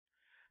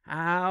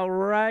All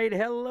right.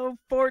 Hello,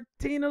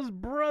 Fortinos,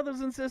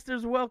 brothers and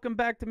sisters. Welcome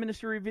back to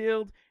Ministry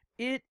Revealed.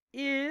 It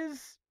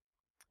is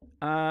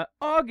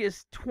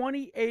August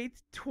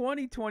 28th,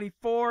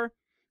 2024.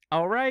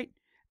 All right.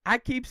 I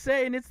keep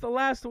saying it's the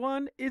last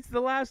one. It's the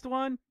last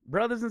one.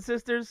 Brothers and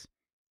sisters,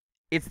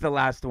 it's the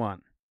last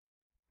one.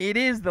 It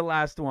is the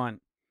last one.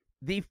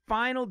 The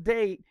final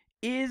date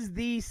is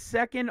the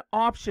second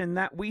option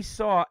that we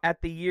saw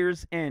at the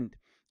year's end.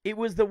 It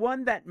was the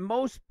one that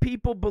most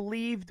people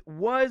believed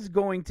was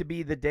going to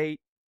be the date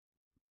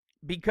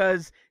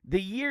because the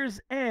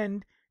year's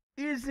end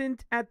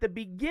isn't at the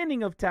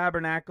beginning of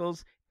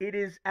Tabernacles, it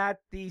is at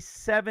the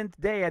seventh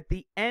day, at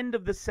the end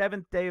of the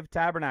seventh day of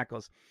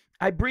Tabernacles.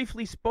 I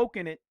briefly spoke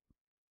in it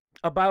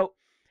about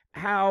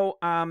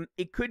how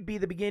it could be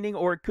the beginning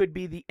or it could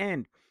be the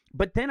end.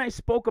 But then I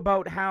spoke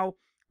about how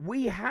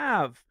we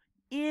have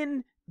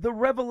in the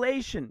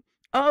revelation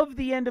of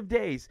the end of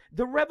days,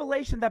 the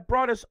revelation that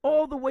brought us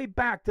all the way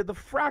back to the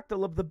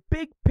fractal of the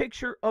big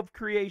picture of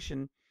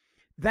creation,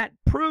 that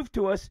proved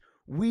to us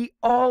we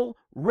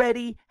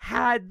already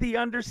had the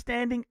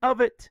understanding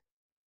of it.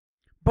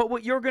 But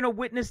what you're going to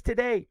witness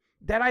today,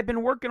 that I've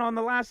been working on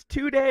the last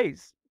 2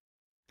 days,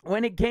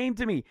 when it came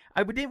to me,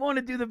 I didn't want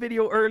to do the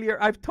video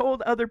earlier. I've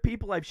told other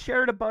people, I've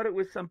shared about it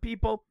with some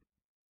people,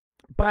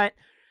 but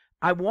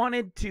I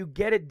wanted to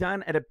get it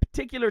done at a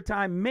particular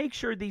time, make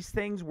sure these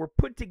things were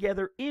put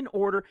together in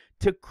order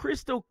to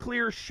crystal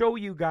clear show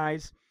you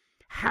guys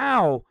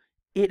how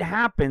it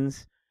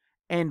happens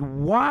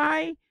and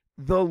why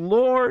the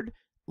Lord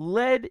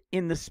led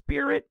in the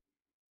Spirit,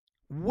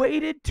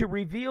 waited to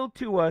reveal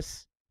to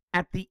us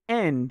at the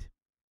end,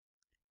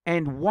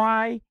 and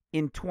why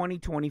in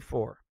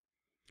 2024.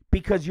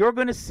 Because you're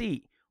going to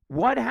see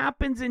what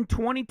happens in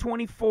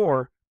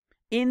 2024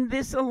 in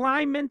this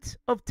alignment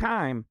of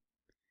time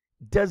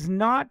does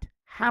not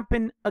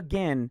happen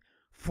again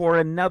for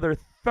another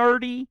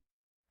 30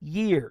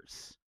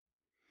 years.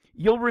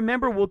 You'll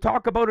remember, we'll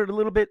talk about it a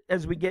little bit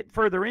as we get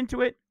further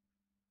into it,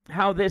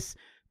 how this,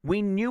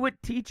 we knew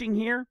it teaching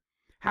here,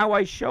 how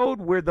I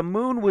showed where the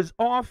moon was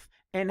off,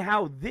 and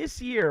how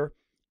this year,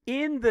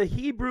 in the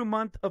Hebrew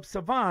month of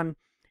Sivan,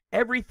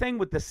 everything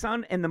with the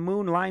sun and the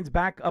moon lines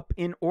back up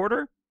in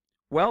order.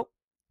 Well,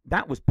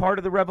 that was part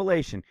of the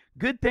revelation.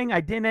 Good thing I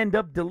didn't end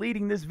up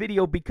deleting this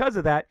video because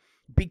of that,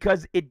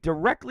 because it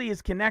directly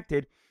is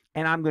connected,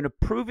 and I'm going to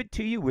prove it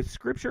to you with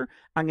scripture.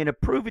 I'm going to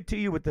prove it to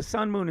you with the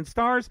sun, moon, and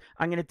stars.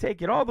 I'm going to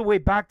take it all the way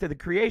back to the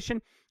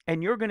creation,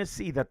 and you're going to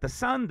see that the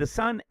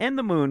sun, and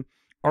the moon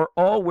are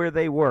all where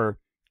they were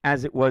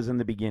as it was in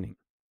the beginning.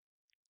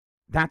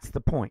 That's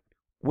the point,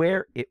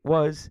 where it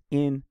was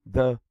in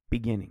the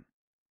beginning.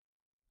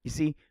 You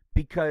see,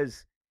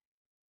 because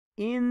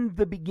in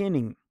the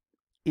beginning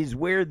is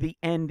where the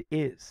end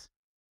is.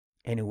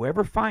 And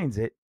whoever finds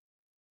it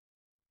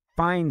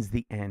finds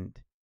the end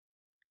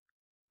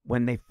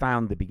when they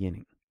found the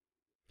beginning.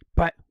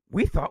 But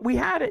we thought we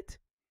had it.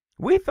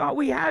 We thought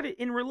we had it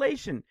in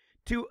relation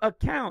to a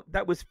count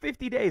that was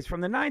 50 days from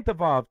the 9th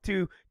of Av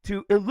to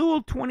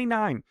Elul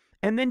 29.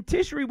 And then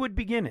Tishri would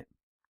begin it.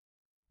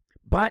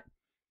 But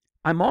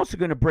I'm also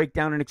going to break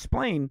down and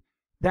explain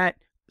that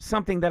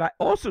something that I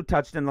also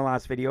touched in the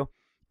last video,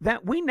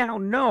 that we now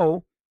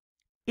know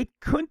it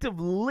couldn't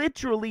have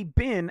literally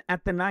been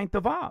at the 9th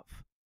of Av.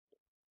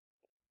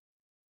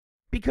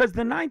 Because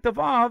the 9th of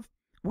Av,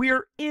 we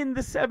are in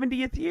the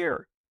 70th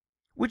year.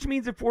 Which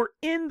means if we're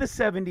in the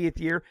 70th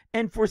year,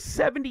 and for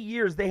 70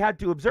 years they had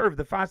to observe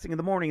the fasting in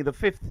the morning of the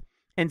 5th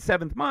and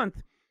 7th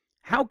month,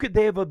 how could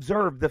they have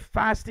observed the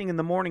fasting in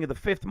the morning of the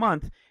 5th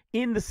month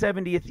in the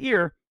 70th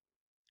year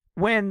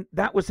when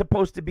that was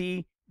supposed to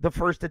be the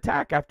first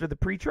attack after the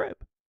pre-trib?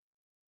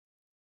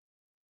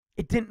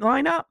 It didn't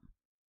line up,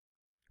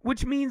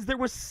 which means there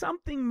was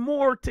something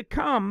more to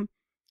come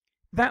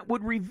that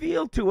would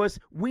reveal to us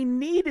we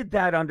needed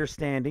that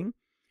understanding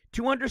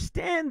to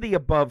understand the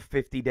above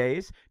 50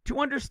 days, to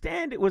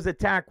understand it was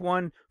attack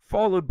 1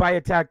 followed by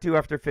attack 2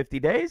 after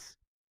 50 days,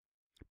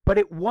 but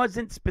it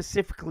wasn't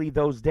specifically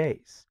those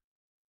days.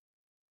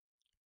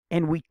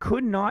 And we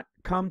could not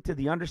come to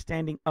the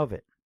understanding of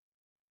it.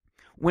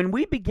 When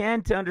we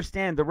began to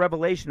understand the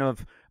revelation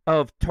of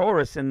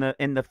Taurus in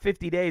the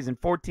 50 days and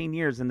 14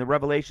 years in the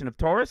revelation of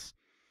Taurus,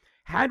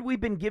 had we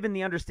been given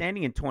the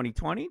understanding in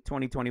 2020,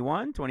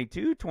 2021,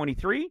 22,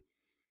 23,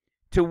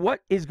 to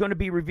what is going to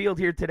be revealed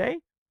here today,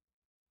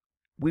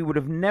 we would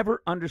have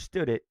never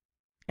understood it.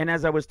 And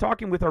as I was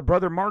talking with our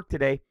brother Mark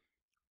today,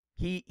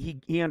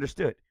 he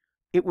understood.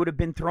 It would have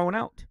been thrown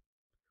out.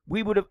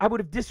 I would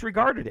have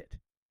disregarded it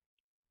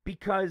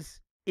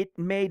because it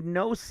made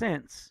no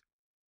sense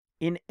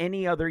in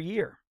any other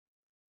year.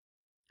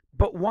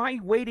 But why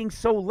waiting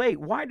so late?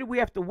 Why do we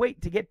have to wait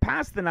to get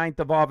past the 9th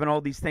of Av and all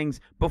these things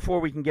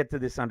before we can get to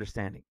this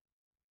understanding?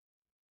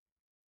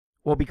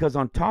 Well, because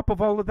on top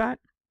of all of that,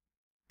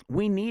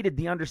 we needed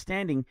the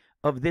understanding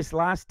of this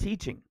last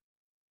teaching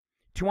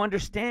to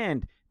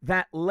understand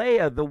that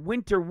Leah, the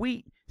winter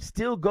wheat,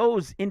 still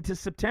goes into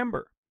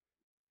September.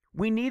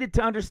 We needed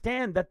to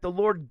understand that the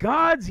Lord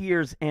God's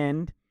year's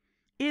end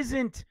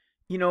isn't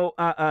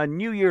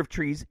New Year of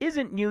Trees,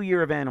 isn't New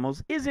Year of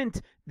Animals,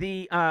 isn't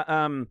the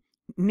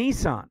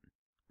Nissan,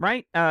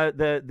 right?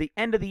 The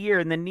end of the year,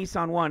 and then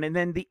Nissan 1, and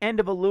then the end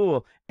of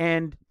Elul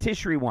and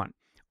Tishri 1.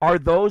 Are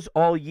those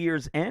all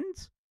year's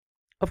ends?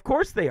 Of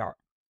course they are.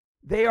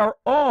 They are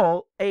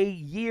all a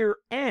year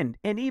end.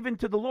 And even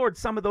to the Lord,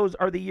 some of those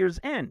are the year's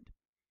end.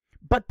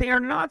 But they are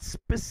not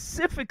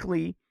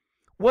specifically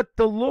what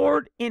the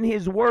Lord in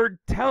his word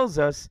tells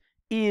us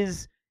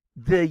is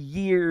the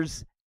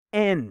year's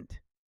end.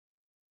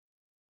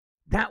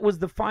 That was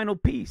the final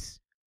piece.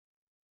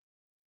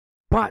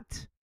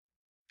 But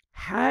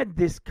had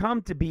this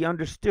come to be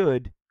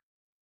understood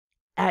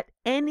at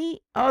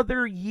any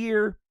other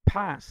year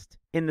past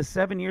in the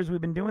 7 years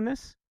we've been doing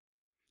this,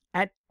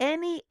 at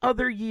any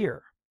other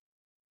year,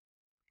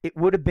 it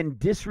would have been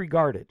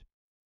disregarded,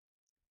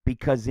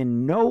 because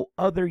in no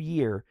other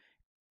year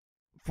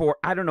for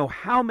I don't know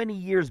how many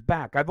years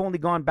back, I've only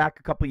gone back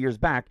a couple years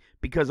back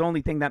because the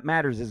only thing that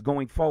matters is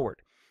going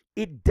forward.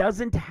 It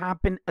doesn't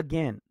happen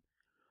again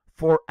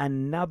for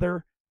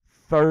another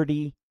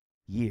 30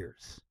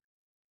 years.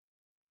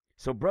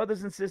 So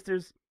brothers and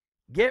sisters,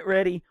 get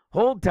ready,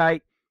 hold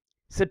tight.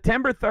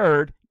 September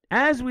 3rd,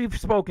 as we've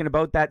spoken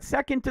about, that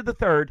 2nd to the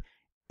 3rd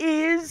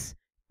is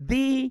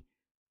the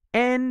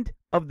end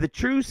of the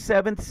true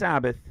 7th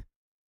Sabbath.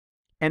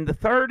 And the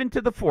 3rd into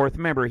the 4th,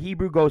 remember,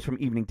 Hebrew goes from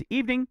evening to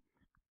evening,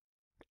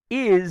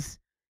 is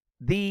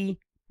the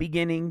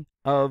beginning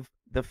of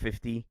the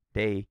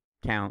 50-day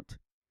count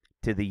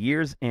to the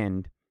year's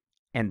end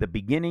and the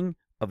beginning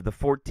of the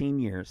 14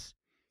 years.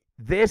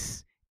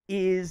 This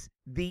is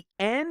the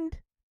end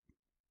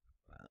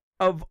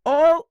of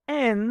all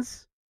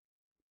ends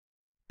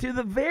to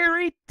the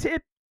very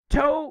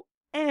tip-toe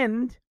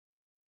end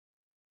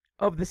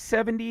of the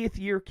 70th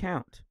year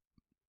count.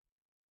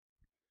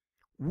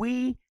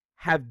 We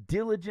have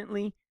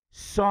diligently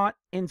sought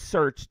and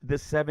searched the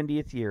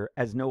 70th year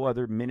as no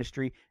other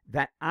ministry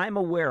that I'm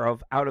aware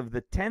of out of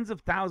the tens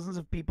of thousands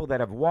of people that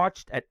have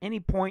watched at any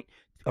point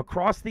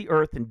across the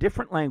earth in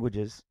different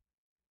languages.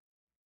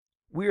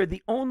 We are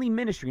the only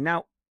ministry.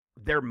 Now,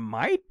 there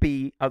might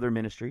be other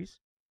ministries,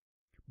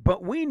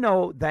 but we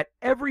know that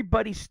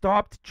everybody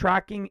stopped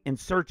tracking and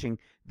searching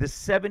the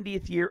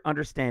 70th year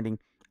understanding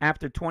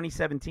after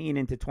 2017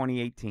 into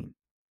 2018.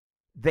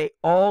 They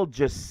all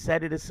just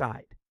set it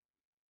aside.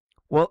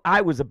 Well,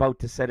 I was about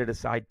to set it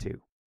aside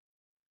too.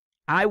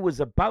 I was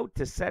about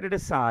to set it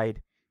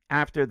aside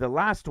after the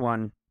last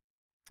one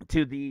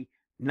to the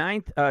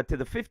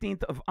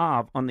 15th of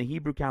Av on the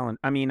Hebrew calendar.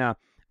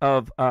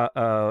 Of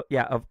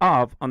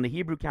Av on the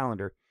Hebrew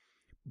calendar,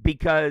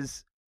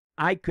 because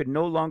I could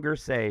no longer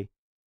say,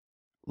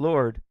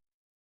 Lord,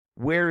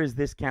 where is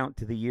this count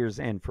to the year's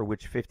end for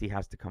which 50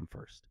 has to come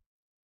first?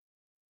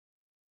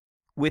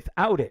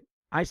 Without it,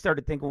 I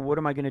started thinking, well, what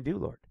am I going to do,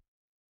 Lord?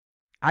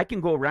 I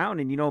can go around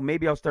and,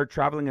 maybe I'll start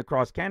traveling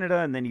across Canada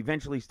and then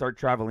eventually start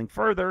traveling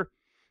further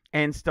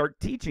and start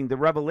teaching the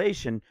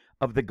revelation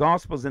of the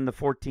Gospels in the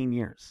 14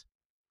 years.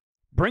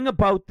 Bring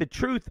about the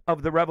truth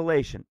of the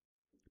revelation.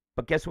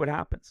 But guess what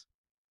happens?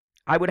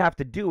 I would have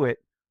to do it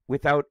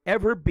without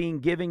ever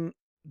being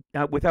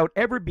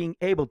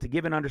able to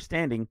give an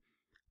understanding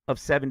of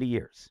 70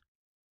 years.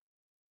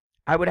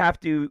 I would have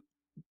to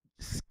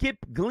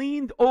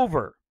gleaned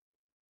over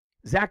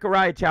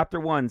Zechariah chapter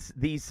 1,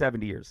 these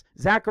 70 years.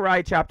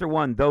 Zechariah chapter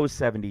 1, those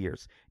 70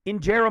 years. In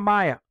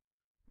Jeremiah,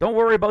 don't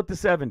worry about the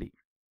 70.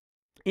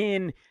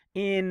 In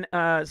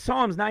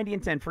Psalms 90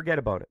 and 10, forget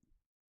about it.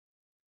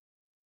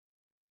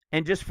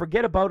 And just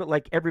forget about it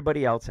like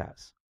everybody else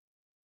has.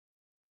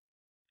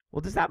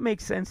 Well, does that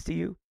make sense to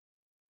you?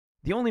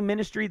 The only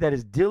ministry that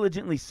has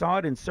diligently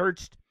sought and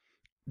searched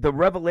the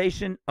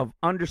revelation of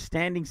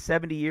understanding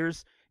 70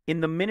 years, in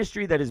the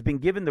ministry that has been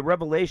given the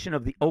revelation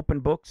of the open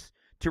books,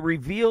 to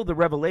reveal the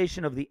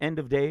revelation of the end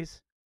of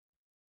days,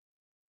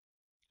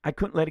 I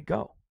couldn't let it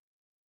go.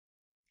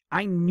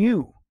 I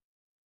knew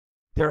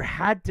there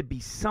had to be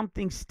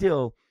something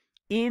still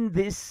in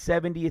this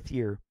 70th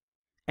year,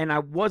 and I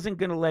wasn't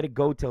going to let it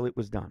go till it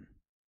was done.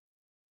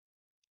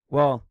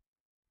 Well,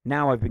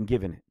 now I've been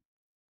given it.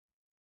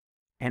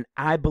 And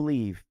I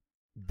believe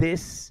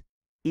this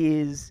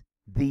is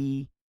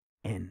the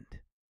end.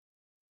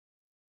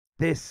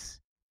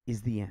 This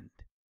is the end.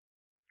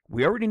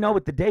 We already know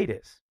what the date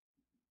is.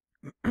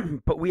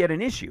 But we had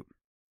an issue,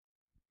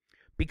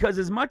 because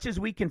as much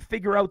as we can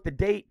figure out the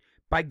date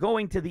by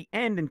going to the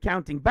end and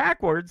counting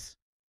backwards,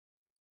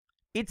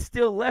 it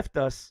still left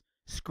us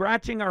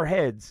scratching our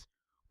heads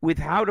with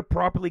how to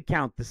properly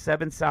count the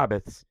 7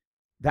 Sabbaths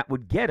that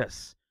would get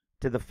us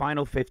to the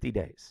final 50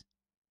 days.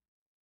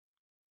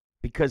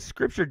 Because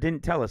Scripture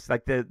didn't tell us,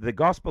 like the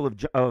Gospel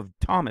of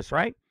Thomas,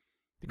 right?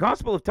 The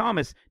Gospel of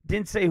Thomas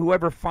didn't say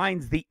whoever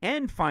finds the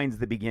end finds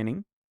the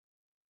beginning.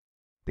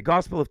 The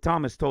Gospel of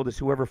Thomas told us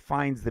whoever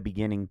finds the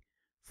beginning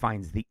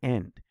finds the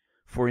end.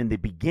 For in the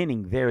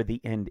beginning there the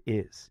end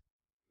is.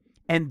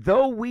 And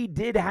though we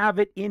did have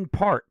it in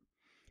part,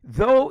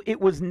 though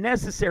it was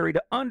necessary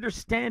to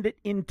understand it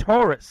in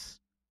Taurus,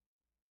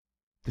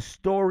 the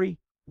story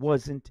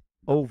wasn't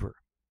over.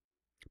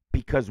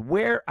 because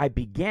where I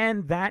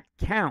began that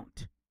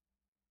count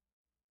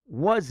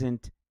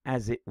wasn't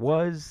as it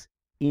was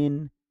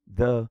in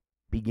the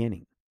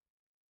beginning.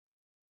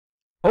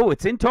 Oh,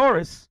 it's in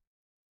Taurus,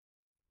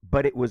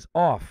 but it was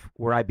off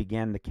where I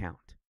began the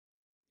count.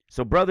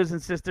 So brothers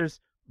and sisters,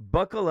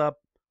 buckle up,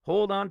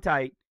 hold on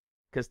tight,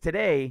 because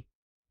today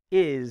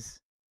is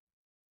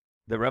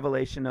the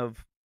revelation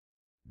of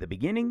the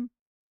beginning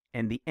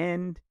and the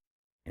end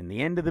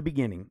of the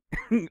beginning,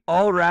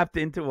 all wrapped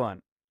into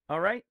one. All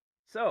right?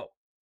 So,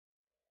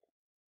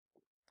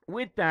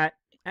 with that,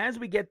 as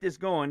we get this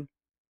going,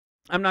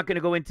 I'm not going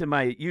to go into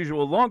my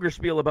usual longer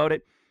spiel about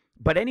it,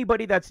 but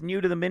anybody that's new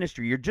to the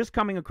ministry, you're just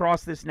coming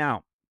across this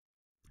now.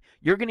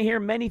 You're going to hear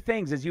many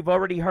things, as you've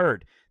already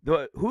heard,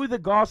 who the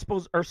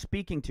Gospels are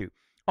speaking to.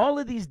 All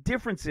of these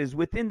differences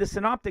within the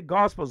synoptic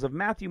Gospels of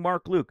Matthew,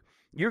 Mark, Luke,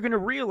 you're going to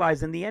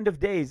realize in the end of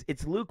days,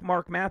 it's Luke,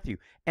 Mark, Matthew,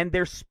 and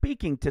they're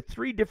speaking to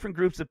three different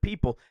groups of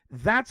people.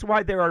 That's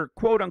why there are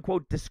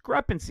quote-unquote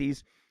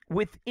discrepancies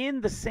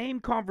within the same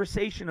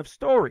conversation of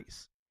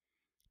stories.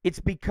 It's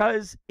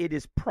because it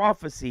is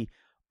prophecy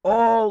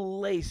all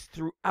laced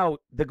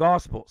throughout the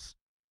Gospels.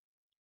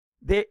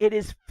 It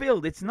is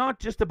filled. It's not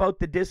just about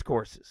the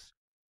discourses.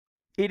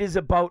 It is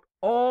about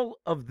all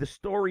of the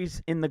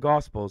stories in the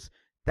Gospels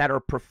that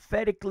are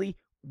prophetically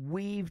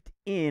weaved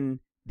in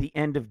the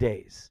end of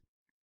days.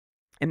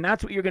 And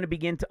that's what you're going to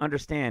begin to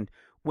understand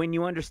when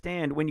you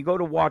go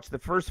to watch the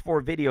first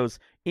 4 videos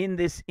in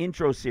this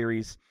intro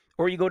series,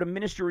 or you go to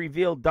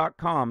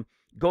ministryrevealed.com,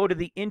 go to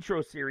the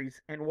intro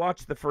series and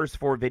watch the first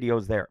 4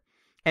 videos there.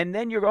 And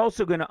then you're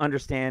also going to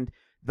understand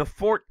the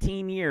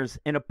 14 years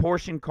in a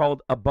portion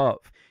called above.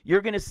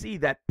 You're going to see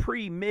that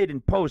pre, mid,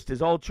 and post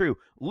is all true.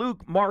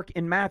 Luke, Mark,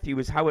 and Matthew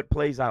is how it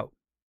plays out.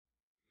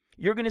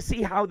 You're going to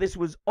see how this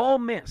was all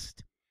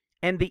missed.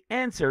 And the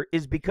answer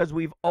is because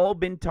we've all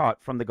been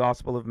taught from the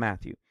Gospel of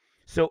Matthew.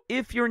 So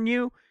if you're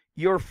new,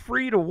 you're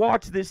free to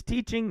watch this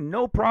teaching,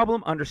 no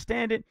problem,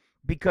 understand it,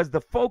 because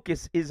the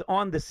focus is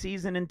on the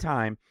season and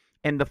time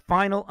and the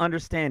final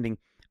understanding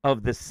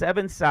of the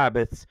 7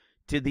 Sabbaths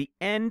to the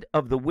end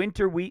of the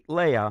winter wheat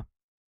Leah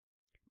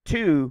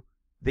to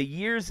the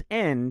year's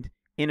end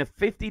in a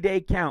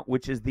 50-day count,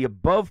 which is the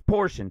above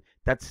portion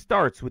that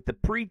starts with the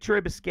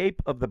pre-trib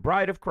escape of the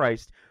bride of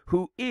Christ,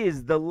 who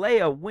is the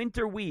Leah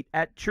winter wheat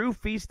at true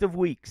Feast of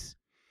Weeks.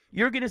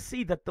 You're going to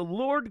see that the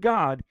Lord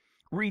God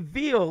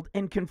revealed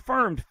and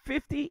confirmed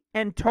 50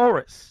 and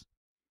Taurus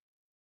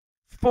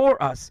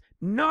for us,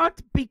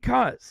 not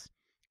because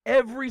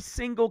every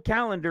single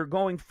calendar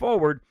going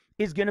forward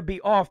is going to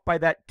be off by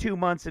that 2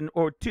 months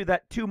or to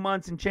that 2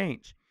 months and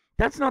change.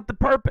 That's not the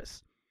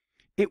purpose.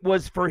 It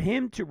was for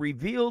him to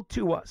reveal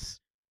to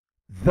us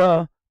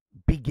the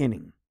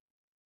beginning.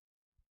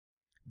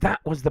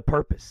 That was the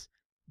purpose.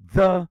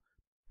 The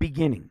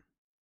beginning.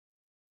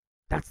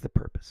 That's the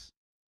purpose.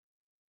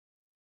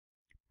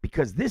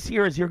 Because this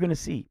year, as you're going to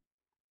see,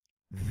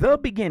 the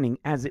beginning,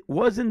 as it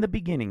was in the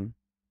beginning,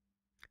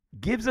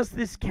 gives us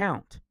this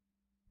count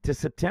to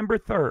September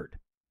 3rd,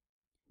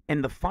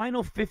 and the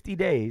final 50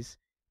 days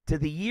to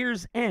the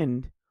year's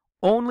end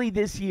only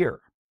this year,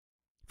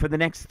 for the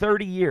next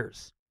 30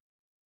 years,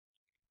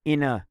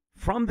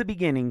 from the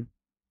beginning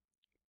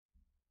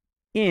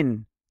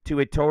into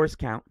a Taurus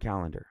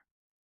calendar.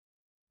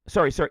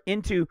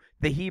 Into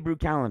the Hebrew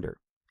calendar,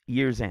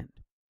 year's end.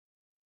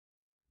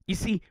 You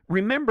see,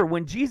 remember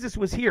when Jesus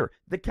was here,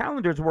 the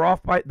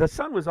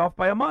sun was off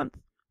by a month,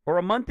 or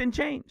a month and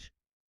change.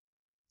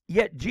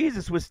 Yet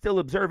Jesus was still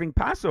observing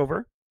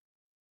Passover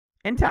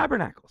and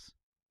Tabernacles.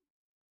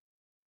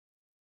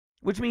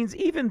 Which means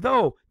even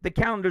though the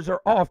calendars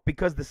are off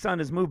because the sun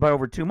has moved by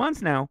over 2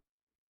 months now,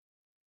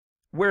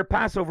 where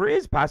Passover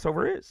is,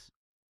 Passover is.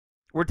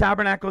 Where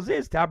Tabernacles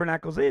is,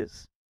 Tabernacles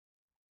is.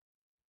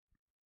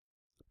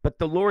 But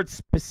the Lord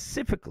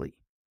specifically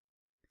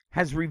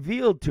has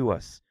revealed to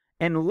us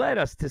and led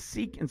us to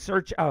seek and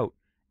search out,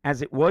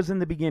 as it was in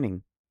the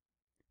beginning,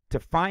 to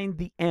find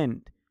the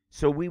end,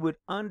 so we would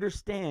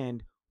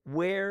understand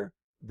where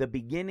the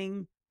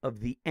beginning of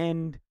the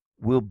end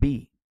will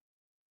be.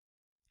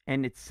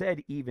 And it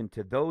said, even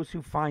to those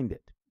who find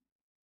it,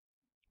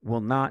 will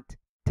not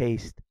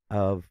taste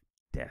of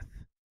death.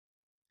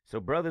 So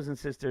brothers and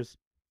sisters,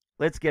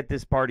 let's get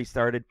this party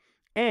started.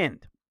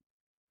 And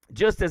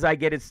just as I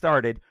get it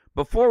started,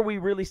 before we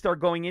really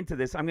start going into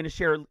this, I'm going to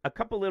share a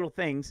couple little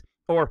things,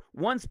 or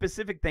one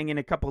specific thing in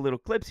a couple little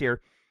clips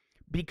here,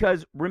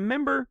 because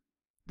remember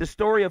the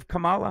story of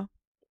Kamala?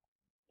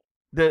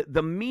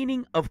 The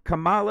meaning of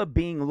Kamala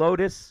being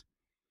lotus?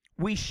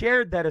 We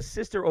shared that a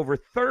sister over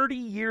 30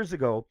 years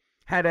ago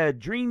had a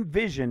dream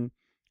vision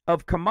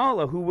of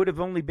Kamala, who would have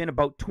only been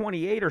about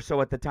 28 or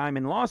so at the time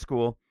in law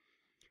school.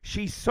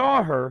 She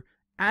saw her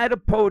at a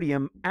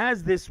podium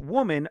as this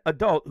woman,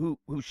 adult,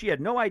 who she had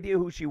no idea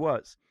who she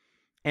was.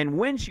 And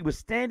when she was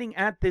standing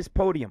at this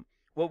podium,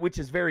 which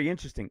is very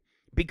interesting,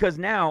 because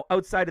now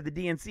outside of the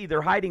DNC,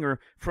 they're hiding her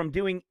from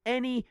doing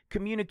any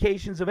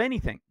communications of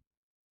anything.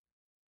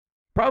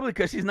 Probably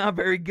because she's not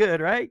very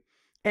good, right?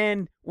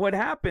 And what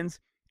happens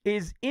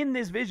is, in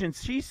this vision,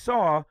 she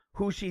saw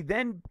who she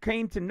then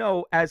came to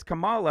know as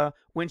Kamala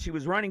when she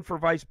was running for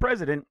vice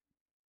president,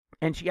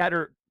 and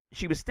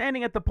she was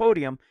standing at the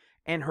podium,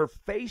 and her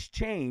face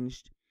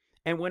changed.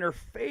 And when her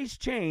face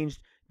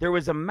changed, there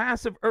was a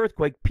massive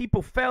earthquake.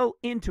 People fell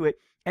into it,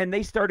 and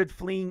they started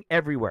fleeing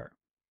everywhere.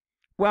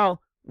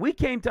 Well, we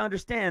came to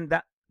understand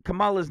that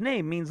Kamala's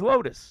name means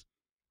lotus.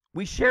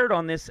 We shared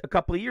on this a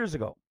couple of years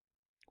ago.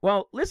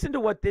 Well, listen to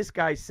what this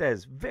guy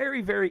says.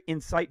 Very, very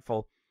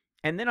insightful.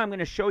 And then I'm going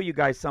to show you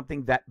guys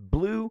something that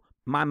blew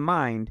my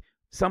mind.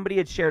 Somebody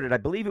had shared it. I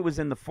believe it was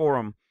in the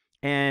forum.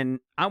 And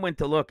I went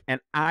to look,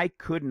 and I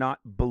could not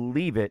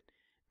believe it.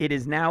 It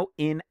is now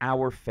in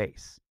our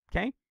face.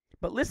 Okay?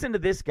 But listen to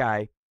this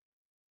guy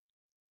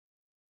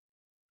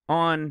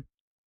on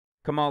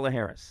Kamala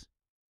Harris.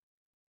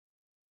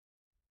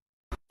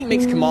 What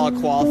makes Kamala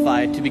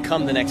qualified to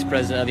become the next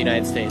president of the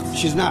United States?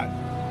 She's not.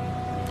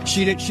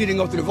 She didn't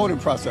go through the voting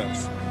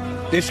process.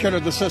 They scared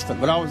of the system,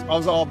 but I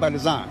was all by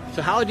design.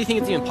 So how do you think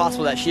it's even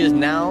possible that she is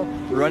now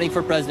running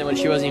for president when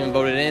she wasn't even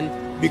voted in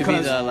to be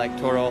the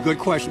electoral? Good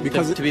question.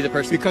 Because to be the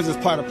person. Because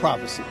it's part of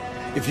prophecy.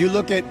 If you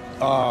look at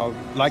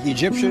like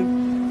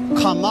Egyptian,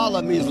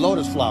 Kamala means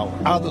lotus flower.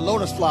 Out of the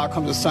lotus flower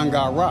comes the sun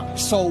god Ra.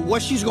 So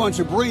what she's going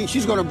to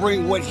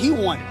bring what he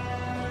wanted.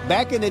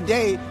 Back in the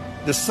day,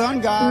 the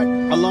sun god,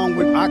 along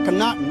with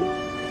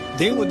Akhenaten,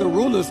 they were the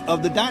rulers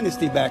of the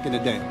dynasty back in the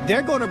day.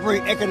 They're going to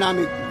bring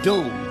economic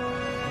doom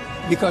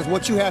because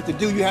what you have to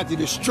do, you have to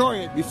destroy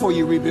it before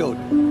you rebuild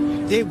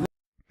it.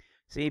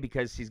 See,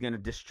 because she's going to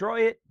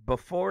destroy it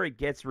before it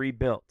gets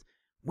rebuilt.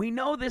 We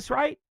know this,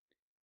 right?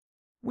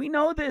 We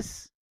know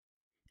this.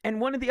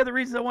 And one of the other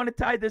reasons I want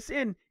to tie this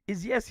in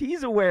is, yes,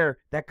 he's aware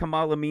that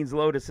Kamala means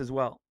lotus as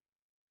well.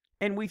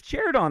 And we've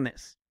shared on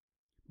this.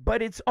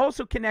 But it's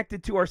also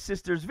connected to our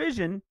sister's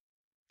vision.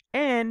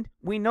 And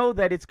we know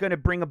that it's going to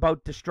bring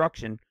about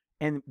destruction.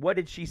 And what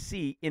did she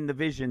see in the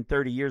vision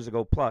 30 years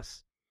ago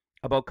plus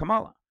about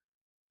Kamala?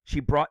 She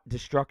brought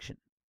destruction.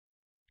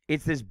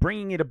 It's this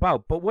bringing it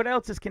about. But what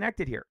else is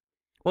connected here?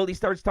 Well, he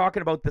starts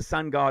talking about the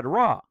sun god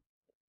Ra.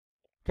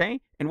 Okay?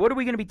 And what are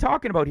we going to be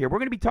talking about here? We're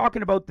going to be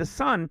talking about the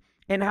sun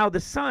and how the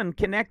sun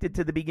connected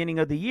to the beginning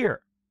of the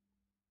year.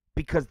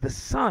 Because the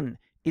sun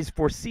is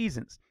for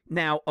seasons.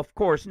 Now, of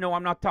course, no,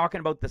 I'm not talking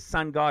about the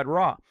sun god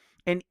Ra.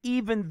 And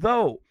even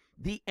though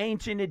the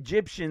ancient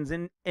Egyptians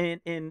and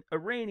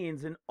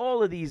Iranians and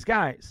all of these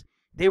guys,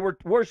 they were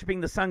worshiping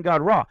the sun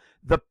god Ra.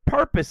 The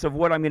purpose of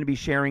what I'm going to be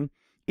sharing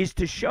is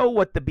to show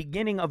what the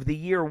beginning of the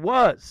year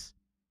was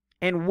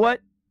and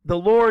what the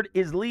Lord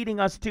is leading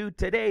us to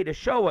today to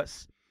show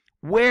us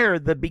where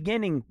the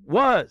beginning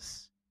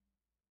was.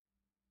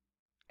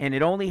 And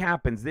it only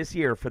happens this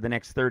year for the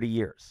next 30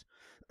 years.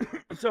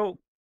 So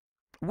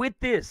with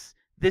this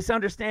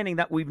understanding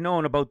that we've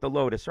known about the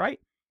lotus, right?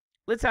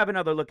 Let's have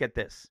another look at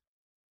this.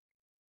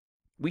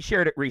 We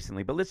shared it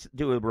recently, but let's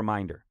do a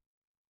reminder.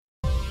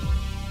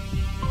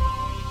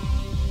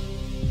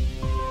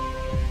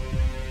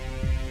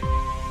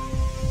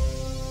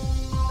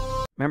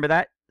 Remember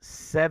that?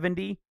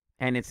 70,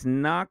 and it's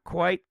not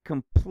quite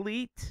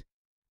complete,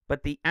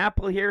 but the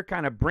apple here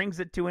kind of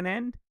brings it to an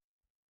end.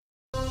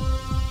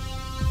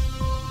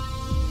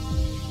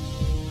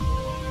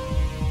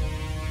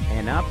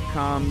 And up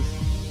comes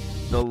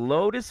the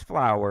lotus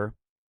flower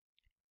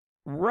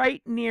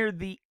right near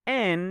the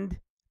end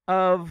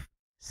of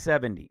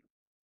 70.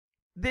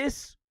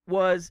 This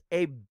was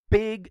a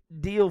big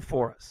deal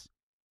for us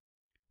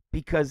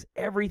because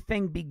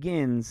everything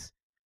begins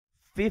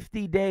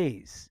 50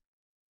 days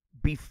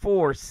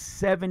before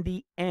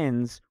 70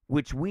 ends,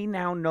 which we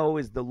now know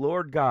is the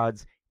Lord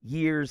God's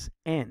year's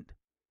end.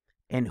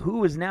 And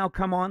who has now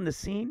come on the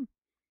scene?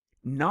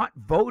 Not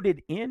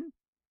voted in,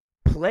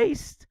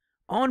 placed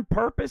on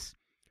purpose,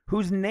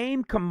 whose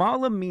name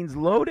Kamala means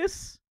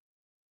lotus?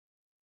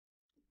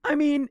 I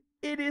mean,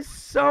 it is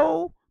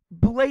so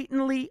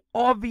blatantly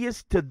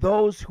obvious to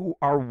those who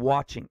are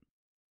watching.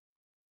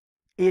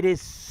 It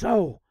is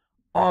so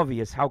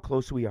obvious how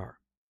close we are.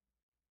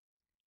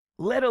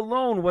 Let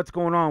alone what's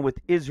going on with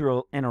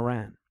Israel and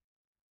Iran.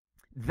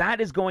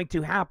 That is going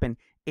to happen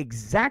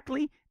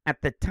exactly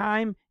at the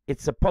time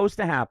it's supposed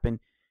to happen,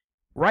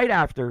 right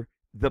after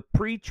the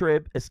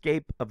pre-trib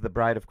escape of the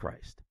bride of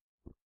Christ.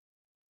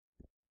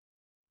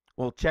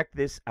 Well, check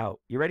this out.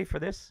 You ready for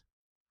this?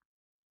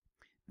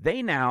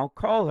 They now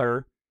call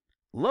her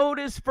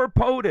Lotus for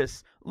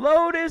POTUS.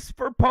 Lotus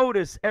for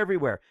POTUS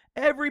everywhere.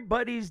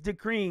 Everybody's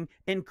decreeing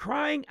and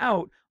crying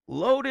out,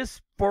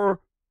 Lotus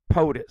for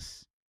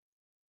POTUS.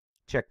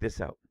 Check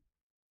this out.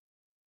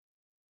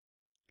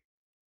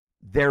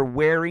 They're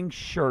wearing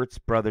shirts,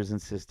 brothers and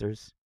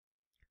sisters.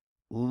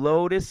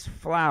 Lotus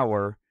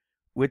flower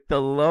with the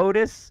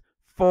lotus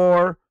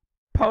for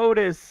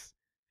POTUS.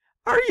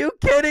 Are you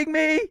kidding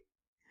me?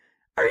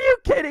 Are you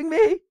kidding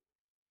me?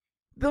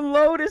 The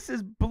lotus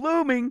is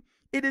blooming.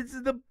 It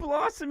is the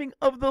blossoming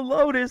of the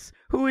lotus,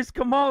 who is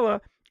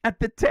Kamala, at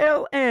the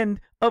tail end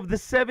of the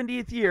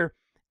 70th year.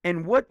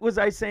 And what was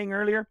I saying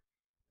earlier?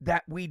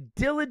 That we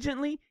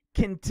diligently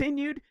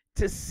continued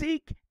to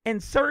seek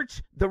and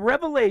search the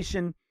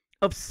revelation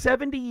of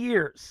 70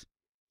 years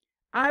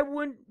I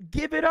wouldn't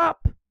give it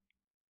up.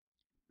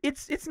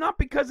 It's not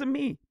because of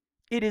me.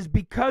 It is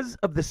because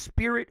of the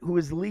Spirit who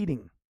is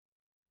leading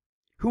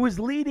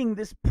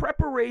this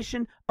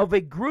preparation of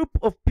a group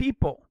of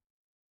people,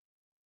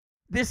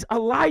 this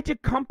Elijah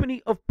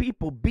company of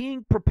people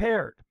being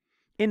prepared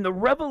in the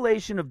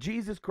revelation of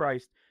Jesus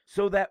Christ,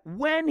 so that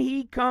when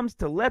he comes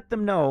to let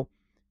them know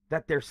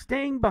that they're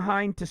staying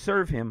behind to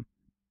serve him,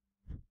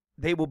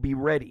 they will be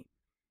ready.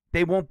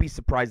 They won't be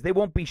surprised. They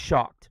won't be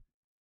shocked.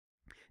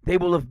 They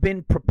will have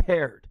been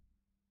prepared.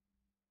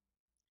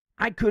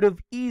 I could have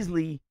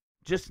easily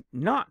just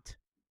not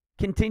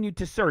continued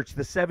to search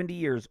the 70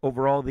 years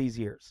over all these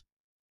years.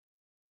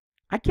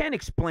 I can't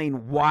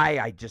explain why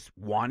I just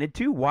wanted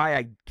to, why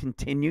I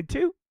continued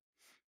to,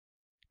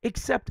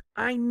 except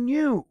I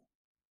knew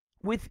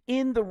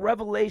within the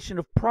revelation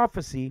of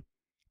prophecy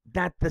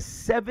that the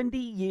 70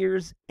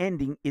 years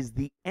ending is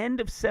the end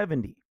of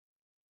 70,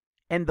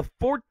 and the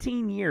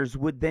 14 years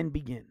would then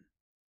begin.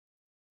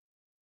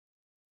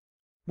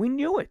 We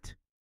knew it.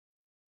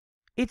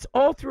 It's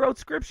all throughout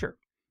Scripture.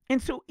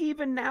 And so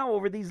even now,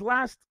 over this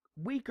last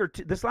week or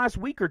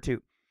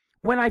two,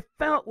 when I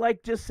felt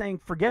like just saying,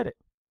 forget it,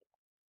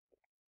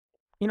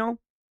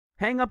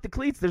 hang up the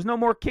cleats, there's no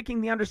more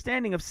kicking the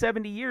understanding of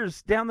 70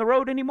 years down the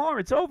road anymore,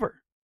 it's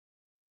over.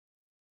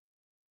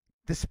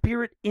 The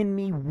Spirit in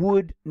me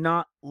would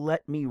not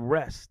let me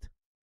rest.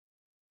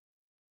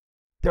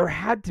 There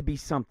had to be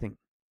something.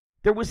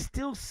 There was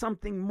still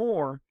something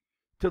more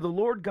to the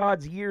Lord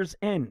God's year's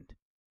end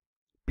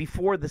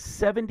before the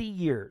 70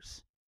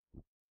 years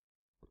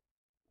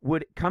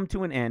would come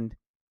to an end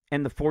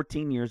and the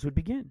 14 years would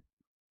begin.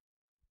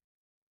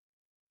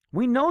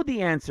 We know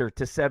the answer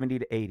to 70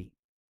 to 80.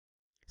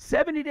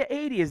 70 to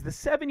 80 is the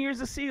 7 years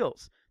of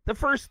seals, the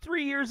first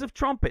 3 years of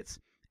trumpets,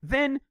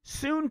 then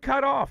soon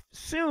cut off.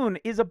 Soon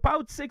is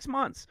about 6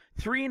 months,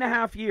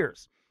 3.5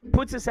 years.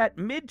 Puts us at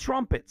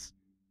mid-trumpets.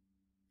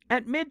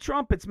 At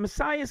mid-trumpets,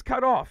 Messiah is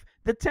cut off.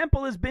 The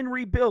temple has been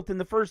rebuilt in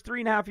the first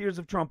 3.5 years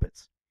of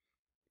trumpets.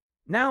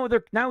 Now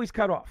he's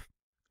cut off.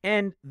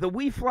 And the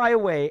we fly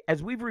away,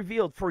 as we've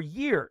revealed for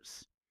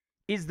years,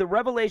 is the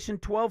Revelation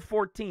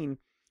 12:14,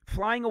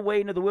 flying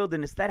away into the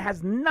wilderness. That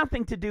has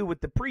nothing to do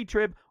with the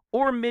pre-trib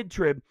or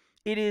mid-trib.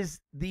 It is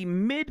the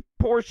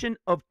mid-portion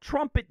of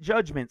trumpet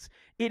judgments.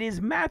 It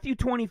is Matthew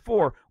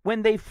 24,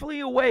 when they flee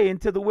away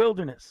into the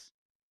wilderness.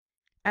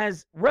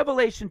 As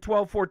Revelation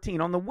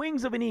 12:14, on the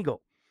wings of an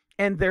eagle.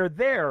 And they're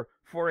there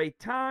for a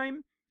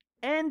time,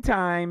 and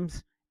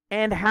times,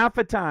 and half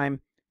a time.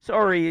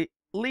 Sorry,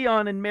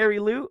 Leon and Mary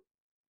Lou,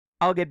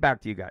 I'll get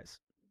back to you guys.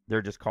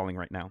 They're just calling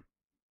right now,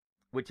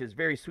 which is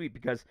very sweet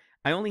because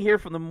I only hear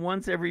from them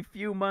once every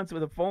few months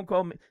with a phone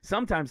call,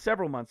 sometimes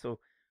several months. So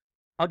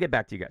I'll get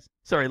back to you guys.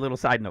 Sorry, a little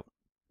side note.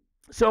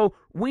 So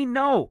we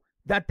know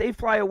that they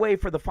fly away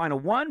for the final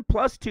 1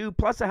 + 2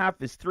 + a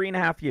half is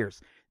 3.5 years.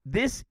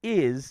 This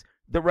is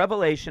the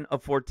revelation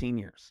of 14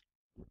 years.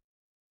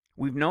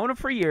 We've known it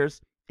for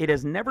years. It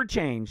has never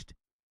changed.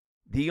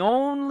 The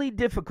only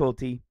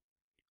difficulty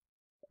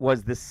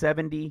was the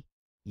 70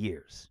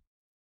 years.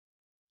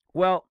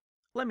 Well,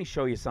 let me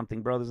show you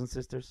something, brothers and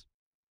sisters.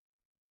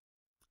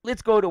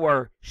 Let's go to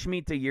our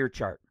Shemitah year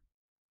chart.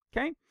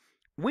 Okay?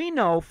 We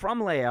know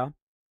from Leah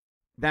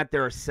that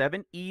there are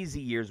 7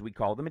 easy years, we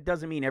call them. It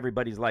doesn't mean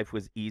everybody's life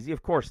was easy.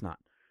 Of course not.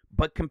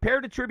 But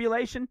compared to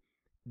tribulation,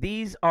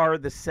 these are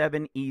the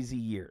 7 easy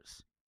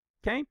years.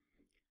 Okay?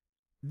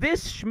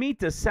 This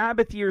Shemitah,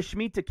 Sabbath year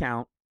Shemitah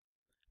count,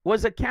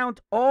 was a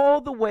count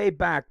all the way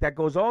back, that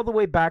goes all the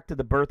way back to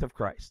the birth of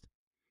Christ.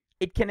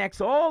 It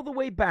connects all the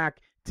way back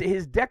to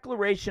his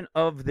declaration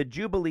of the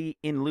Jubilee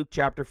in Luke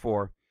chapter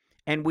 4.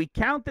 And we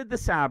counted the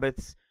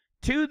Sabbaths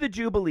to the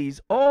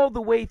Jubilees all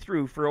the way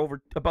through for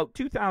over about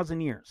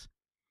 2,000 years.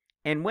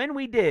 And when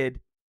we did,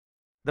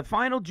 the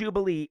final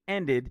Jubilee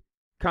ended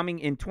coming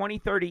in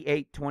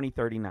 2038,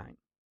 2039.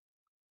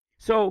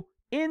 So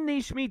in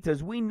these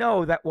Shemitahs, we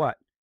know that what?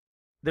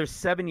 There's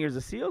 7 years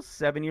of seals,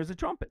 7 years of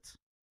trumpets.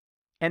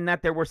 And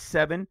that there were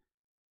 7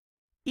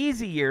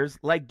 easy years,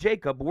 like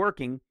Jacob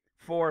working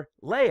for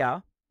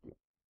Leah,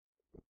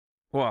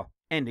 well,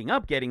 ending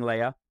up getting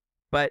Leah,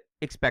 but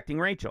expecting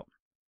Rachel.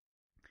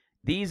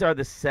 These are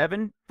the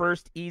 7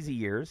 first easy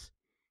years.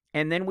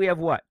 And then we have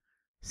what?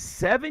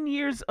 7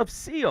 years of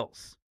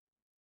seals.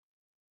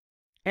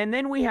 And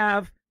then we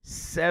have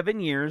 7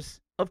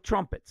 years of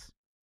trumpets.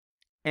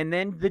 And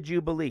then the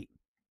Jubilee.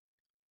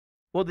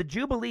 Well, the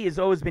Jubilee has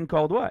always been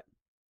called what?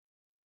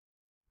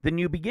 The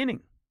new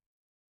beginning.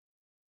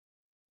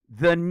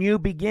 The new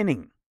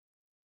beginning.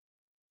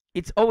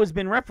 It's always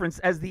been referenced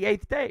as the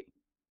 8th day.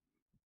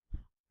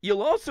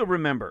 You'll also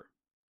remember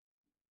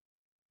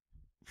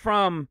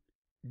from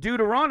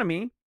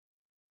Deuteronomy,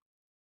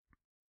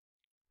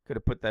 could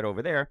have put that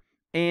over there,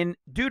 in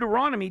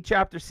Deuteronomy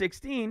chapter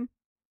 16,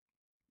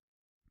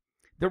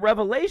 the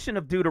revelation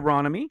of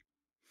Deuteronomy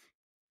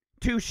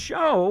to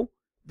show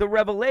the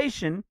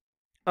revelation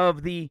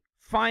of the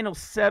final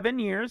 7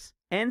 years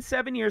and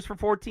 7 years for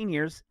 14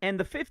 years and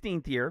the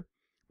 15th year,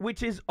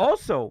 which is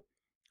also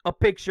a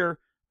picture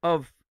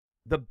of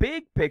the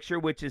big picture,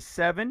 which is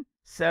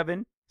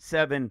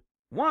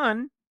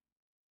 7-7-7-1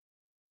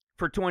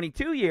 for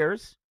 22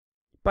 years,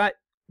 but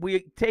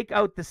we take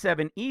out the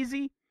 7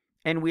 easy,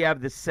 and we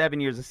have the 7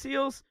 years of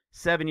seals,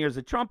 7 years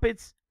of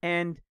trumpets,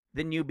 and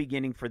the new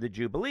beginning for the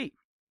Jubilee.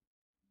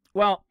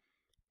 Well,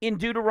 in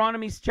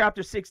Deuteronomy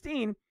chapter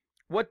 16,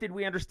 what did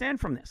we understand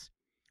from this?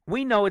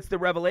 We know it's the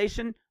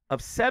revelation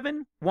of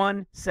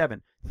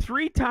 7-1-7.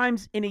 3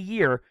 times in a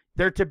year,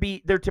 they're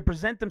to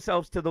present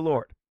themselves to the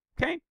Lord.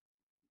 Okay?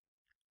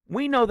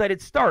 We know that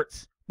it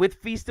starts with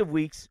Feast of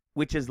Weeks,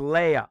 which is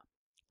Leah.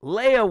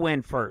 Leah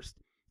went first.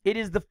 It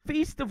is the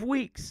Feast of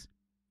Weeks.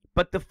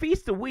 But the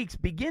Feast of Weeks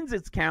begins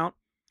its count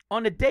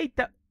on a date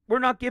that we're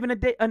not given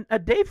a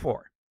day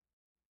for.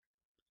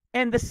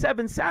 And the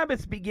 7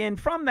 Sabbaths begin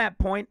from that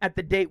point at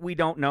the date we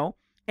don't know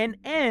and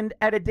end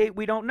at a date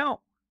we don't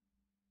know.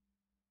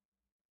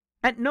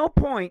 At no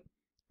point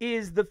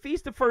is the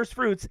Feast of First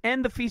Fruits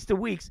and the Feast of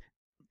Weeks,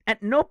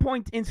 at no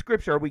point in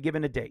Scripture are we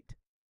given a date.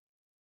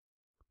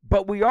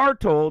 But we are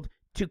told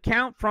to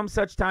count from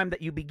such time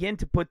that you begin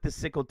to put the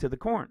sickle to the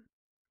corn,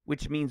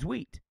 which means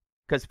wheat,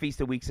 because Feast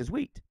of Weeks is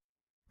wheat.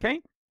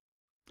 Okay?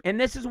 And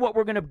this is what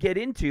we're going to get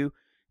into,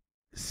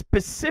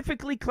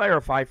 specifically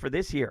clarify for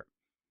this year.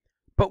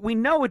 But we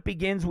know it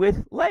begins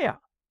with Leah.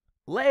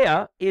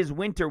 Leah is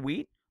winter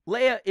wheat.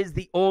 Leah is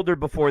the older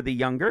before the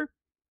younger.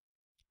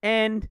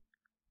 And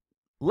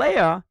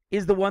Leah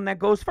is the one that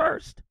goes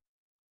first.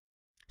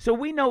 So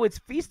we know it's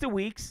Feast of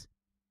Weeks.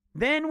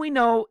 Then we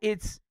know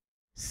it's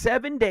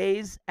 7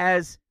 days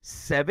as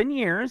 7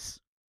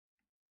 years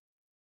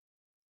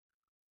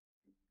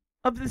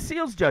of the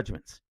seals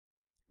judgments.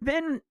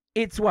 Then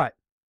it's what?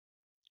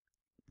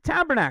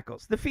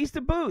 Tabernacles, the Feast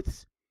of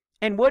Booths.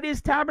 And what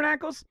is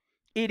Tabernacles?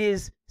 It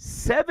is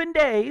 7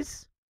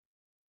 days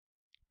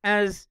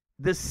as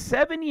the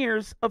 7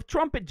 years of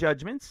trumpet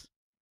judgments.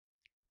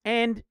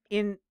 And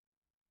in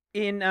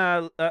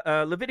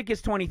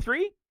Leviticus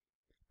 23,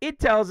 it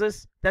tells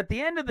us that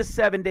the end of the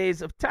 7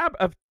 days of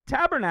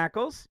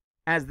Tabernacles,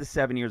 as the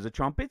 7 years of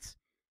trumpets,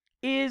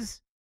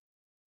 is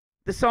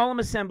the solemn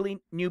assembly,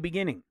 new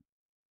beginning.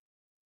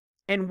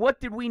 And what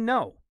did we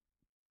know?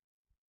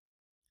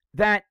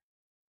 That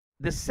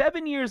the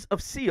 7 years of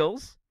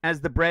seals,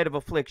 as the bread of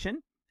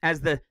affliction,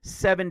 as the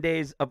 7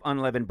 days of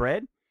unleavened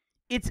bread,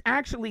 it's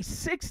actually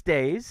 6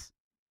 days,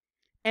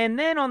 and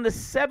then on the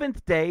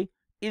 7th day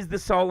is the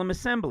solemn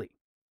assembly.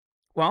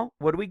 Well,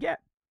 what do we get?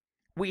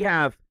 We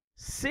have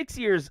 6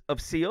 years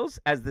of seals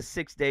as the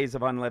 6 days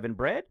of unleavened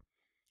bread,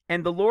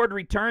 and the Lord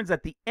returns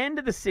at the end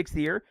of the 6th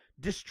year,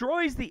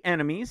 destroys the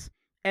enemies,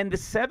 and the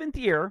 7th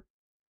year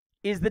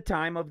is the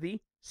time of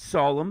the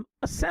solemn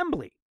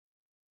assembly.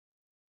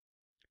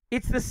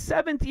 It's the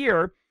 7th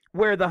year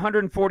where the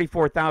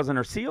 144,000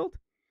 are sealed.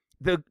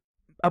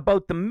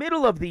 About the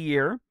middle of the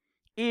year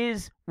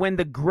is when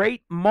the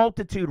great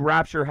multitude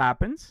rapture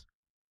happens,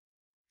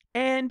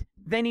 and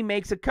then he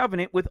makes a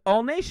covenant with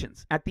all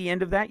nations at the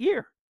end of that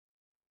year.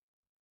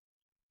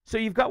 So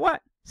you've got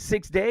what?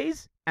 6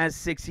 days as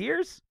 6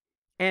 years,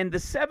 and the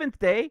 7th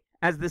day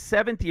as the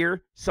 7th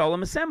year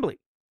solemn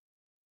assembly.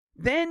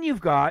 Then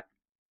you've got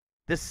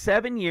the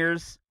 7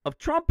 years of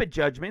trumpet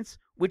judgments,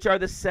 which are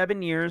the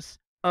 7 years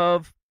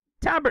of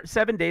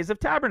 7 days of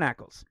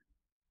tabernacles.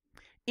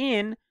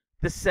 In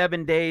the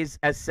 7 days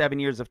as 7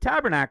 years of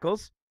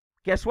tabernacles,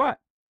 guess what?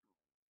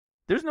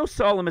 There's no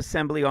solemn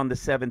assembly on the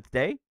 7th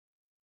day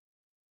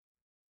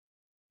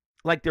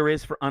like there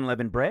is for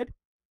unleavened bread.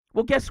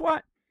 Well, guess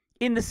what?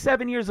 In the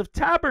 7 years of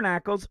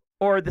tabernacles,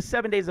 or the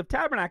 7 days of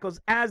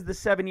tabernacles as the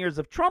 7 years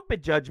of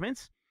trumpet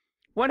judgments,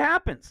 what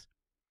happens?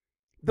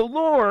 The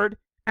Lord,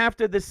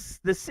 after the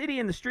city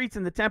and the streets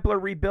and the temple are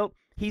rebuilt,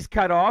 he's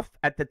cut off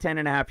at the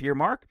 10.5-year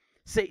mark.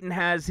 Satan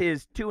has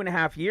his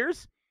 2.5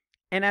 years.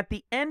 And at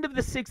the end of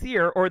the 6th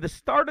year, or the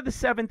start of the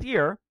 7th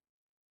year,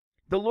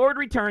 the Lord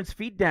returns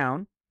feet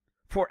down,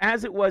 for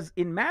as it was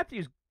in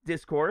Matthew's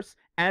discourse,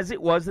 as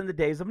it was in the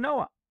days of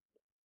Noah.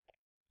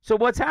 So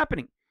what's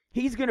happening?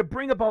 He's going to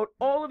bring about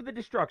all of the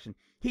destruction.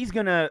 He's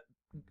going to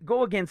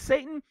go against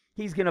Satan.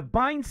 He's going to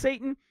bind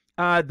Satan.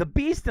 The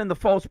beast and the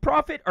false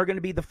prophet are going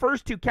to be the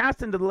first two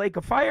cast into the lake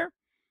of fire.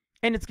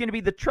 And it's going to be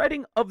the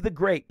treading of the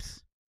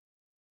grapes.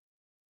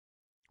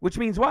 Which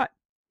means what?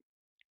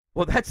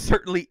 Well, that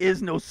certainly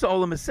is no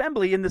solemn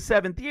assembly in the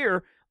 7th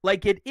year,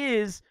 like it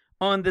is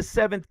on the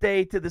 7th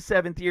day to the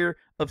 7th year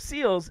of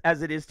seals,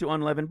 as it is to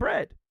unleavened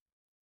bread.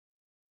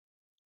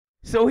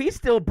 So he's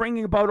still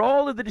bringing about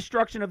all of the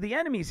destruction of the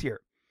enemies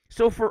here.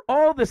 So for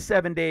all the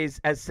 7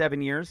 days as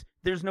 7 years,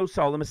 there's no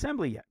solemn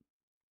assembly yet.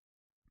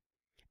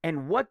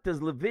 And what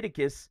does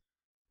Leviticus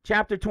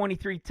chapter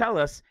 23 tell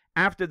us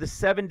after the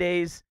 7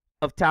 days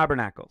of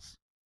tabernacles?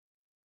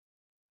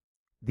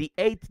 The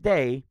 8th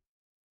day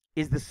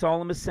is the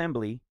solemn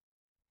assembly,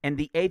 and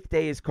the 8th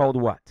day is called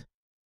what?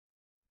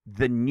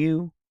 The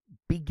new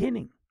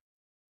beginning.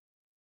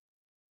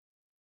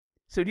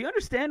 So do you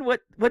understand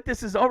what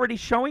this is already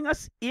showing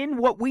us in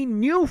what we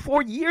knew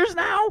for years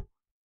now?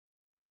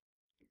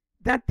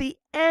 That the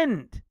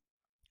end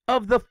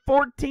of the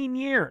 14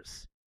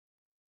 years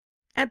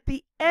at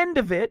the end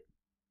of it,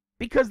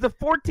 because the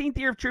 14th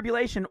year of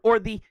tribulation, or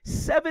the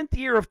 7th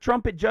year of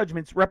trumpet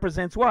judgments,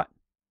 represents what?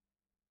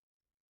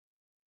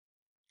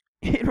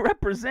 It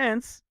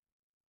represents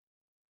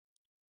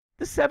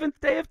the 7th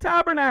day of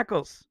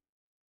tabernacles.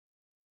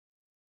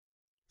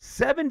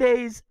 7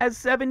 days as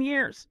 7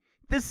 years.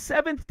 The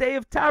 7th day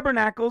of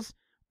tabernacles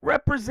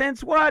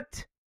represents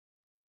what?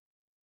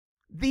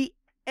 The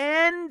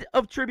end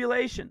of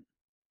tribulation.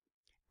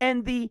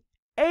 And the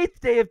 8th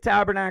day of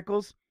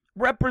tabernacles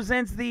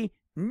represents the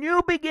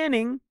new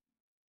beginning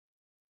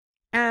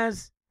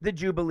as the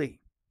Jubilee.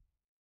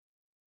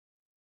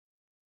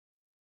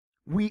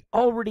 We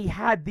already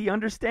had the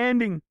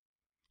understanding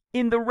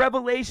in the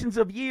revelations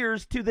of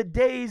years to the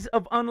days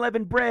of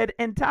unleavened bread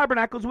and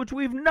tabernacles, which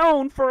we've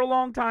known for a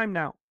long time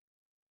now,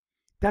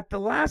 that the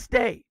last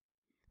day,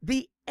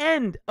 the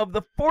end of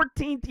the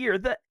 14th year,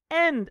 the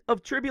end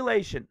of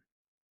tribulation,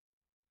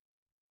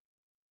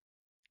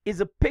 is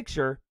a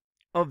picture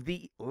of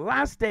the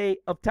last day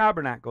of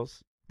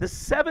tabernacles, the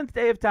 7th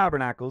day of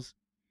tabernacles,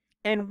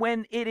 and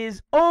when it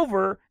is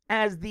over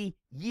as the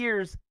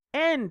year's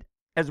end,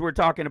 as we're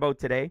talking about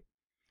today,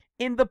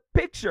 in the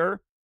picture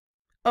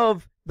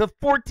of the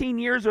 14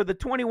 years or the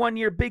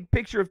 21-year big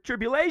picture of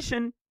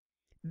tribulation,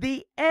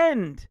 the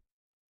end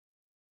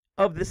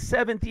of the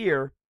 7th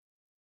year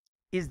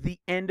is the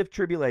end of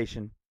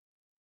tribulation,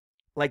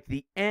 like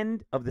the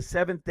end of the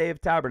 7th day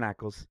of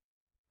tabernacles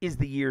is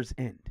the year's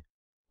end.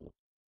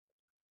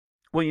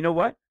 Well, you know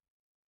what?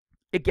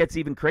 It gets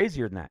even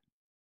crazier than that.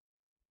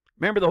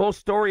 Remember the whole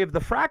story of the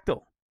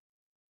fractal?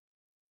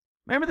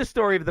 Remember the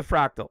story of the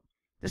fractal?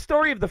 The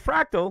story of the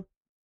fractal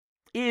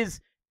is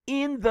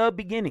in the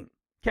beginning,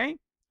 okay?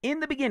 In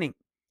the beginning.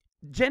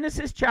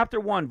 Genesis chapter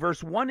 1,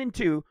 verse 1 and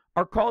 2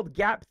 are called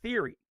gap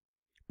theory.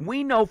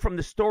 We know from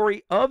the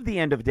story of the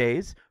end of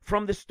days,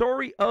 from the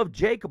story of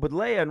Jacob with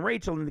Leah and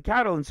Rachel and the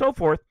cattle and so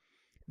forth,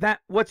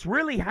 that what's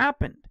really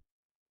happened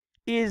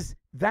is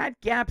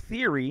that gap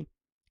theory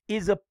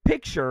is a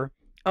picture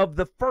of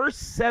the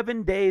first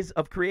 7 days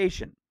of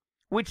creation,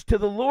 which to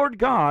the Lord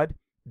God,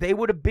 they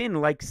would have been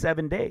like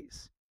 7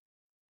 days.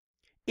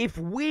 If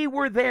we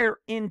were there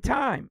in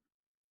time,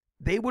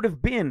 they would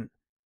have been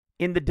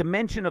in the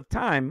dimension of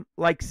time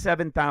like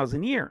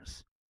 7,000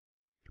 years.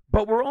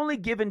 But we're only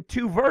given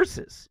 2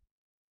 verses.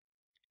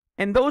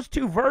 And those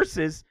 2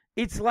 verses,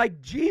 it's like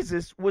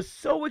Jesus was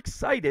so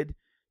excited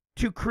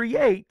to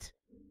create.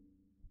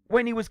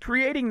 When he was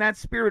creating that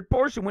spirit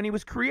portion, when he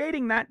was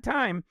creating that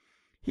time,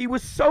 he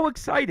was so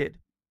excited.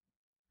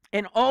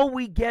 And all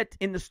we get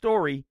in the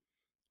story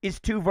is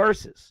 2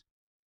 verses.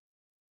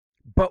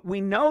 But we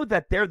know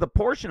that they're the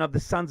portion of the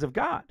sons of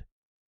God,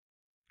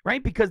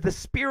 right? Because the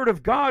Spirit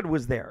of God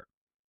was there.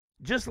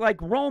 Just like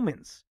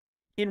Romans.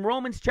 In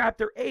Romans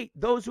chapter 8,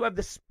 those who have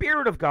the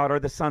Spirit of God are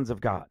the sons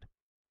of God.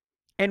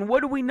 And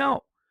what do we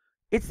know?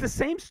 It's the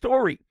same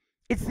story.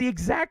 It's the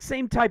exact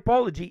same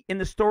typology in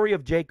the story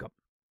of Jacob.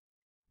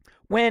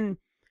 When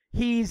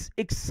he's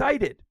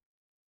excited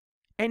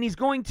and he's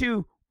going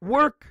to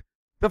work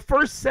the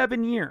first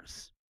 7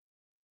 years.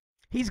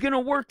 He's going to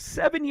work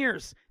 7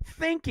 years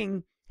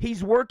thinking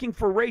he's working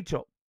for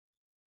Rachel.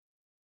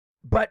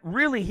 But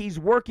really he's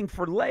working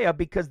for Leah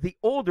because the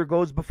older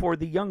goes before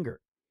the younger.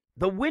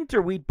 The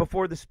winter wheat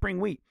before the spring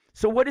wheat.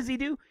 So what does he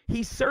do?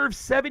 He serves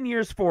 7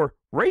 years for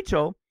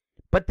Rachel,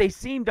 but they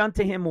seemed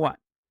unto him what?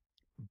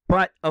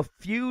 But a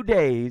few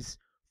days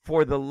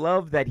for the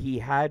love that he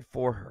had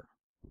for her.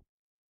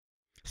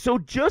 So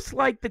just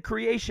like the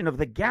creation of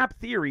the gap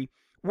theory,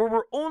 where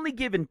we're only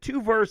given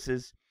 2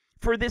 verses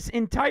for this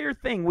entire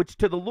thing, which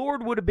to the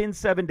Lord would have been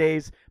 7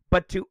 days,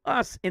 but to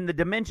us in the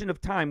dimension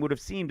of time would have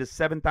seemed as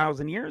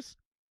 7,000 years.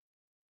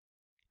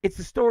 It's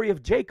the story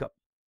of Jacob.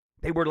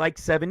 They were like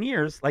 7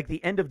 years, like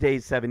the end of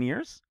days 7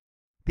 years,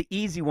 the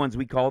easy ones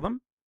we call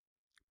them,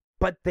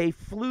 but they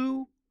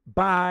flew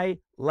by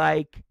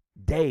like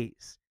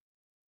days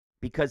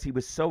because he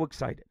was so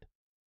excited.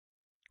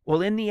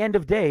 Well, in the end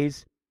of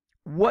days,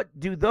 what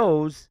do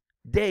those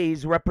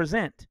days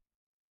represent?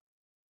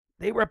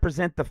 They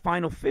represent the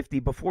final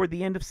 50 before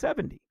the end of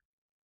 70.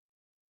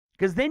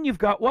 Because then you've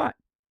got what?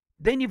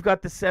 Then you've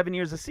got the 7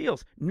 years of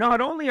seals.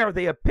 Not only are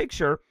they a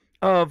picture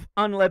of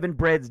unleavened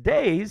bread's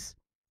days,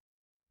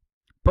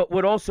 but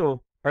what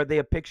also are they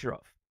a picture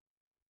of?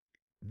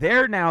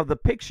 They're now the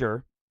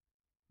picture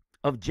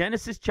of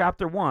Genesis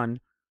chapter 1,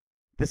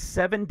 the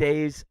 7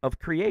 days of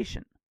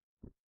creation.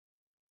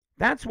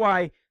 That's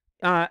why,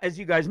 as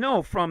you guys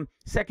know, from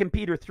 2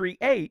 Peter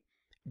 3:8,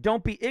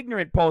 don't be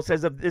ignorant, Paul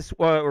says, of this,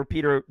 or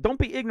Peter, don't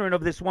be ignorant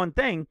of this one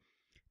thing,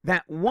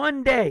 that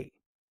one day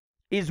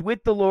is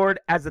with the Lord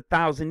as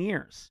 1,000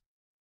 years,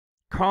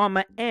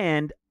 comma,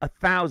 and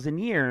 1,000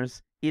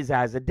 years is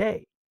as a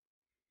day.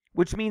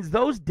 Which means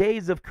those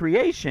days of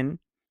creation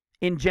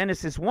in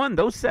Genesis 1,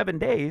 those 7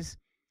 days,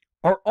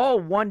 are all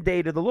one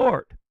day to the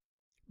Lord.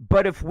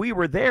 But if we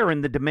were there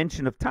in the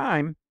dimension of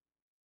time,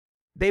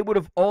 they would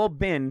have all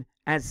been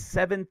as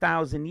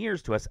 7,000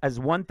 years to us, as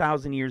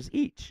 1,000 years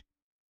each.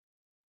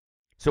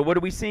 So what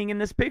are we seeing in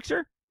this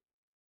picture?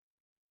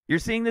 You're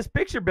seeing this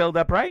picture build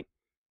up, right?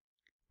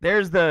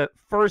 There's the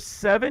first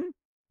 7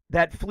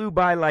 that flew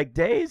by like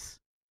days.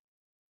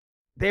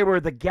 They were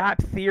the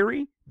gap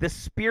theory, the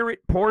spirit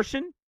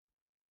portion.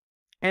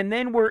 And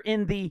then we're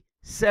in the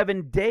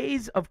 7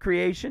 days of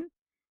creation,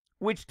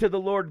 which to the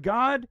Lord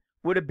God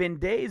would have been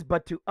days,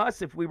 but to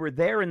us, if we were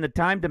there in the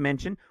time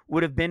dimension,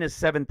 would have been as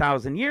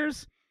 7,000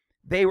 years.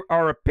 They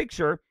are a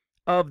picture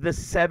of the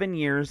 7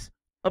 years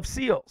of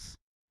seals.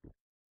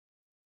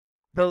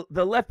 The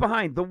left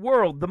behind, the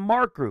world, the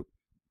Mark group.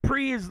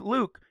 Pre is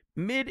Luke,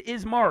 mid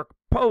is Mark,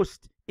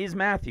 post is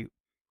Matthew.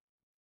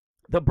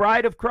 The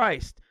bride of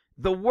Christ,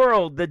 the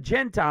world, the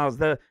Gentiles,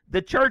 the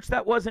church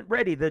that wasn't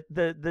ready,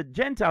 the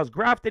Gentiles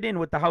grafted in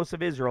with the house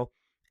of Israel,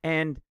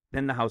 and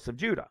then the house of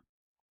Judah.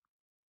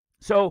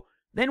 So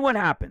then what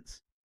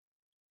happens?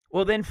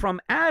 Well, then from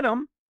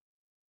Adam,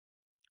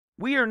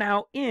 we are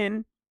now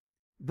in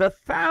the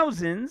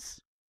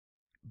thousands,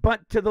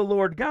 but to the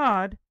Lord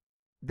God,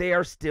 they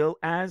are still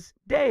as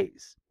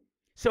days.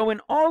 So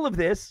in all of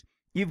this,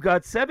 you've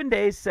got 7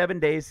 days, 7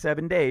 days,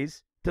 7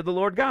 days to the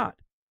Lord God.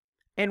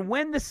 And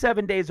when the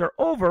 7 days are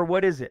over,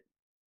 what is it?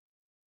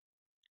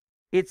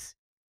 It's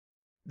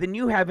the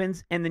new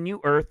heavens and the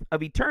new earth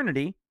of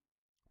eternity,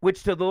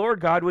 which to the Lord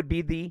God would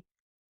be the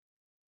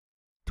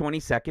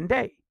 22nd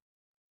day.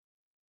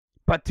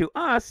 But to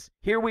us,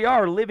 here we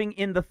are living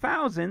in the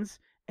thousands,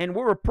 and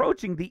we're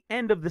approaching the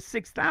end of the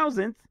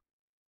 6,000th,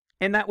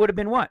 and that would have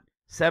been what?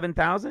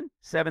 7,000,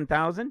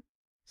 7,000,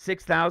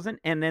 6,000,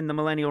 and then the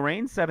millennial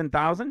reign,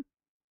 7,000.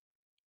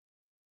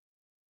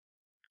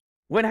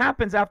 What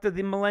happens after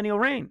the millennial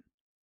reign?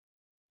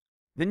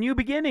 The new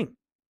beginning.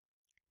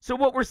 So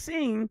what we're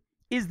seeing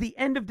is the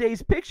end of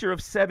days picture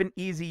of 7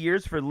 easy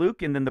years for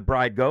Luke, and then the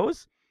bride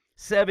goes.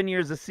 7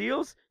 years of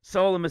seals,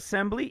 solemn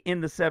assembly in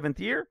the 7th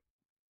year,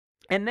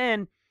 and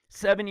then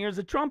 7 years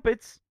of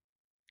trumpets.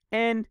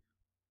 And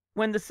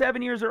when the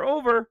 7 years are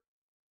over,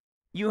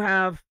 you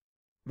have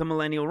the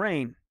millennial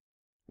reign,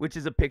 which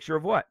is a picture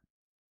of what?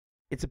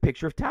 It's a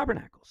picture of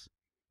tabernacles.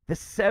 The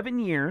 7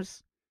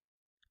 years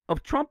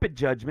of trumpet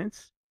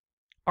judgments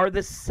are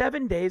the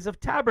 7 days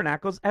of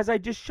tabernacles, as I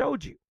just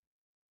showed you.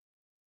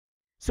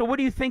 So what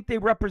do you think they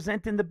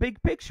represent in the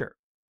big picture?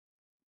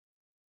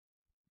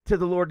 To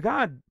the Lord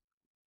God,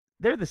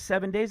 they're the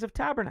 7 days of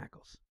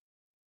tabernacles.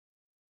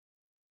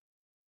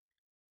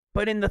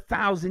 But in the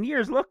 1,000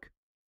 years, look,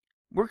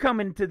 we're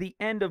coming to the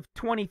end of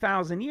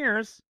 20,000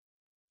 years,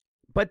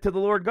 but to the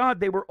Lord God,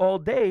 they were all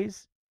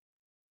days.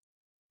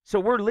 So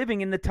we're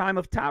living in the time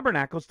of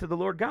tabernacles to the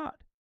Lord God.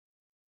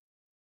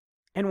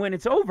 And when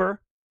it's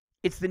over,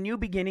 it's the new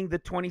beginning, the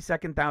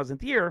 22nd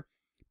thousandth year.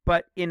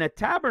 But in a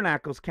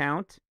tabernacles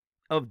count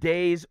of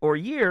days or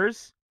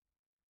years,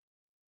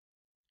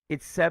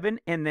 it's 7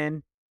 and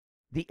then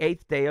the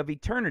 8th day of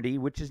eternity,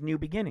 which is new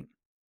beginning.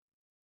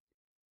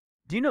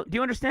 Do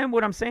you understand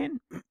what I'm saying?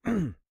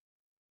 Do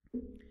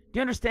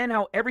you understand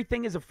how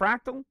everything is a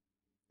fractal?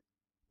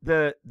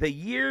 The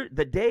year,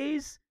 the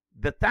days,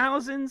 the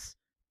thousands,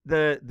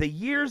 the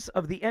years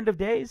of the end of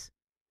days,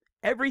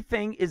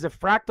 everything is a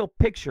fractal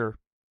picture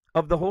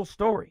of the whole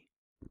story.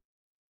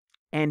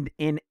 And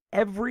in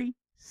every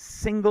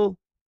single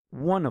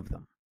one of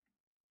them,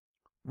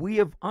 we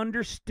have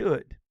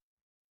understood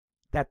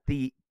that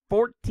the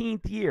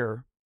 14th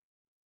year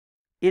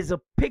is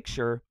a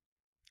picture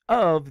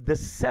of the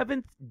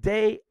 7th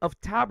day of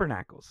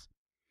tabernacles.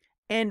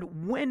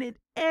 And when it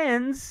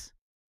ends,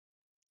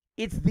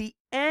 it's the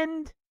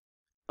end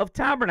of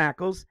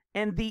tabernacles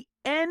and the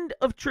end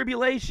of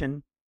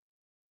tribulation,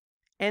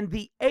 and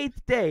the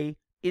 8th day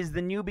is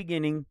the new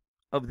beginning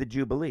of the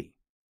Jubilee.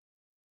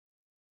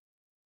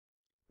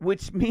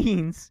 Which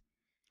means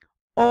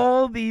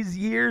all these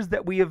years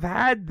that we have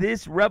had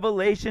this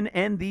revelation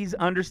and these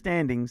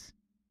understandings,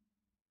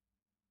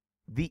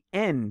 the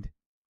end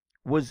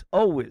was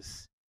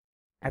always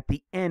at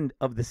the end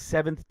of the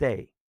 7th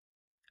day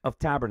of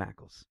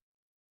tabernacles.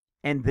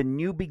 And the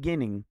new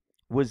beginning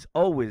was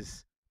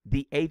always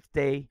the 8th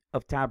day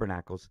of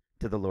tabernacles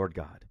to the Lord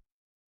God.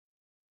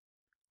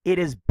 It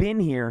has been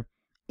here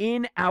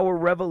in our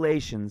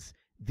revelations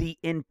the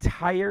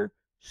entire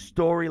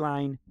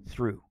storyline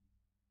through.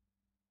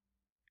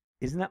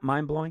 Isn't that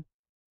mind-blowing?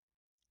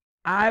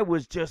 I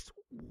was just,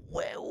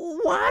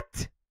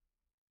 what?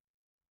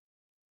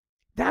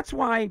 That's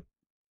why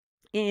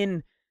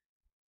in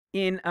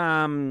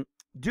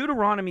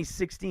Deuteronomy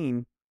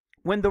 16,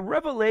 when the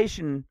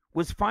revelation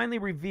was finally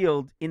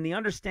revealed in the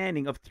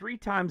understanding of 3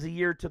 times a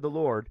year to the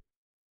Lord,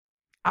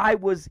 I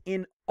was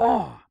in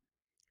awe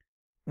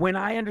when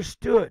I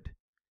understood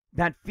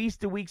that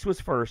Feast of Weeks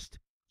was first,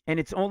 and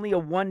it's only a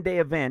 1-day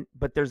event,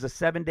 but there's a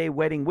 7-day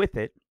wedding with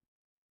it.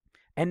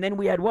 And then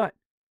we had what?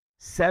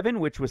 7,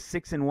 which was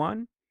 6 and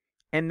 1,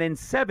 and then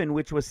 7,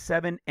 which was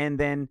 7, and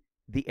then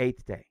the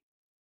 8th day.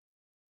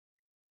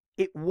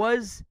 It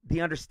was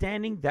the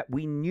understanding that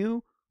we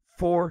knew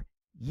for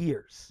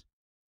years.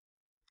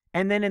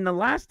 And then in the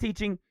last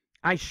teaching,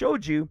 I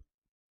showed you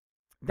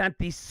that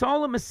the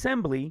solemn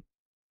assembly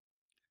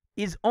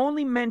is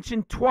only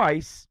mentioned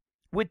twice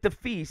with the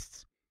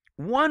feasts.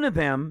 One of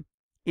them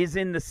is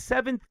in the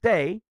 7th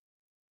day,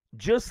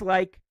 just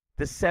like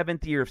the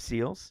 7th year of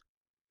seals.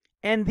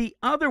 And the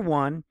other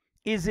one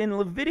is in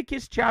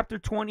Leviticus chapter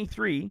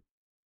 23,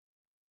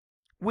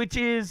 which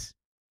is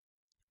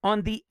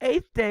on the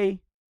 8th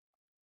day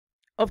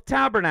of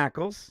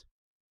Tabernacles.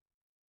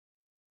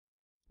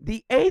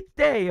 The 8th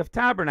day of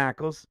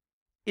Tabernacles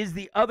is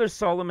the other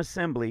solemn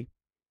assembly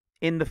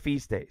in the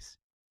feast days.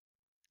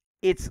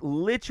 It's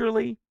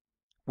literally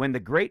when the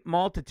great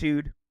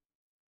multitude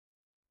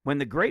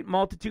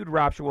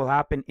rapture will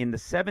happen in the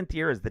 7th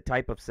year as the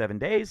type of 7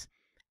 days,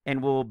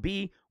 and will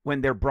be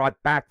when they're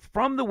brought back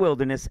from the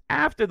wilderness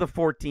after the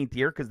 14th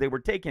year, because they were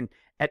taken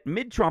at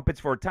mid-trumpets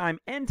for a time,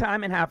 end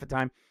time, and half a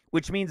time,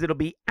 which means it'll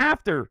be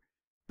after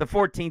the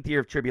 14th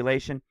year of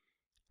tribulation,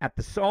 at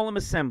the solemn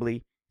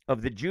assembly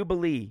of the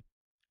Jubilee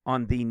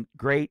on the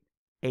great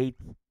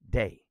 8th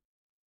day.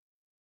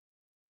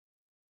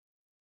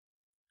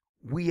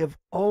 We have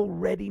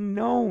already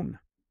known.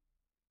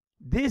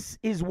 This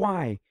is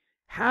why,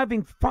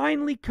 having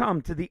finally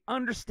come to the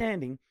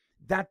understanding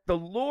that the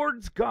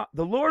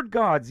Lord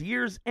God's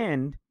year's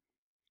end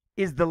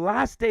is the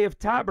last day of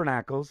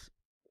Tabernacles,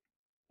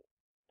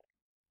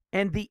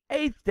 and the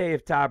 8th day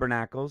of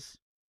Tabernacles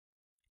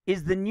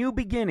is the new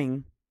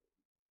beginning,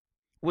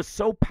 was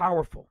so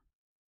powerful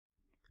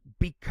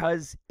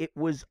because it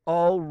was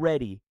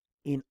already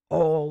in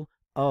all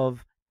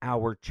of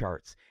our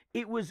charts.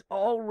 It was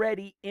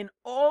already in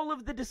all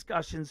of the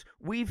discussions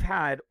we've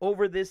had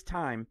over this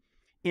time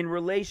in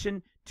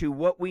relation to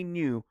what we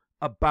knew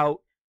about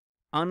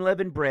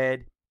unleavened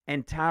bread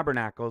and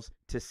tabernacles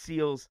to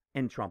seals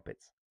and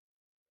trumpets.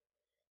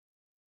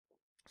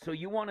 So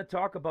you want to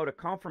talk about a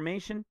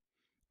confirmation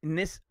in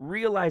this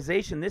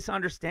realization, this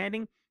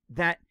understanding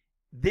that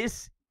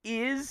this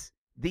is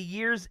the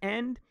year's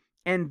end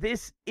and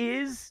this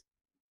is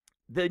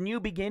the new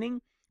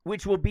beginning,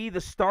 which will be the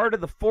start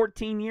of the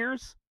 14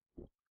 years?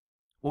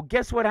 Well,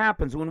 guess what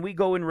happens when we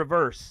go in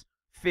reverse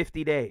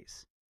 50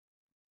 days?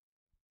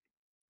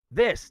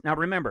 Now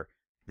remember,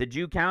 the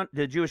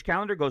Jewish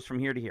calendar goes from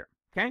here to here,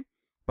 okay?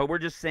 But we're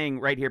just saying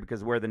right here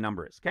because of where the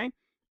number is, okay?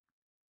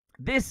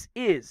 This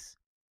is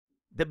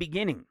the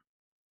beginning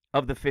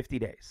of the 50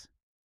 days.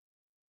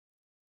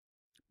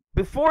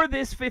 Before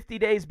this 50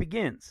 days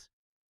begins,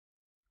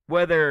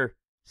 whether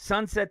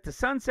sunset to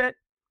sunset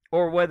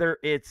or whether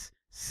it's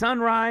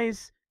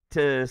sunrise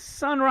to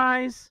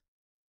sunrise,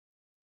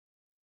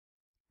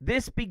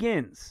 this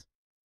begins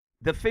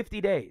the 50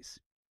 days,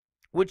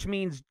 which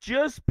means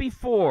just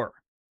before,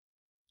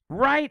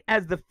 right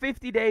as the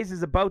 50 days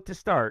is about to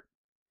start,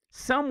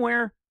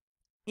 somewhere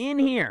in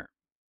here,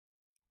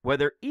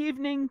 whether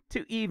evening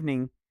to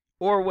evening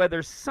or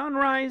whether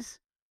sunrise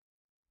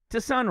to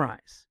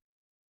sunrise,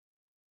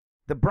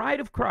 the bride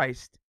of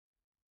Christ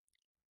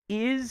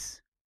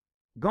is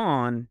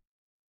gone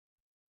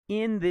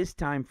in this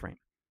time frame.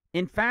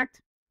 In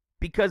fact,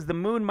 because the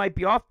moon might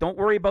be off, don't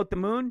worry about the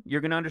moon.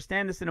 You're going to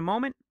understand this in a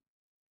moment.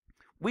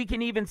 We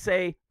can even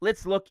say,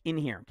 let's look in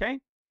here, okay?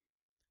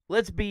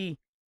 Let's be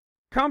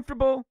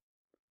comfortable.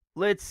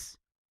 Let's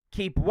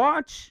keep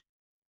watch.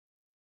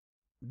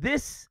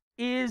 This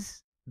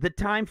is the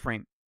time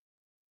frame.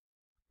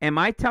 Am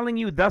I telling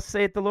you, thus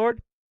saith the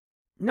Lord?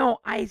 No,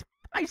 I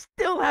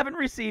still haven't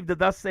received the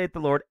thus saith the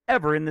Lord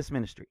ever in this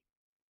ministry.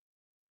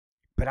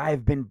 But I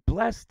have been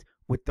blessed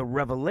with the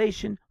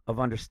revelation of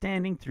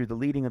understanding through the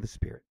leading of the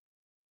Spirit.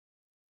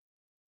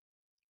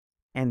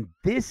 And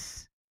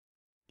this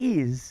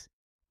is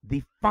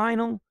the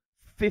final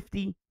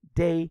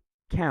 50-day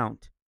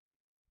count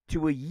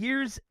to a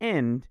year's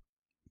end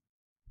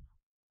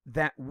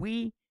that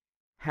we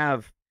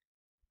have,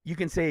 you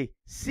can say,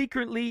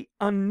 secretly,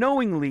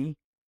 unknowingly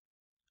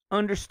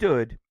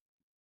understood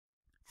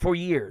for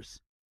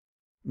years,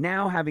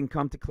 now having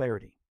come to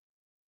clarity.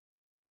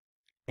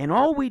 And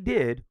all we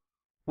did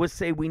was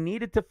say we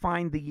needed to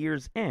find the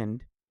year's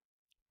end,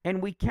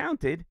 and we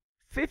counted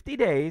 50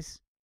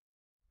 days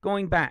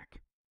going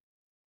back.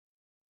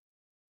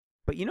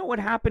 But you know what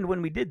happened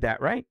when we did that,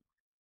 right?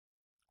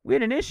 We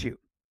had an issue.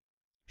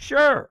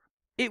 Sure,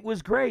 it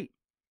was great.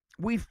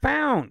 We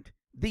found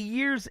the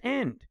year's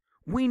end.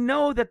 We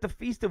know that the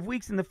Feast of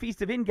Weeks and the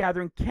Feast of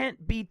Ingathering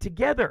can't be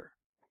together.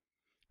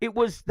 It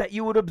was that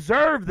you would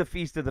observe the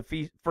Feast of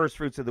the First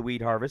Fruits of the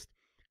Wheat Harvest,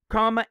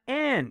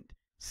 and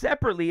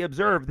separately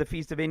observe the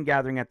Feast of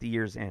Ingathering at the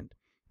year's end.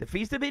 The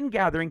Feast of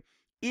Ingathering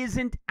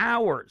isn't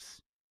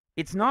ours.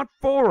 It's not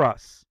for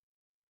us.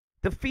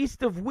 The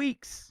Feast of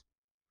Weeks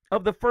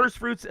of the First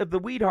Fruits of the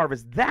Wheat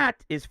Harvest,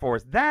 that is for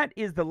us. That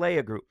is the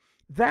Leah group.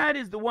 That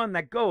is the one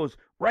that goes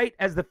right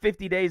as the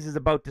 50 days is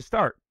about to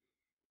start.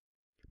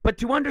 But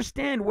to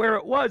understand where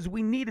it was,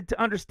 we needed to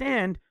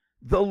understand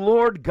the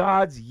Lord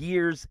God's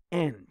year's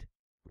end.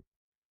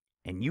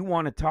 And you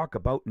want to talk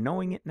about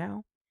knowing it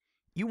now?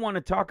 You want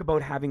to talk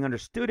about having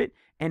understood it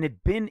and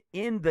it been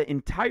in the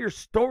entire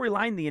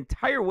storyline the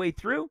entire way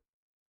through?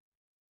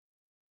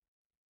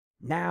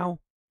 Now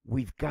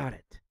we've got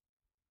it.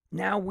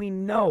 Now we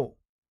know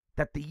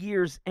that the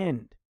year's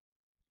end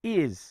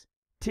is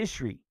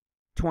Tishri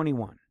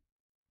 21.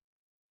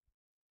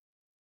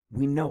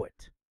 We know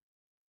it.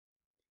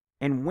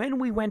 And when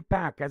we went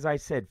back, as I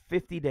said,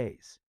 50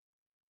 days,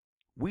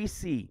 we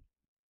see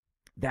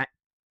that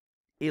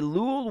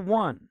Elul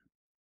 1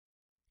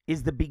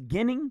 is the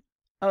beginning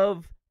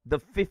of the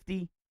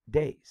 50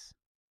 days.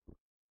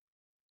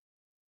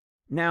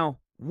 Now,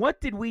 what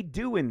did we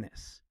do in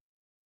this?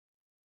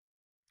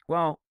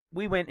 Well,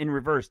 we went in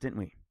reverse, didn't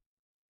we?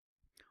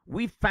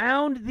 We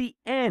found the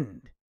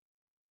end,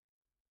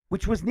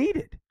 which was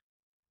needed.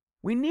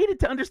 We needed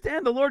to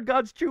understand the Lord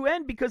God's true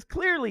end, because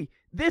clearly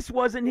this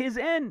wasn't his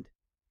end.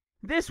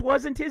 This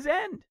wasn't his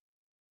end.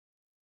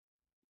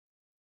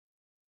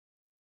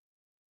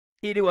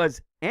 It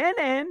was an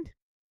end.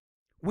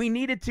 We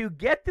needed to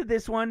get to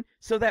this one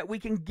so that we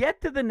can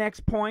get to the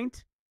next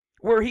point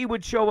where he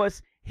would show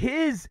us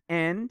his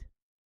end.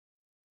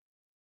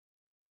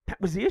 That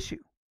was the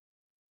issue.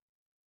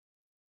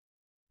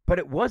 But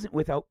it wasn't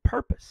without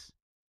purpose.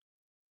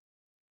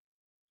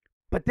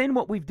 But then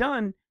what we've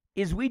done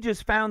is we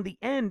just found the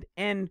end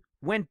and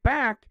went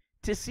back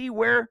to see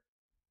where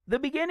the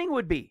beginning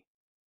would be.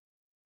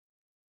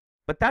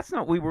 But that's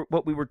not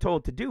what we were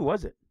told to do,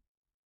 was it?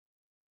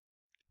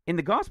 In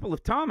the Gospel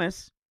of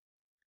Thomas,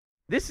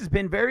 this has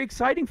been very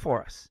exciting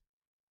for us.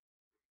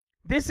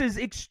 This is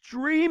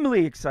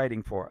extremely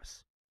exciting for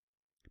us,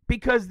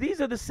 because these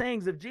are the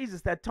sayings of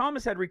Jesus that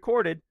Thomas had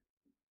recorded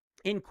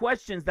in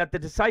questions that the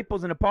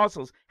disciples and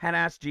apostles had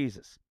asked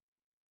Jesus.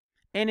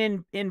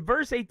 And in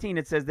verse 18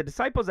 it says, the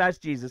disciples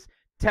asked Jesus,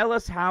 "Tell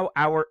us how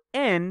our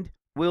end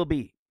will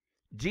be."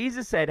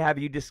 Jesus said, "Have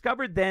you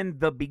discovered then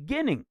the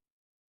beginning?"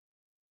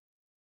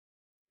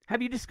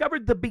 Have you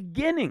discovered the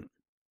beginning,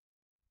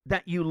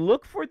 that you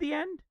look for the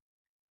end?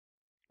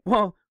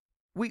 Well,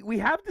 we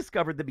have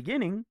discovered the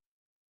beginning.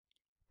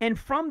 And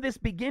from this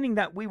beginning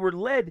that we were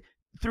led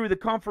through the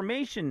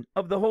confirmation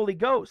of the Holy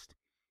Ghost.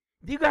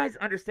 Do you guys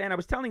understand? I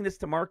was telling this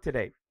to Mark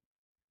today.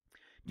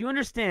 Do you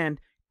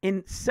understand,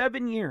 in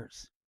 7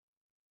 years,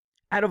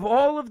 out of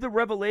all of the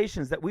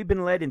revelations that we've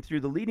been led in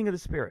through the leading of the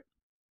Spirit,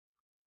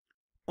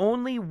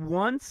 only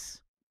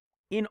once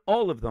in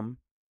all of them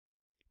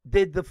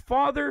did the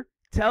Father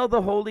tell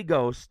the Holy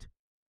Ghost,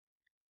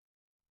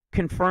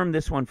 confirm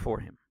this one for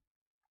him.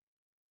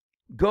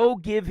 Go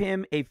give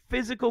him a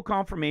physical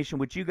confirmation,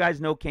 which you guys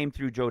know came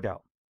through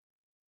Jodel.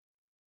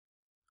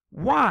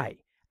 Why?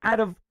 Out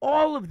of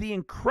all of the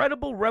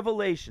incredible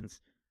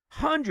revelations,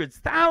 hundreds,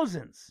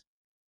 thousands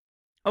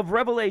of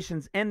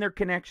revelations and their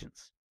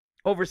connections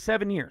over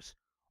 7 years,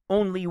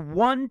 only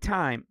one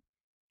time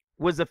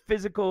was a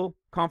physical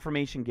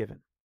confirmation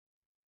given.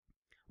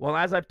 Well,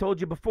 as I've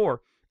told you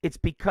before, it's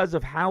because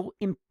of how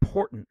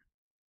important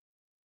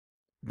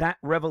that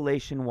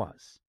revelation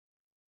was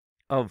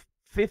of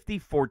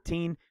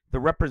 5014, the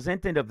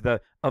representative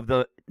of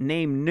the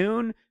name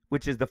Nun,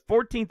 which is the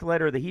 14th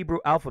letter of the Hebrew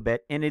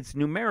alphabet, and it's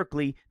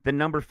numerically the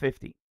number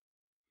 50.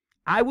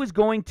 I was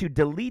going to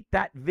delete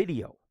that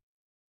video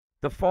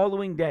the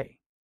following day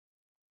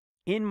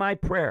in my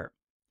prayer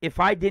if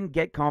I didn't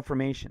get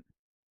confirmation.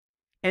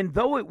 And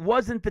though it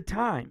wasn't the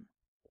time,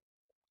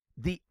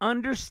 the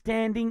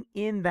understanding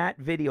in that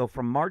video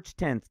from March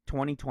 10th,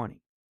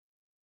 2020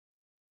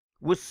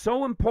 was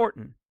so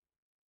important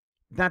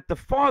that the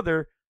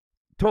Father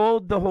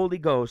told the Holy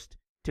Ghost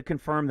to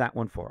confirm that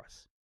one for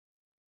us.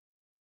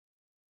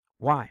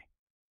 Why?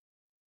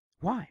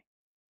 Why?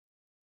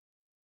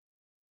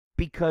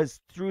 Because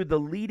through the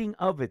leading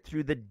of it,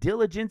 through the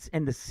diligence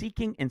and the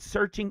seeking and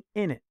searching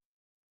in it,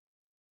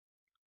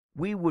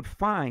 we would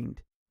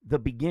find the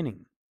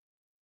beginning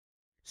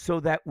so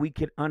that we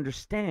could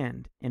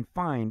understand and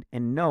find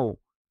and know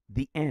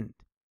the end.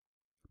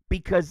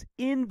 Because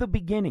in the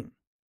beginning,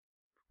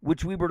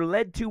 which we were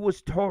led to,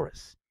 was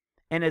Taurus,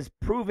 and as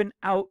proven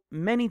out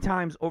many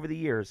times over the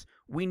years,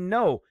 we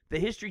know the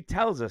history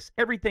tells us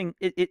everything,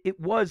 it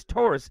was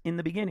Taurus in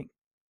the beginning.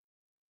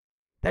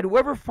 That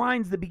whoever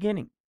finds the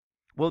beginning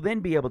will then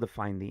be able to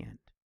find the end.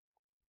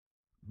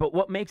 But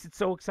what makes it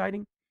so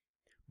exciting?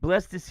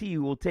 Blessed is he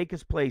who will take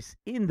his place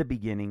in the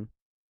beginning.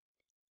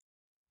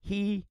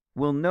 He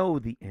will know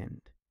the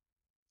end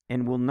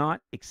and will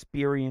not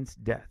experience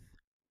death.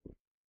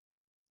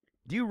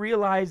 Do you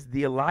realize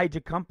the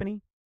Elijah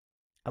company?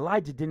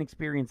 Elijah didn't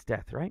experience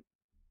death, right?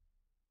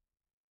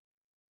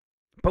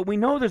 But we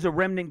know there's a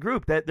remnant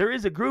group, that there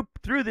is a group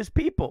through this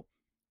people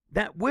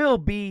that will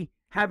be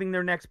having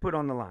their necks put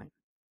on the line.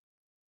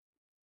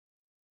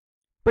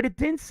 But it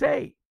didn't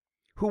say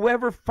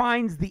whoever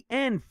finds the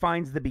end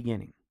finds the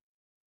beginning.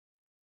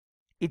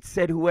 It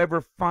said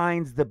whoever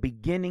finds the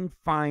beginning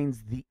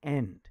finds the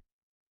end.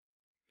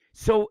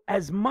 So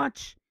as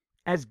much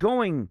as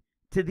going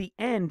to the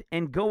end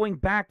and going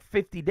back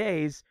 50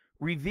 days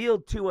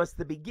revealed to us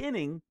the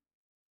beginning,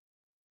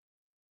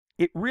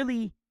 it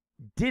really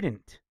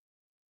didn't.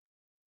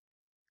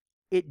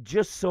 It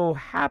just so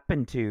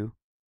happened to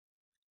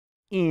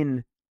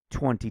in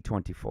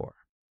 2024.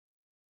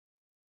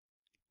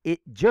 It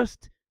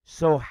just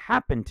so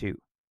happened to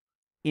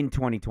in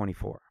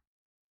 2024.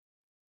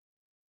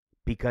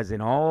 Because in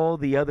all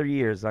the other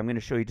years, I'm going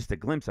to show you just a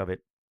glimpse of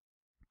it,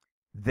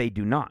 they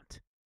do not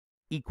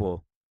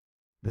equal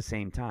the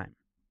same time.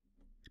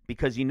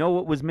 because you know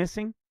what was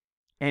missing?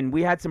 And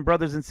we had some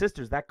brothers and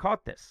sisters that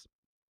caught this.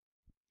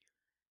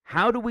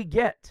 How do we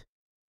get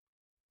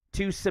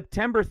to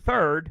September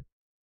 3rd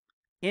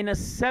in a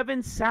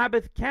 7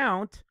 Sabbath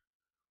count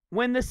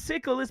when the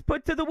sickle is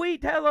put to the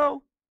wheat?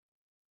 Hello.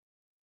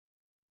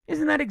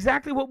 Isn't that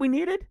exactly what we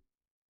needed?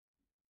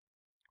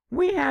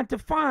 We had to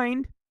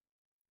find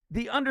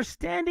the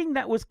understanding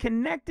that was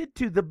connected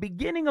to the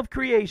beginning of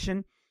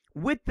creation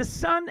with the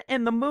sun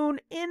and the moon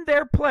in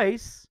their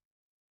place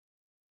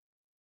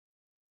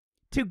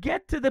to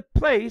get to the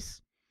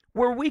place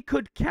where we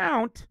could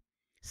count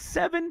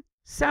 7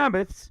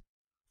 Sabbaths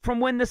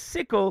from when the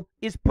sickle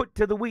is put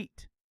to the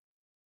wheat.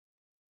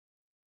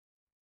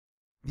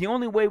 The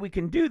only way we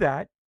can do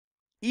that,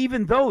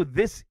 even though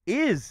this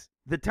is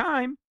the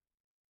time,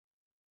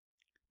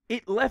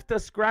 it left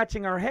us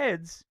scratching our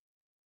heads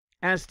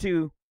as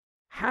to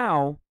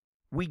how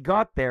we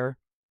got there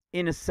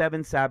in a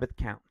 7 Sabbath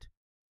count.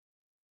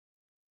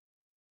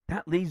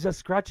 That leaves us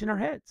scratching our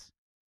heads.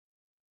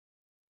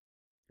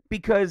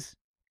 Because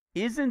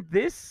isn't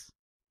this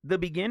the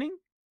beginning?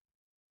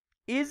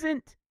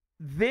 Isn't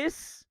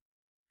this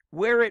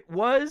where it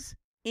was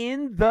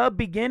in the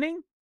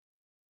beginning?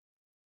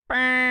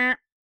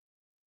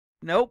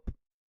 Nope.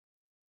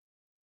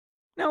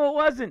 No, it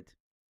wasn't.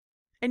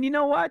 And you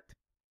know what?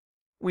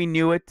 We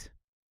knew it.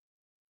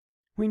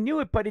 We knew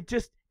it, but it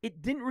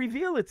didn't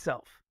reveal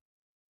itself.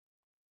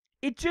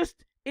 It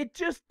just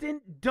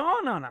didn't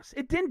dawn on us.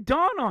 It didn't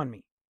dawn on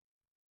me.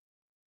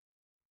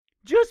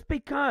 Just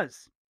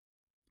because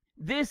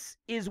this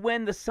is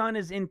when the sun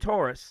is in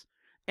Taurus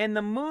and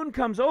the moon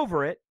comes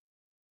over it,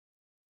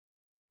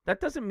 that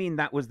doesn't mean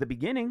that was the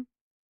beginning.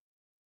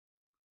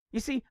 You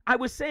see, I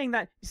was saying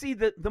that, you see,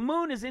 the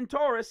moon is in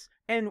Taurus,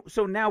 and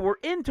so now we're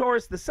in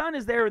Taurus, the sun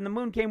is there, and the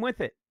moon came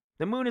with it.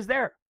 The moon is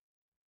there.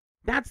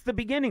 That's the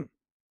beginning.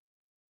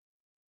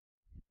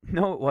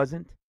 No, it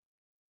wasn't.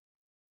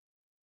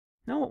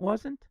 No, it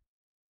wasn't.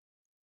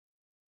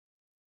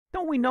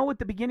 Don't we know what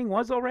the beginning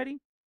was already?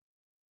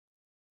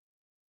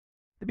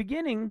 The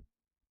beginning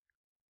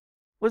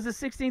was the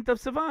 16th of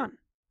Sivan.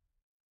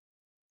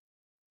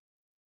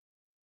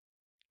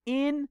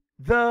 In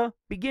the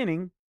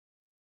beginning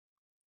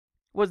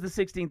was the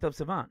 16th of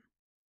Sivan.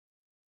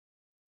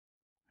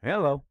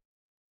 Hello.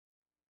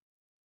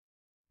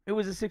 It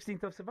was the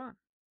 16th of Sivan.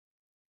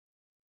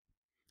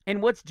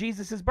 And what's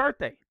Jesus'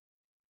 birthday?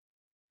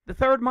 The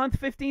 3rd month,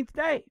 15th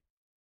day.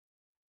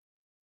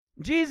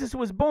 Jesus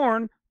was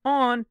born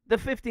on the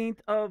 15th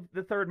of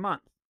the 3rd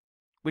month,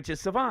 which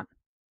is Sivan.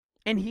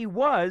 And he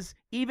was,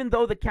 even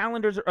though the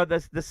calendars or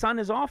the sun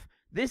is off,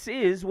 this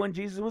is when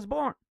Jesus was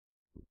born.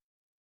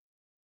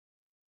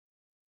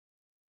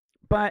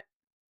 But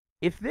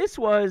if this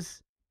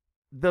was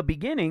the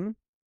beginning,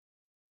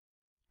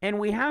 and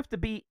we have to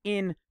be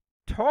in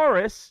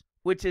Taurus,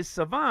 which is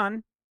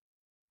Sivan,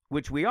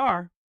 which we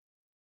are,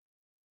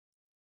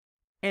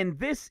 and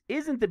this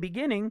isn't the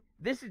beginning,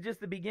 this is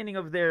just the beginning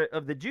of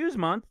the Jews'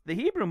 month, the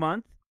Hebrew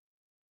month,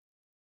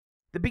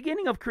 the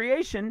beginning of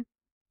creation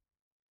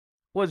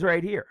was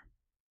right here.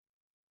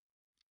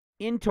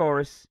 In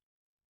Taurus,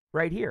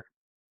 right here.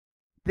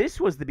 This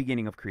was the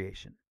beginning of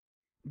creation.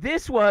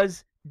 This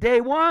was day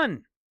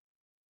 1.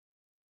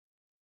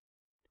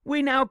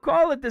 We now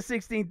call it the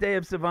 16th day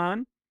of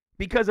Sivan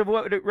because of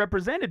what it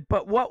represented.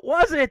 But what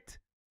was it?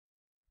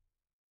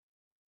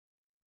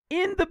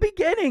 In the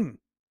beginning.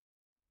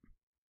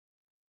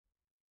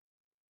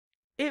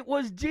 It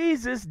was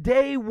Jesus,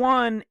 day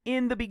 1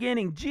 in the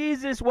beginning.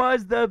 Jesus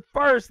was the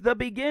first, the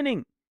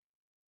beginning.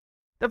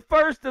 The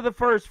first of the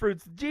first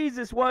fruits.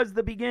 Jesus was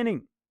the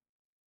beginning.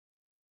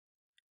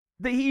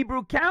 The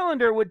Hebrew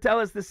calendar would tell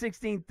us the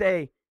 16th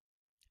day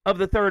of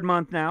the 3rd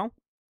month now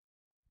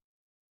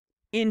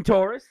in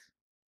Taurus,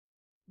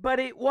 but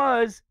it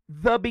was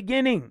the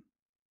beginning.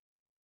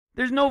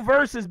 There's no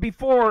verses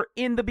before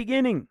in the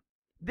beginning.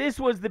 This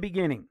was the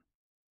beginning.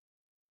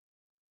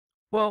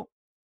 Well,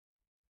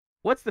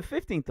 what's the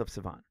 15th of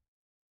Sivan?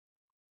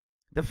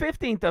 The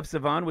 15th of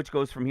Sivan, which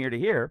goes from here to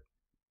here,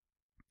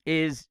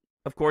 is,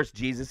 of course,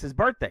 Jesus'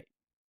 birthday.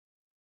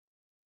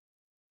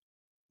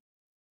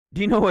 Do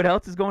you know what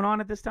else is going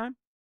on at this time?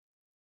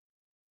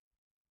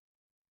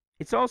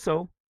 It's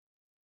also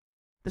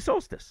the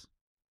solstice.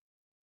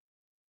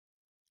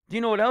 Do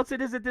you know what else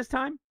it is at this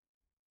time?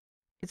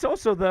 It's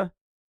also the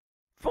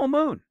full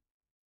moon.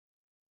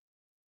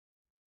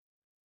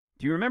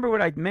 Do you remember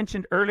what I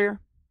mentioned earlier?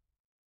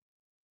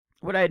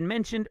 What I had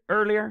mentioned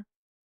earlier?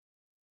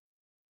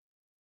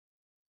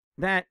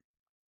 That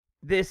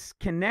this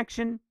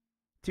connection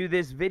to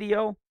this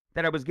video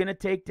that I was going to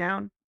take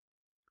down,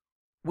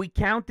 we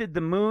counted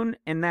the moon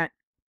and that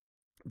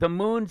the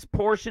moon's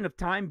portion of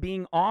time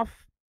being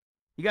off.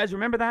 You guys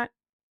remember that?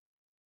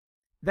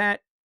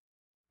 That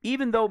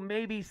even though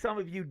maybe some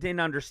of you didn't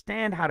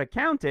understand how to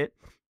count it,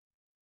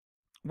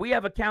 we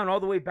have a count all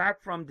the way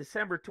back from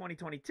December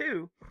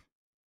 2022,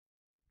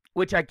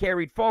 which I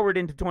carried forward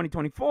into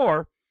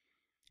 2024.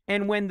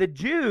 And when the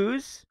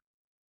Jews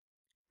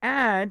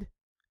add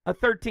a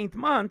 13th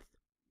month,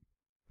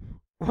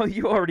 well,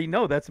 you already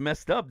know that's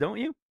messed up, don't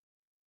you?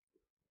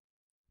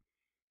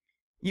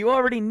 You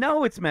already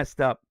know it's messed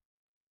up,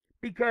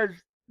 because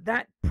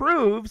that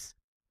proves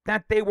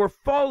that they were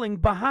falling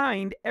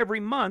behind every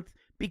month,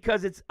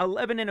 because it's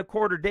 11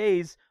 1/4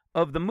 days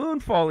of the moon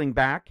falling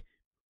back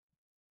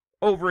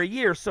over a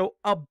year. So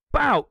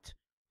about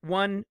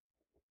one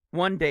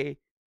day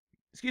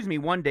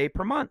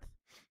per month,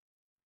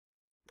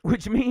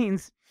 which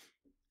means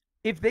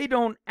if they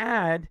don't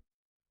add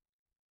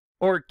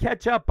or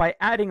catch up by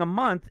adding a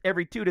month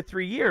every 2 to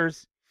 3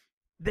 years,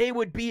 they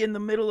would be in the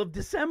middle of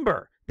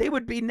December. They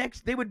would be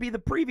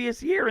the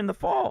previous year in the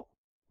fall.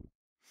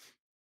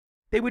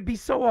 They would be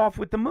so off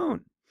with the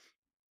moon.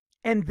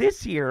 And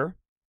this year,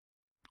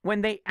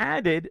 when they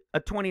added a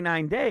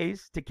 29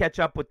 days to catch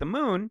up with the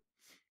moon,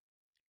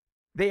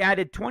 they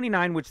added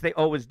 29, which they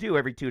always do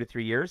every 2 to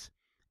 3 years.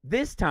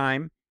 This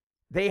time,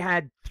 they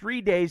had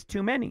 3 days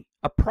too many,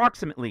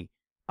 approximately,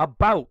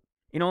 about,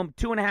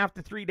 2.5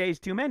 to 3 days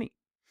too many.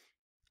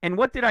 And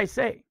what did I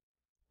say?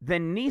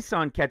 Then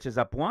Nissan catches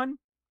up 1,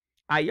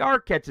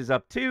 Iyar catches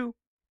up 2,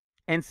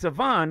 and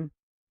Sivan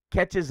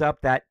catches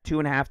up that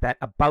 2.5, that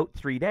about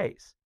 3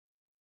 days.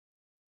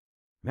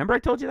 Remember I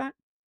told you that?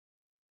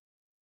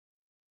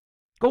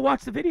 Go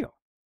watch the video.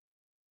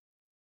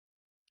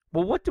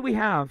 Well, what do we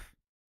have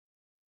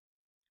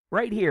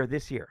right here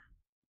this year?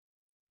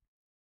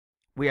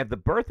 We have the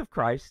birth of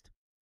Christ,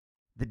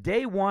 the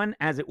day 1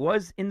 as it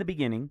was in the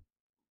beginning,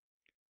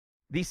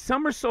 the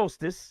summer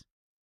solstice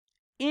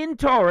in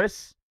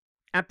Taurus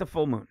at the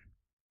full moon.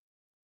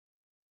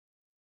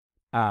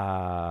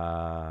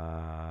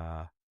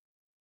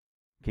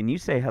 Can you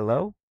say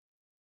hello?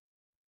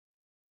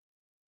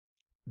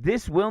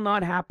 This will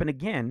not happen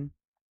again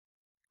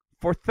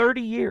for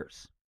 30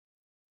 years.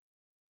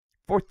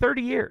 For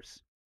 30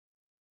 years.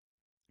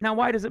 Now,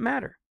 why does it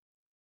matter?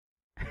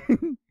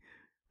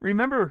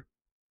 Remember,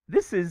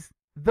 this is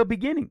the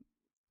beginning.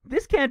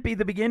 This can't be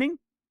the beginning.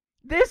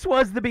 This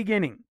was the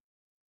beginning.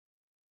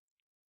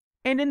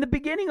 And in the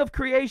beginning of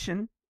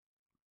creation,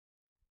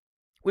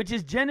 which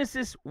is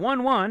Genesis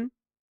 1:1,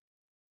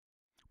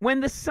 when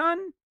the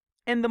sun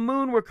and the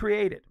moon were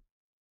created.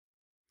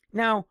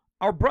 Now,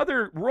 our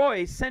brother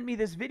Roy sent me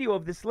this video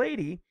of this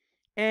lady,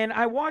 and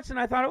I watched and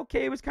I thought,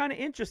 okay, it was kind of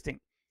interesting.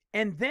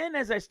 And then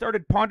as I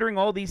started pondering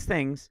all these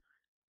things,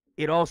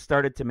 it all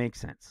started to make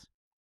sense.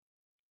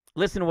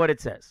 Listen to what it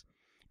says.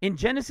 In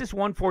Genesis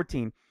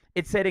 1:14,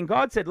 it said, and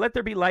God said, let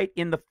there be light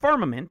in the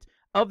firmament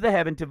of the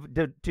heaven to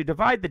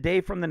divide the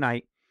day from the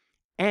night,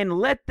 and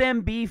let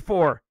them be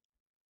for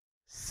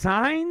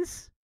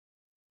signs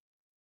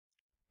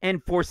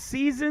and for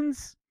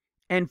seasons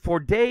and for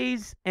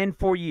days and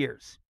for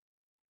years.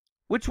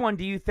 Which one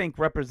do you think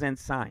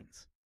represents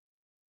signs?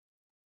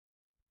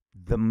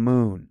 The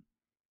moon,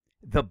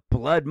 the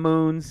blood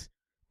moons,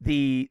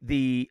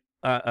 the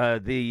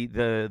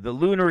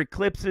lunar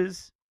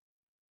eclipses.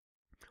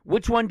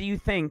 Which one do you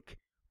think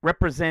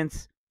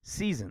represents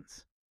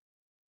seasons?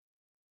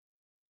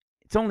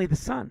 It's only the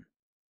sun.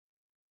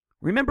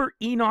 Remember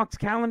Enoch's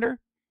calendar?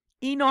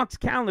 Enoch's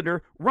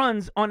calendar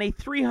runs on a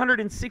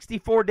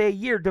 364-day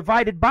year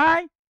divided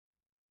by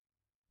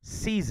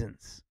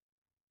seasons.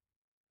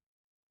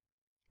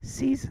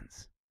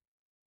 Seasons.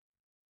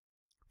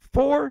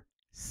 4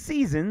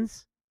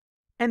 seasons,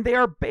 and they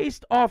are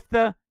based off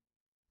the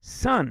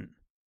sun,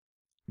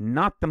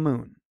 not the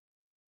moon.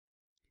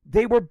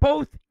 They were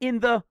both in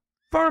the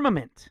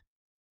firmament,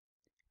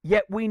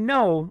 yet we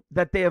know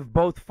that they have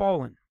both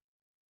fallen.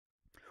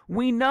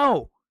 We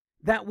know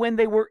that when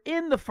they were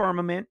in the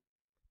firmament,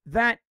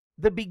 that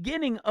the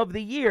beginning of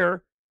the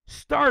year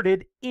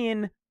started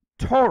in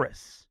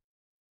Taurus.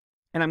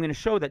 And I'm going to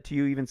show that to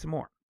you even some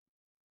more.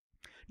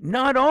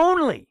 Not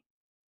only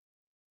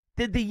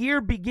did the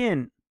year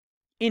begin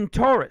in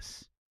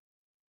Taurus,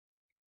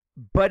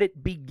 but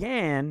it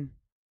began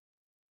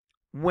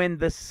when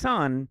the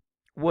sun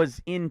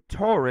was in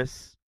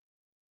Taurus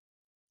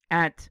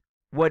at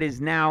what is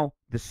now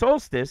the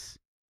solstice,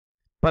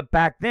 but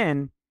back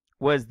then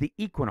was the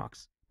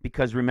equinox.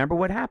 Because remember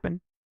what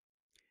happened?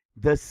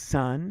 The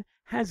sun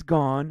has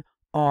gone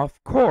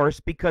off course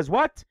because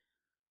what?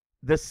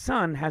 The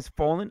sun has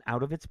fallen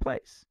out of its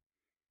place.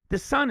 The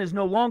sun is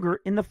no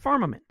longer in the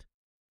firmament.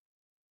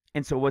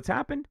 And so what's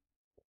happened?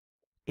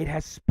 It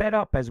has sped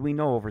up, as we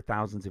know, over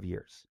thousands of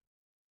years.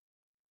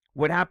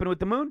 What happened with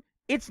the moon?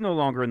 It's no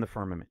longer in the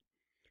firmament.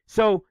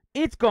 So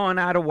it's gone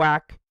out of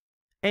whack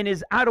and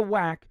is out of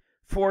whack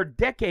for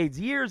decades,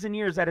 years and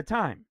years at a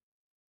time.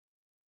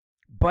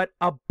 But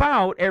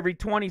about every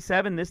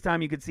 27, this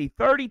time you could see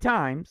 30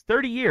 times,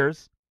 30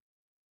 years,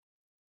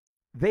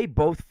 they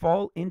both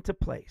fall into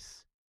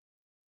place.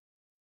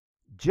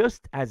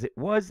 Just as it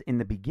was in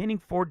the beginning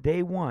for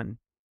day 1,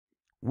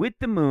 with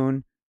the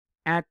moon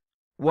at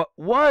what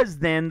was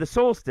then the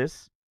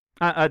solstice,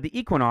 the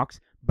equinox,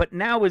 but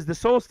now is the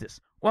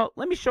solstice. Well,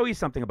 let me show you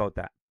something about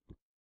that.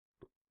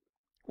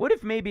 What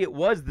if maybe it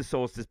was the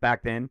solstice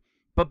back then,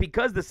 but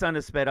because the sun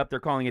has sped up, they're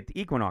calling it the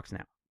equinox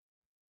now?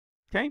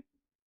 Okay?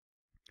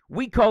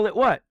 We call it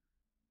what?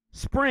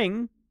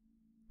 Spring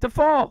to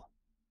fall.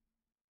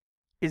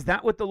 Is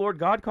that what the Lord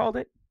God called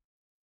it?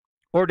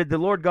 Or did the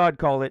Lord God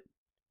call it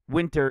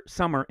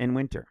summer and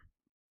winter.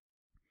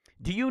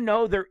 Do you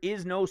know there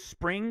is no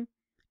spring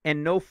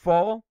and no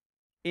fall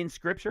in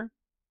Scripture?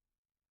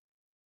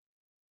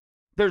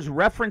 There's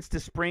reference to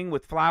spring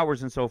with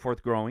flowers and so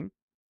forth growing.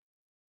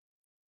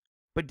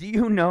 But do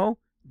you know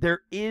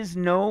there is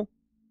no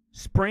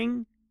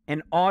spring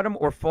and autumn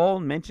or fall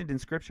mentioned in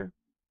Scripture?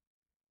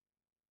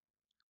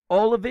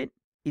 All of it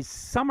is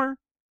summer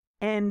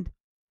and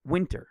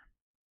winter.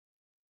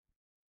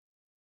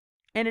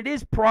 And it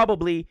is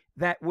probably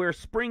that where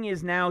spring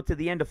is now to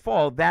the end of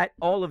fall, that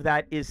all of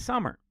that is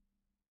summer.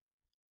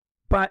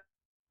 But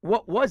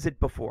what was it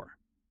before?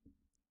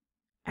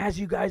 As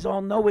you guys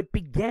all know, it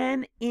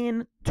began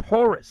in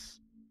Taurus.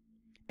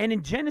 And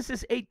in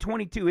Genesis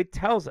 8:22, it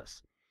tells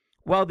us,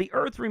 while the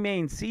earth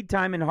remains seed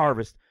time and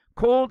harvest,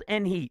 cold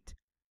and heat,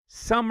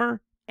 summer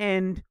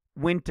and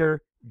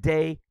winter,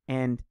 day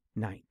and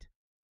night.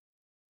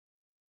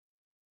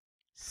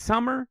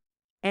 Summer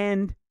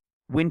and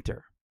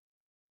winter.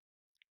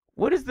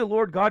 What has the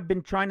Lord God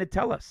been trying to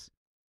tell us?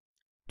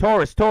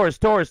 Taurus, Taurus,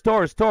 Taurus,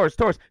 Taurus, Taurus,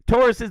 Taurus.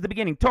 Taurus is the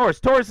beginning. Taurus,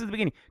 Taurus is the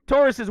beginning.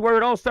 Taurus is where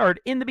it all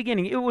started. In the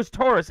beginning. It was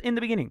Taurus in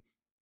the beginning.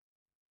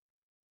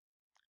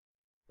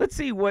 Let's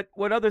see what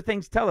other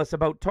things tell us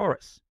about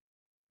Taurus.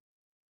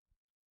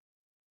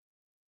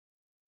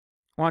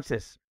 Watch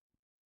this.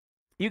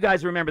 You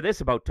guys remember this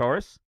about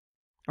Taurus,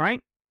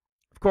 right?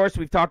 Of course,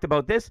 we've talked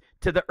about this.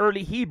 To the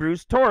early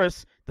Hebrews,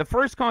 Taurus, the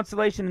first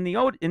constellation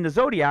in the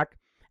zodiac,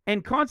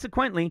 and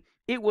consequently,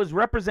 it was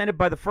represented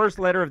by the first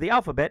letter of the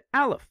alphabet,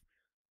 Aleph.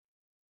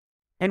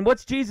 And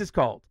what's Jesus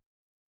called?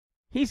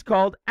 He's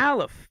called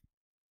Aleph,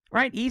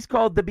 right? He's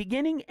called the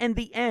beginning and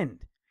the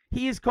end.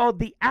 He is called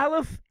the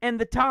Aleph and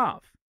the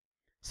Tav.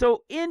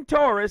 So in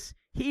Taurus,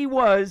 he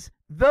was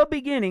the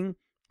beginning,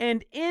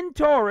 and in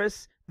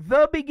Taurus,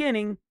 the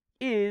beginning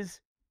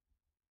is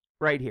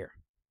right here.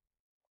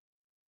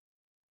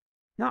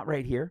 Not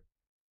right here.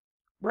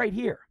 Right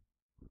here.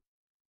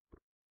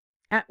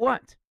 At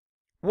what?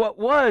 What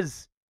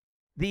was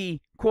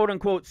the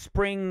quote-unquote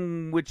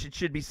spring, which it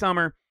should be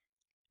summer,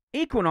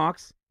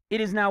 equinox?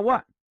 It is now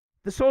what?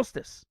 The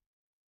solstice.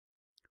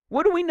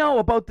 What do we know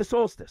about the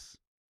solstice?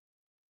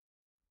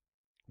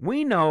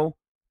 We know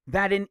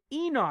that in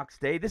Enoch's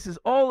day, this is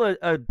all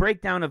a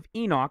breakdown of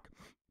Enoch.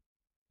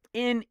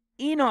 In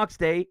Enoch's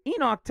day,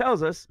 Enoch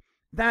tells us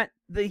that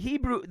the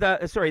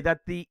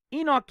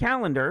Enoch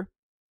calendar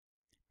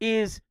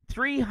is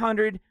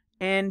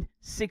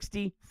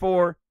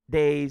 364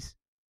 days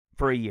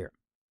for a year,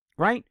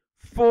 right?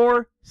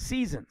 4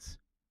 seasons.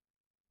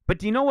 But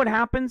do you know what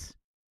happens?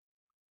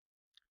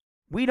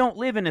 We don't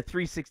live in a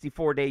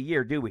 364-day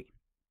year, do we?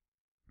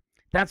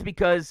 That's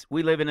because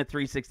we live in a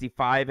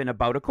 365 and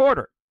about a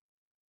quarter.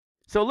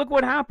 So look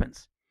what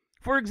happens.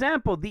 For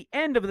example, the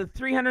end of the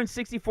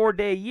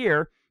 364-day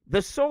year,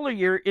 the solar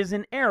year is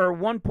in error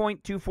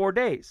 1.24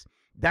 days.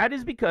 That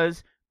is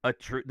because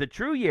the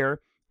true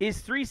year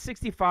is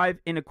 365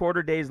 and a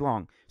quarter days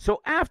long.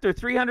 So after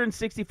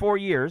 364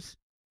 years,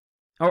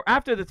 or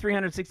after the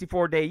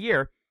 364-day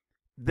year,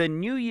 the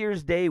New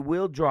Year's Day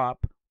will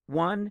drop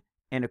 1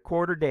 and a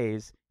quarter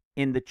days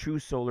in the true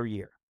solar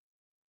year.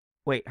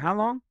 Wait, how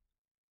long?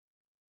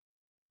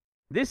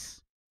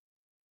 This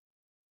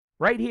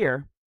right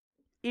here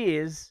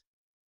is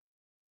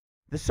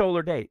the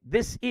solar day.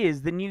 This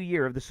is the new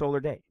year of the solar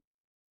day.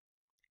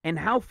 And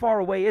how far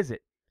away is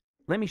it?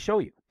 Let me show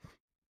you.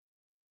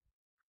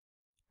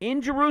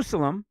 In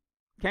Jerusalem,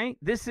 okay,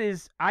 this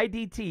is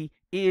IDT,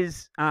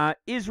 is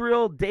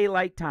Israel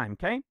Daylight Time,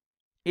 okay?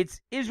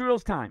 It's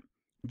Israel's time.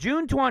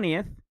 June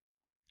 20th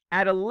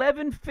at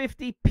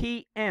 11:50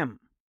 p.m.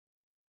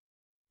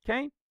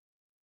 Okay?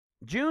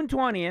 June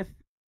 20th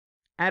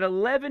at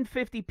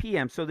 11:50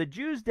 p.m. So the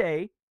Jews'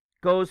 day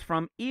goes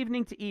from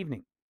evening to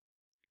evening.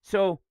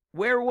 So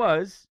where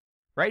was,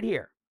 right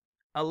here,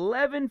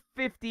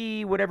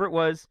 11:50, whatever it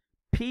was,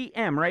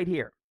 p.m. right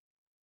here,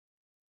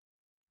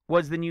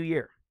 was the new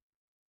year.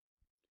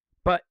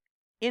 But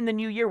in the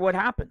new year, what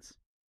happens?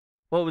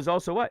 Well, it was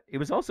also what? It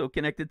was also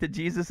connected to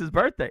Jesus'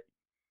 birthday.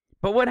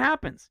 But what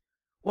happens?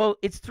 Well,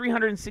 it's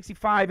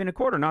 365 and a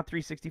quarter, not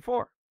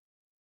 364.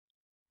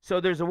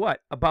 So there's a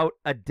what? About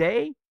a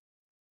day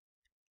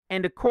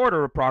and a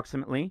quarter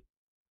approximately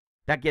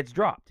that gets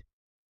dropped.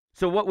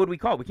 So what would we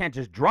call it? We can't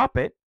just drop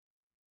it.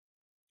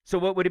 So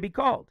what would it be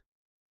called?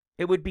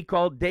 It would be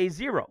called day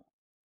zero.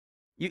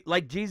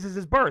 Like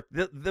Jesus' birth,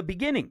 the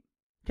beginning.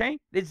 Okay?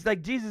 It's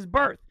like Jesus'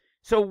 birth.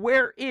 So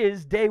where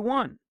is day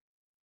one?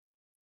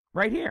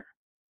 Right here.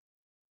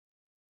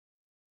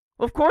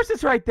 Well, of course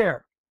it's right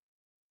there.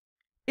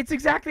 It's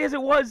exactly as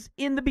it was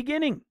in the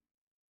beginning.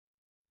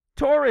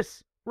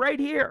 Taurus, right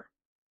here.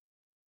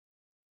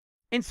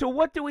 And so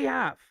what do we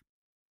have?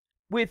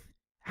 With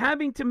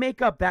having to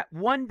make up that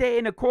 1 day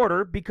and a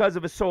quarter because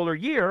of a solar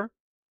year,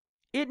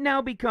 it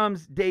now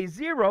becomes day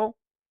zero,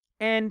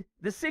 and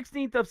the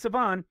 16th of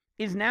Sivan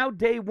is now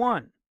day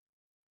one.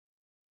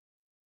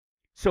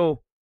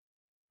 So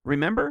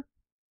remember,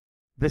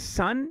 the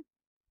sun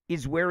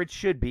is where it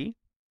should be,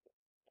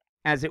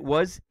 as it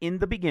was in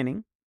the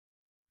beginning.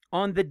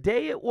 On the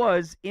day it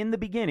was in the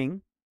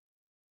beginning,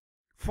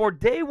 for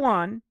day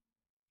 1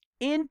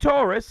 in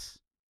Taurus,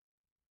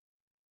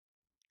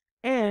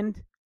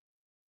 and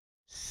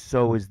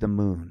so is the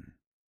moon.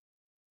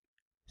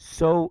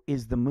 So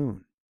is the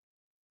moon.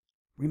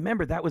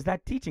 Remember, that was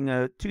that teaching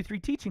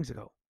 2-3 teachings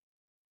ago.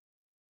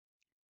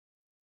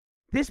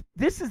 This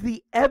is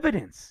the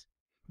evidence.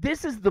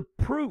 This is the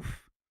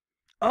proof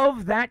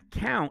of that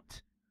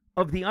count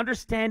of the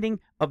understanding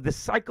of the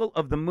cycle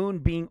of the moon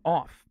being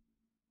off.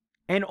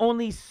 And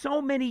only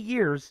so many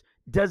years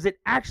does it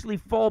actually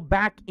fall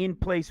back in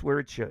place where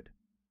it should,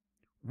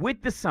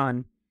 with the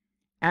sun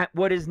at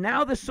what is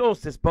now the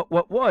solstice, but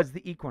what was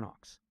the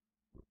equinox.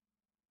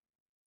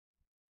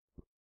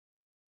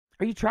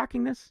 Are you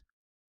tracking this?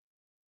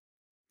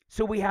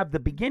 So we have the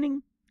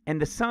beginning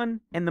and the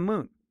sun and the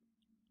moon.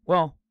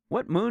 Well,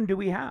 what moon do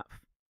we have?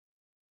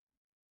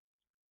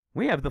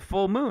 We have the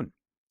full moon.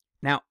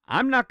 Now,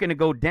 I'm not going to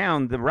go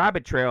down the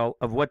rabbit trail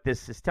of what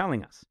this is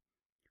telling us,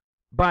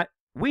 but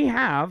we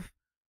have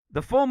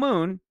the full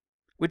moon,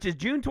 which is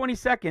June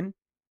 22nd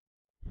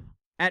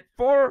at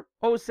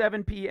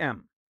 4:07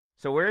 p.m.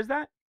 So where is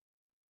that?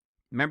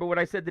 Remember what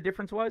I said the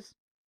difference was?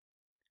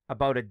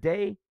 About a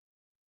day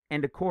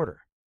and a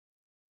quarter.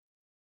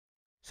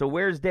 So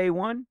where's day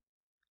 1?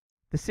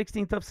 The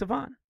 16th of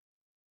Sivan.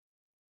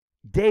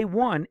 Day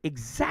 1,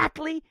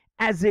 exactly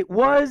as it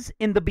was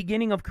in the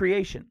beginning of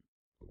creation.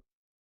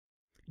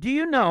 Do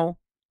you know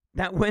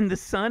that when the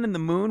sun and the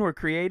moon were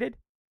created,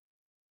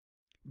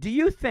 do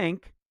you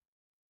think,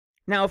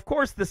 now of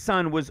course the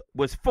sun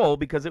was full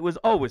because it was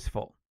always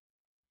full,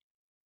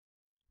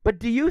 but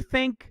do you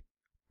think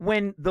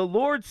when the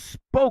Lord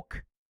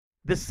spoke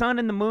the sun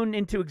and the moon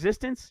into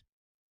existence,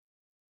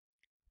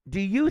 do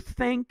you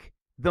think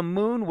the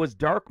moon was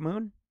dark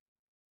moon?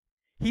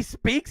 He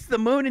speaks the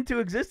moon into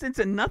existence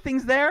and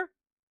nothing's there?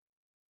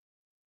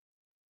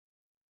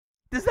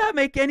 Does that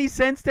make any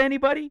sense to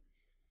anybody?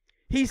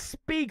 He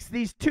speaks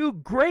these 2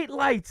 great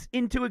lights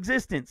into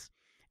existence.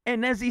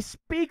 And as he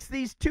speaks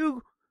these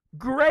 2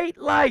 great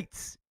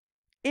lights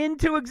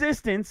into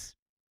existence,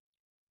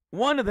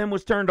 one of them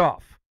was turned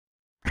off.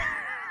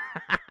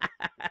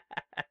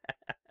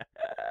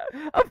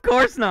 Of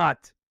course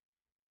not.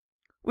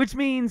 Which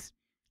means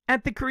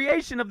at the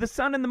creation of the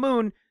sun and the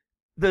moon,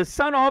 the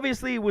sun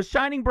obviously was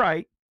shining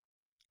bright,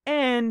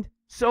 and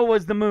so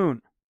was the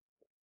moon.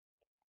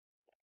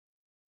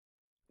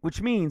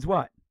 Which means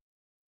what?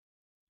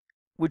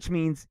 Which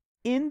means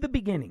in the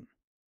beginning,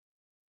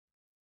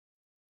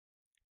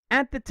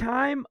 at the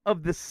time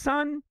of the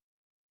sun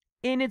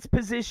in its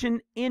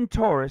position in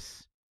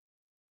Taurus,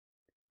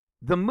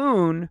 the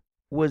moon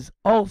was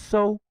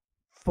also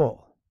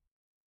full.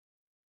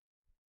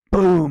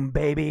 Boom,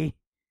 baby.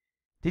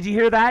 Did you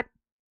hear that?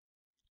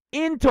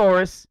 In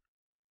Taurus,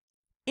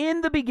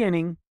 in the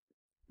beginning,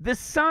 the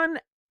sun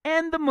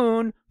and the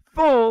moon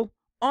full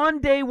on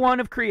day 1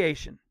 of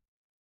creation.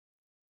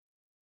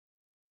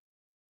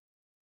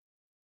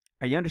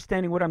 Are you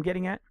understanding what I'm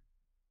getting at?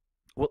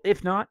 Well,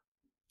 if not,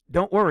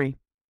 don't worry.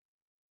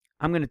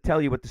 I'm going to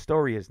tell you what the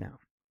story is now.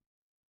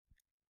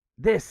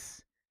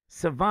 This,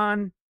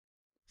 Sivan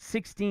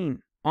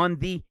 16, on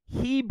the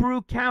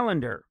Hebrew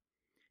calendar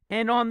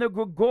and on the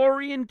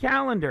Gregorian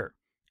calendar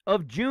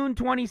of June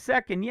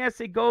 22nd,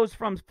 yes, it goes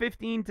from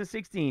 15 to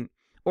 16,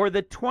 or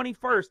the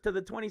 21st to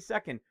the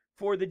 22nd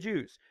for the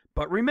Jews.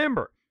 But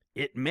remember,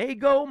 it may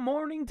go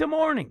morning to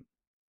morning.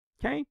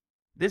 Okay?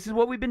 This is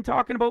what we've been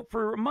talking about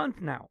for a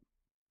month now.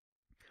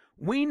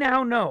 We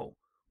now know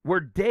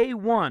where day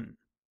 1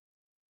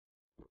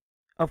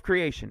 of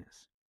creation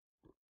is.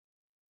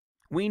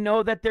 We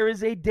know that there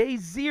is a day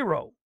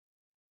 0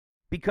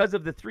 because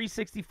of the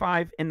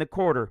 365 and the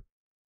quarter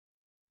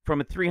from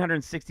a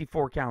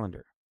 364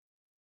 calendar.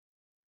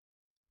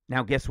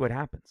 Now, guess what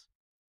happens?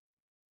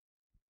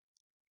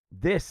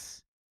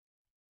 This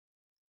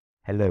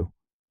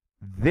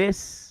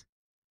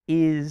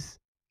is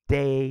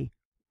day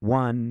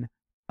 1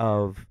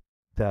 of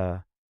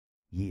the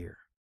year.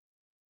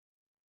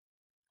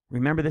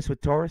 Remember this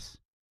with Taurus?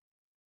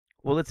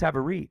 Well, let's have a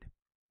read.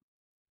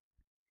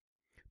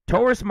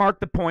 Taurus marked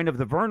the point of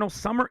the vernal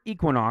summer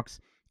equinox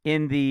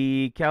in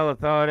the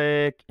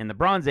Calithotic in the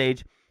Bronze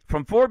Age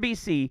from 4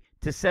 BC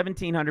to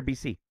 1700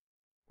 BC.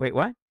 Wait,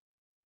 what?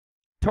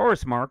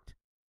 Taurus marked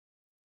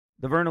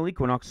the vernal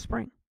equinox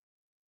spring.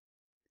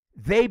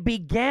 They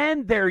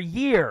began their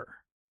year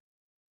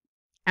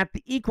at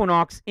the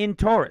equinox in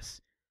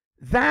Taurus.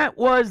 That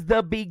was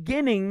the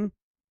beginning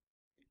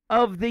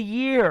of the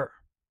year.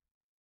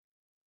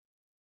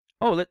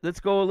 Oh, let's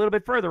go a little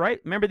bit further,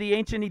 right? Remember the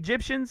ancient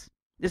Egyptians?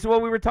 This is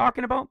what we were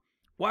talking about.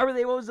 Why were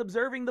they always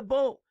observing the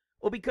bull?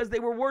 Well, because they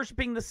were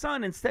worshiping the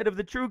sun instead of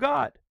the true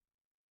God.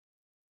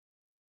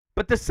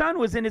 But the sun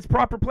was in its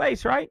proper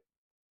place, right?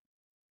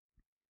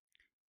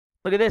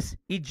 Look at this.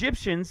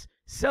 Egyptians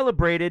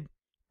celebrated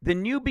the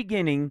new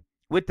beginning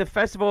with the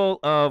festival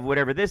of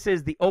whatever this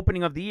is, the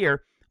opening of the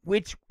year,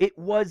 which it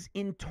was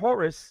in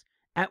Taurus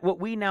at what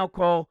we now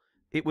call,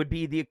 it would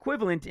be the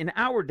equivalent in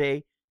our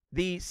day,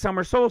 the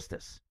summer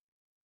solstice.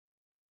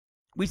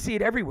 We see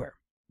it everywhere.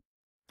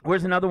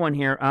 Where's another one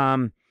here?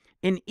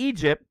 In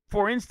Egypt,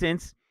 for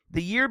instance,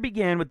 the year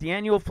began with the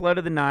annual flood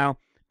of the Nile.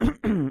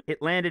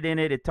 It landed in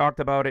it. It talked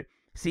about it.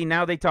 See,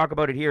 now they talk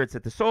about it here. It's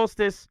at the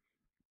solstice.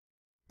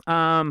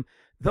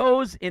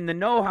 Those in the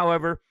know,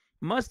 however,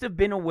 must have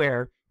been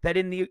aware that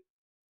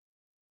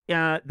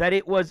that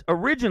it was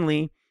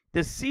originally the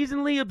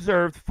seasonally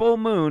observed full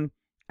moon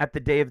at the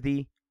day of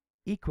the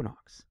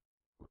equinox.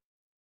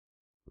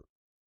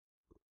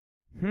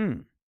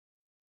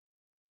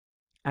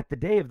 At the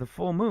day of the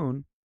full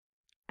moon,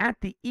 at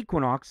the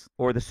equinox,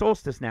 or the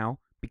solstice now,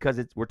 because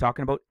we're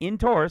talking about in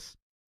Taurus,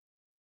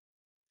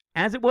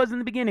 as it was in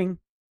the beginning,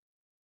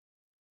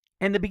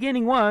 and the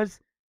beginning was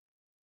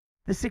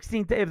the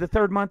 16th day of the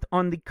third month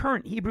on the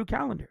current Hebrew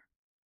calendar.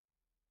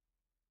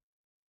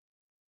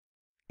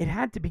 It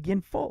had to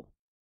begin full.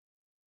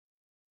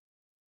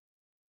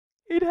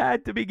 It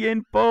had to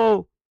begin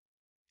full.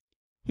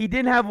 He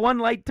didn't have one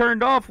light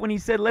turned off when he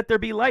said, "Let there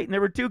be light," and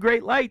there were two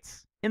great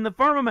lights in the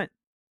firmament.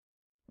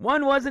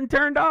 One wasn't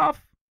turned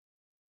off.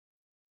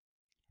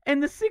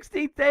 And the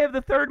 16th day of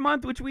the third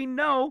month, which we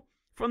know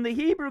from the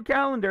Hebrew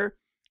calendar,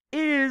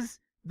 is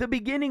the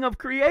beginning of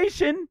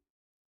creation.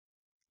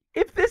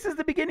 If this is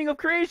the beginning of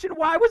creation,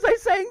 why was I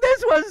saying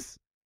this was?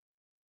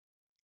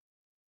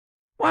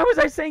 Why was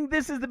I saying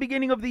this is the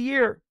beginning of the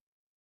year?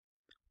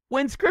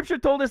 When Scripture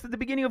told us that the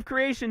beginning of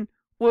creation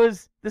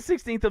was the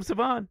 16th of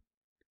Sivan,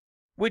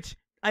 which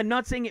I'm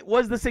not saying it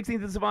was the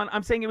 16th of Sivan,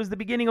 I'm saying it was the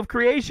beginning of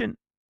creation.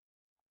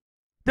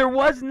 There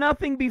was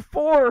nothing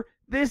before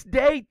this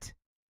date,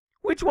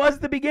 which was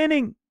the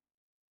beginning.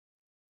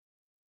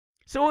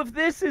 So if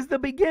this is the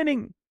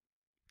beginning,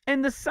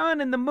 and the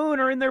sun and the moon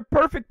are in their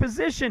perfect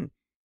position,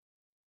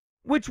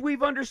 which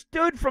we've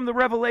understood from the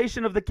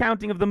revelation of the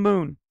counting of the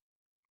moon,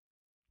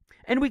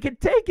 and we could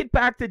take it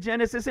back to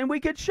Genesis and we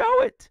could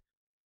show it.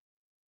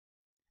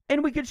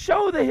 And we could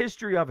show the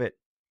history of it.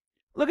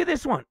 Look at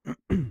this one.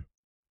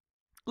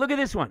 Look at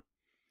this one.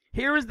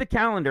 Here is the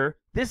calendar.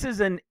 This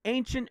is an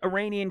ancient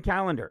Iranian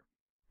calendar.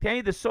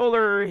 Okay, the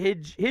solar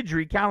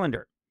Hijri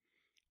calendar.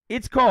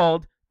 It's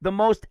called the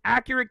most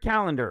accurate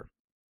calendar.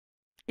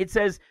 It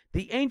says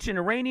the ancient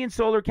Iranian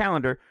solar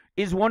calendar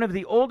is one of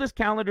the oldest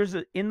calendars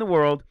in the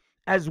world,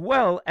 as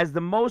well as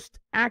the most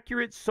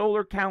accurate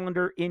solar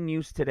calendar in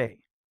use today.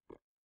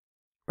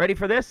 Ready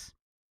for this?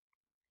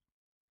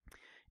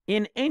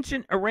 In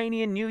ancient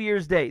Iranian New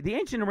Year's Day, the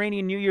ancient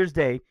Iranian New Year's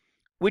Day,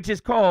 which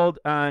is called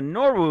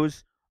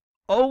Nowruz,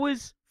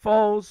 always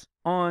falls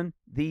on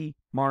the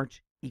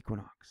March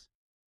equinox.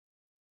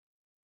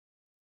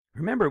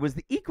 Remember, it was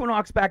the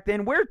equinox back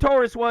then where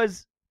Taurus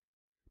was.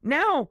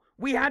 Now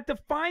we had to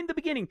find the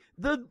beginning.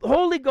 The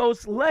Holy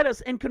Ghost led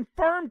us and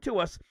confirmed to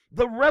us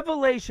the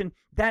revelation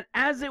that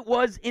as it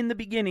was in the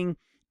beginning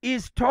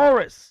is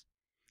Taurus.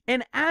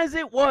 And as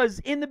it was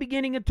in the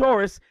beginning of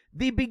Taurus,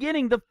 the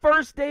beginning, the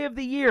first day of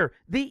the year,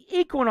 the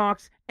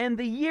equinox, and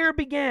the year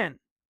began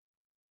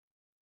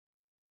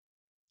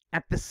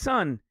at the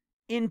sun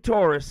in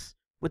Taurus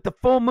with the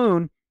full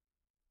moon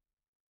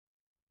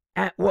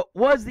at what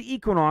was the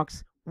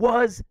equinox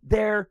was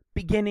their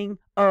beginning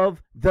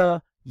of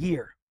the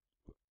year.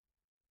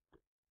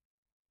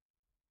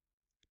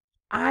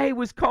 I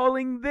was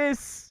calling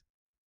this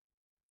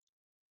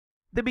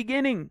the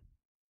beginning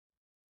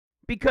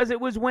because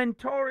it was when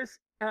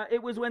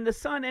it was when the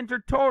sun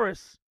entered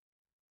Taurus.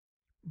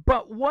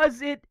 But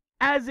was it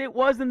as it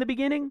was in the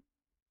beginning?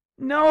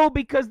 No,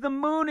 because the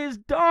moon is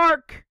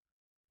dark.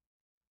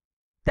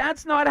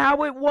 That's not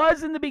how it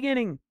was in the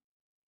beginning.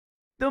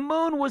 The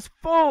moon was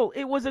full.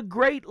 It was a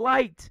great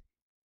light.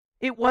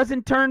 It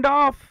wasn't turned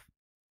off.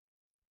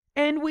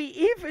 And we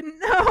even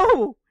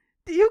know,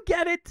 do you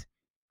get it?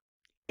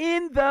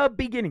 In the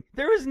beginning.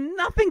 There is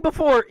nothing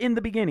before in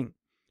the beginning.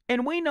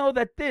 And we know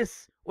that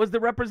this was the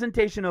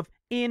representation of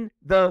in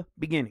the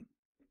beginning.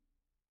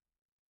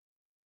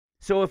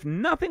 So if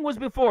nothing was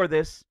before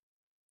this,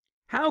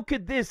 how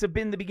could this have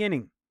been the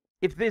beginning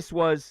if this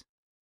was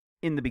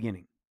in the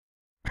beginning?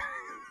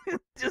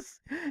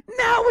 Just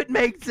now it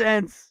makes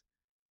sense.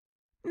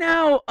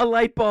 Now a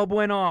light bulb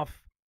went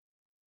off.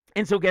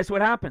 And so guess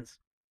what happens?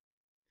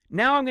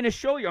 Now I'm going to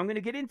show you. I'm going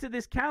to get into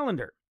this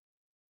calendar.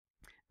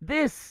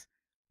 This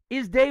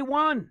is day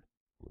one.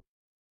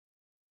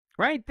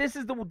 Right? This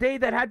is the day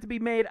that had to be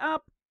made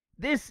up.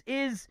 This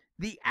is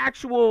the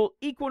actual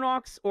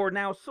equinox, or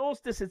now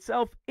solstice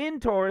itself in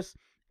Taurus,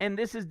 and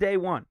this is day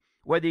one.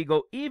 Whether you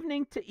go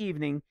evening to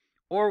evening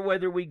or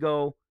whether we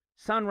go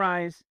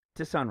sunrise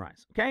to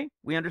sunrise. Okay?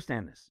 We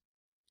understand this.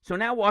 So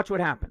now watch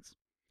what happens.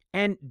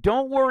 And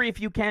don't worry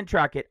if you can't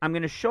track it. I'm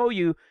going to show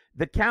you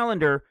the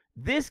calendar,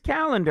 this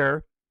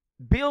calendar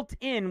built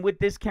in with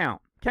this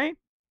count. Okay?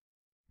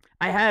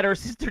 I had our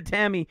sister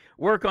Tammy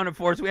work on it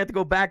for us. We had to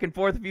go back and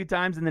forth a few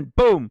times, and then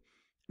boom,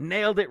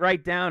 nailed it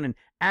right down and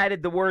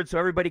added the word so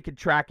everybody could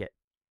track it.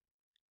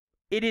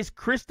 It is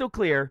crystal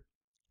clear,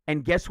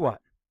 and guess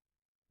what?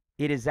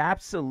 It is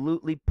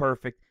absolutely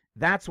perfect.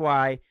 That's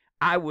why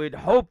I would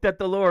hope that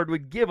the Lord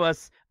would give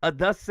us a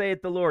thus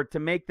saith the Lord to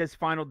make this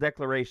final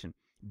declaration.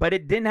 But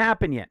it didn't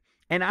happen yet.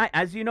 And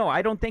as you know,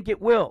 I don't think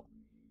it will.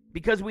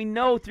 Because we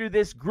know through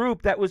this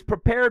group that was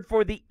prepared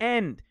for the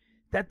end,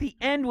 that the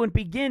end wouldn't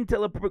begin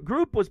till a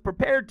group was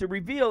prepared to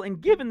reveal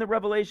and given the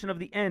revelation of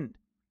the end,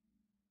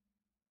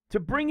 to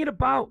bring it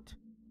about.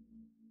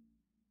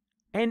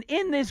 And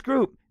in this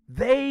group,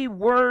 they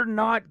were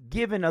not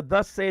given a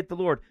thus saith the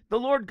Lord. The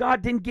Lord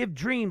God didn't give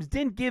dreams,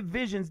 didn't give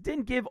visions,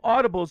 didn't give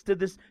audibles to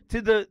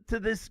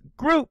this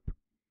group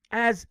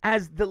as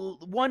the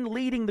one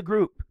leading the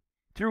group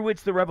through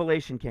which the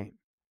revelation came.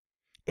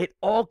 It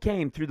all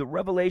came through the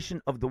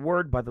revelation of the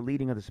Word by the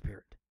leading of the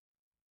Spirit.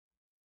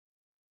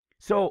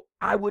 So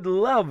I would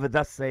love,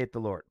 thus saith the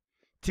Lord,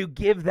 to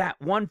give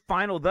that one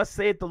final, thus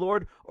saith the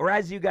Lord, or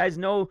as you guys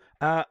know,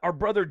 our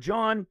brother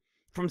John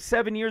from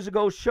 7 years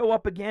ago show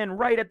up again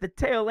right at the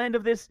tail end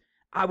of this.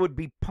 I would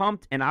be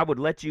pumped, and I would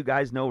let you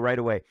guys know right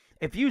away.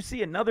 If you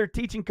see another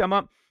teaching come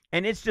up,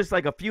 and it's just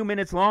like a few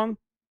minutes long,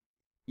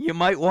 you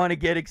might want to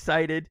get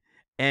excited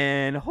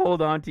and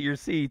hold on to your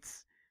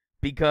seats,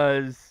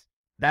 because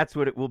that's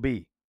what it will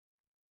be.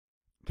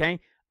 Okay?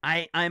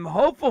 I'm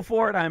hopeful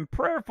for it. I'm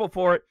prayerful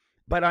for it,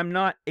 but I'm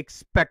not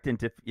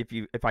expectant,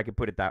 if I could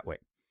put it that way.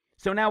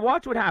 So now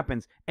watch what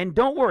happens. And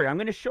don't worry, I'm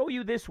going to show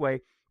you this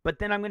way, but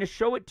then I'm going to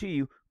show it to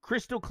you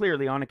crystal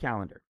clearly on a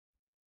calendar.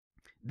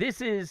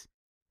 This is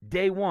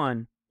day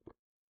 1.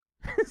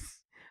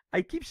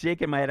 I keep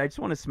shaking my head. I just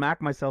want to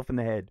smack myself in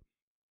the head.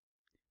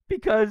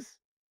 Because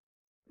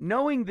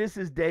knowing this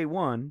is day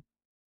 1,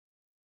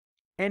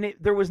 and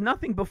there was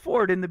nothing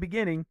before it in the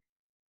beginning,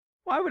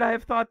 why would I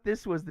have thought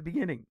this was the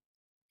beginning?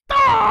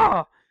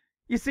 Ah!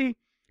 You see,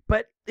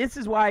 but this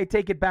is why I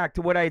take it back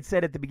to what I had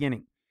said at the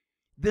beginning.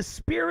 The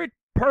Spirit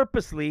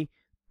purposely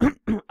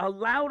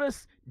allowed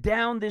us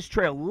down this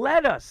trail,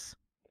 led us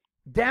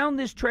down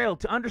this trail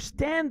to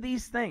understand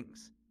these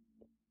things,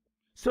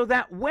 so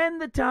that when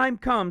the time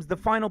comes, the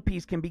final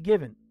piece can be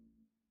given.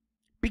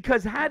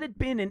 Because had it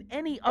been in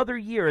any other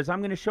year, as I'm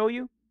going to show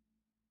you,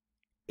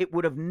 it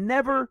would have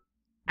never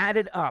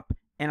added up,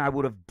 and I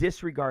would have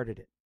disregarded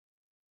it.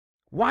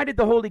 Why did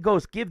the Holy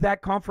Ghost give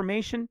that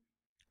confirmation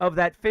of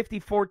that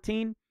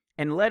 50-14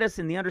 and led us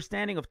in the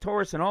understanding of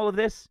Taurus and all of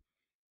this?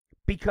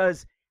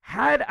 Because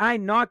had I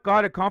not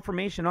got a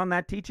confirmation on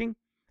that teaching,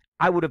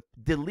 I would have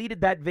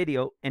deleted that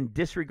video and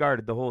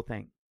disregarded the whole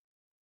thing.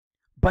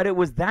 But it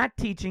was that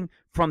teaching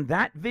from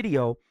that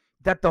video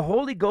that the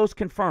Holy Ghost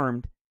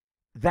confirmed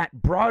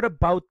that brought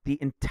about the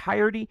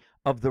entirety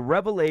of the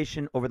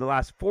revelation over the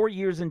last 4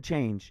 years and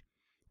change,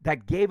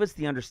 that gave us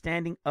the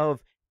understanding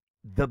of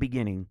the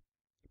beginning,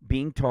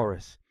 being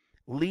Taurus,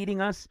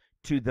 leading us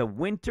to the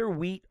winter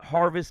wheat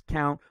harvest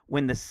count,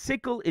 when the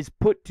sickle is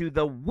put to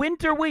the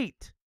winter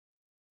wheat,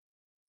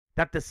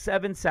 that the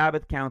 7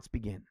 Sabbath counts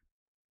begin.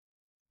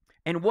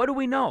 And what do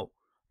we know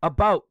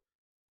about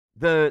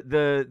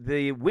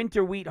the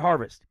winter wheat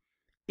harvest?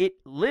 It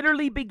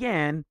literally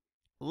began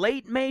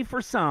late May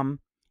for some,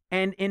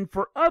 and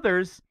for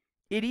others,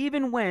 it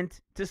even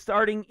went to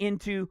starting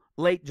into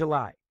late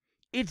July.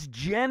 It's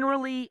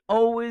generally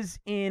always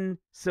in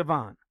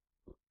Sivan.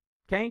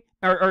 Okay?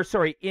 Or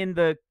sorry, in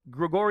the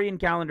Gregorian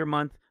calendar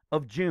month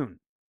of June.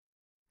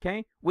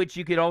 Okay? Which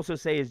you could also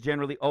say is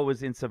generally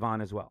always in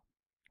Sivan as well.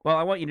 Well,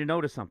 I want you to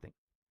notice something.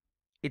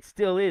 It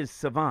still is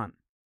Sivan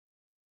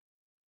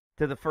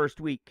to the first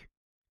week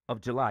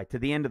of July, to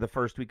the end of the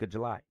first week of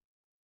July.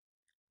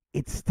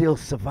 It's still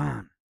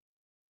Sivan.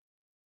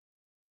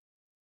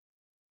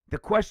 The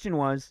question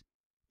was,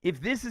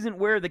 if this isn't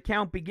where the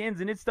count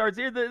begins and it starts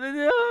here,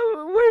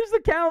 where's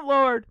the count,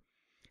 Lord?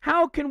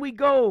 How can we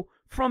go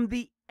from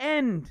the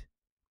end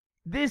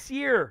this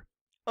year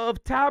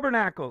of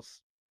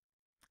Tabernacles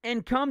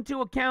and come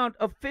to a count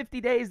of 50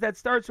 days that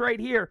starts right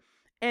here,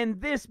 and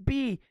this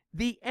be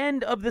the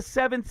end of the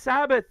 7th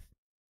Sabbath?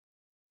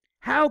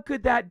 How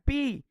could that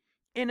be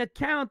in a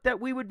count that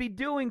we would be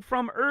doing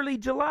from early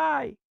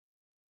July,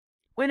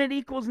 when it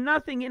equals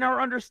nothing in our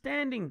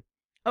understanding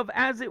of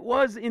as it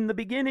was in the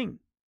beginning?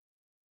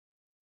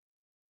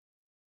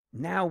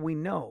 Now we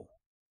know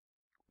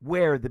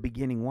where the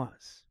beginning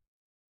was.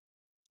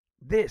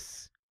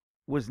 This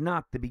was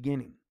not the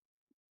beginning.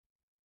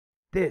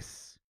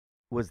 This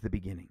was the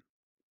beginning.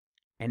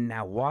 And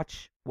now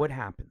watch what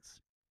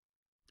happens.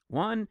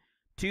 1,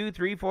 2,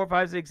 3, 4,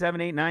 5, 6,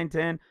 7, 8, 9,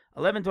 10,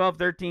 11, 12,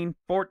 13,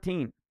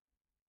 14.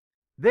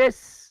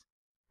 This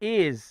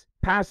is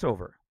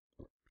Passover.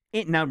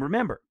 Now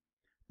remember,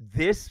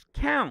 this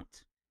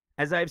count,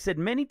 as I've said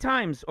many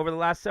times over the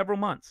last several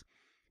months,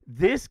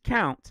 this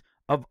count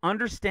of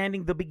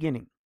understanding the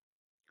beginning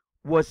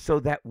was so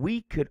that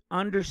we could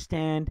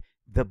understand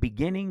the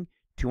beginning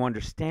to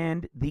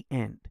understand the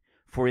end.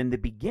 For in the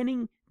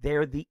beginning,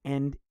 there the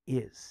end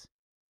is.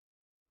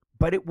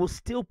 But it will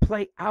still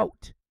play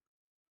out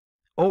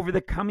over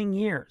the coming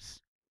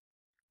years,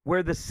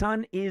 where the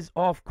sun is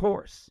off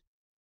course,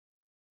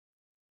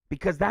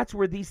 because that's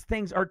where these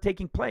things are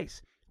taking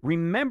place.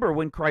 Remember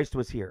when Christ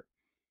was here.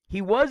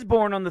 He was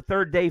born on the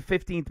 3rd day,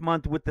 15th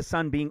month, with the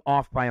sun being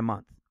off by a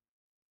month.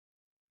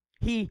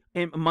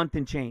 A month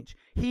and change.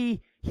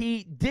 He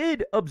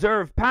did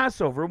observe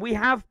Passover. We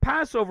have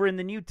Passover in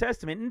the New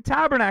Testament and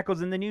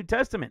tabernacles in the New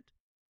Testament.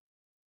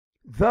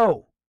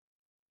 though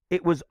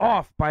it was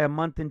off by a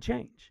month and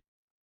change.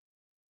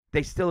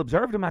 They still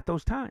observed them at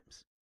those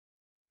times,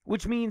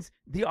 which means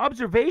the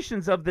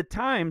observations of the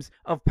times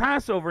of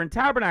Passover and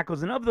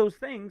Tabernacles and of those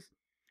things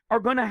are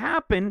going to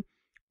happen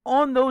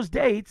on those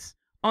dates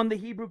on the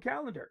Hebrew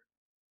calendar.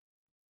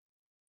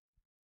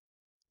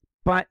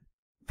 But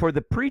for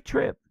the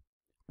pre-trib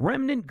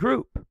remnant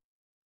group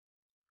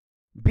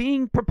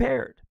being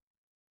prepared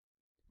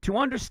to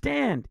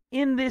understand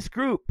in this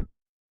group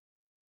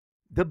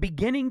the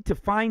beginning to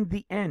find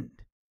the end,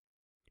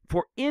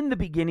 for in the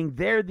beginning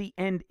there the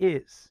end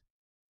is,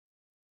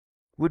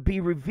 would be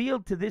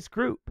revealed to this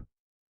group.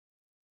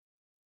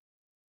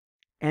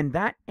 And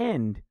that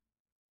end,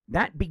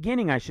 that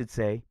beginning, I should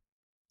say,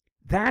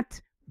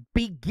 that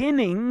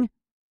beginning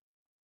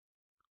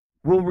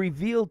will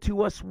reveal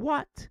to us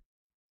what?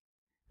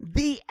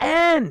 The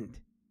end.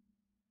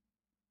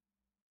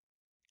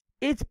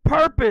 Its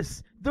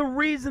purpose, the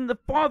reason the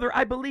Father,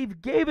 I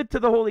believe, gave it to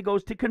the Holy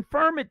Ghost to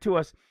confirm it to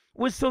us,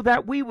 was so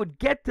that we would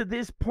get to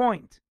this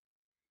point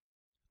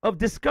of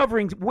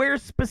discovering where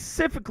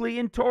specifically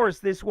in Taurus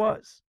this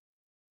was.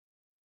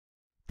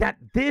 That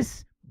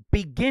this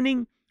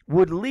beginning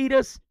would lead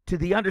us to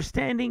the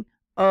understanding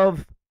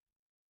of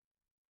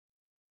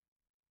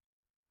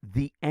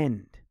the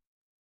end.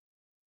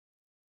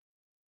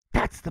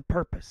 That's the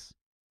purpose.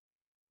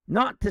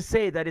 Not to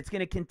say that it's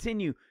going to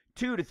continue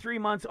 2 to 3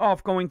 months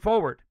off going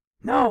forward.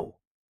 No.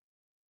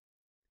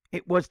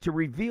 It was to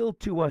reveal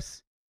to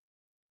us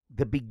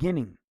the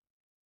beginning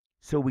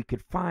so we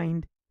could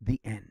find the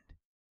end.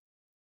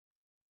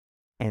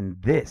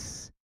 And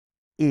this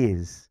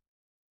is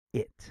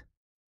it.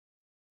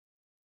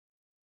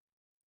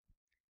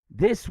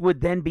 This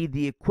would then be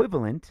the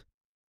equivalent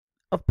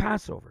of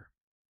Passover.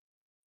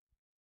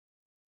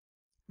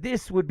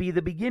 This would be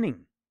the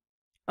beginning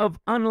of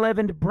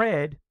unleavened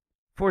bread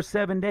for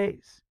 7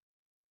 days.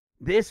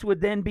 This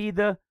would then be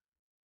the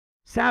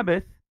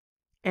Sabbath,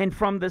 and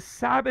from the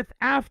Sabbath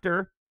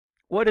after,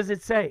 what does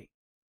it say?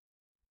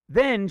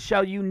 Then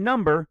shall you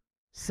number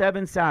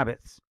 7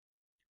 Sabbaths.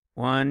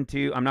 1,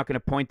 2, I'm not going to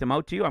point them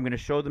out to you. I'm going to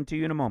show them to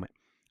you in a moment.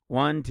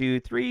 1, 2,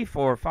 3,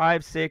 4,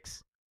 5,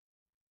 6,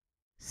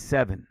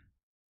 7.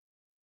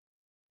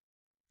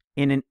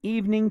 In an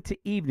evening to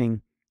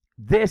evening,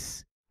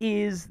 this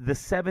is the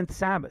 7th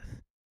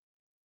Sabbath.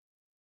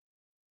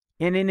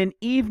 And in an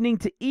evening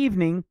to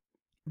evening,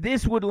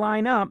 this would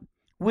line up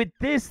with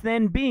this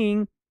then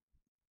being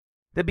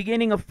the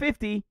beginning of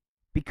 50,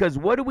 because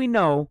what do we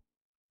know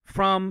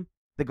from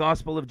the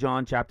Gospel of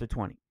John chapter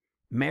 20?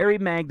 Mary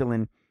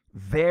Magdalene,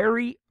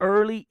 very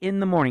early in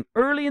the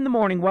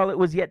morning while it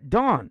was yet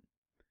dawn,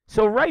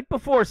 so right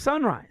before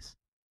sunrise.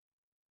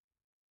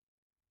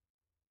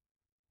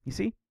 You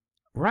see?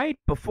 Right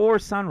before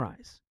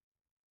sunrise.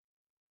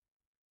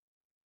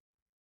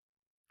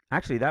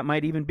 Actually, that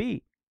might even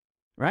be,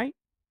 right?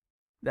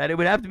 That it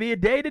would have to be a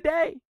day to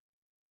day.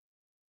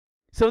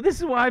 So this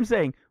is why I'm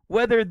saying,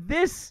 whether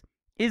this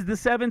is the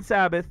 7th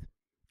Sabbath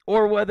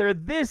or whether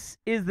this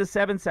is the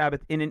 7th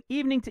Sabbath in an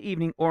evening to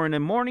evening or in a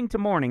morning to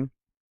morning,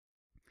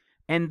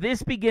 and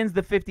this begins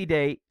the 50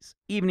 days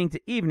evening to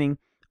evening,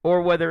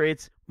 or whether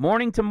it's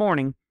morning to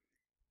morning,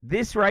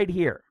 this right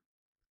here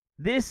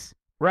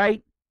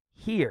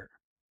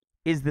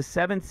is the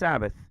 7th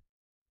Sabbath,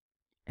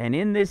 and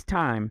in this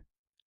time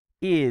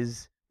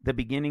is the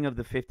beginning of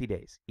the 50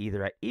 days,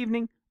 either at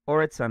evening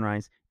or at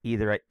sunrise,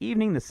 either at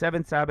evening, the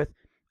 7th Sabbath,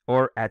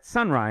 or at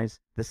sunrise,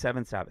 the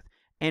 7th Sabbath.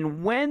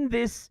 And when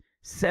this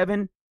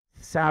 7th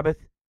Sabbath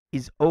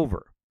is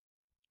over,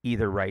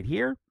 either right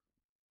here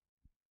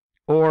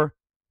or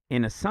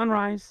in a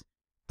sunrise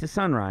to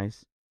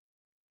sunrise,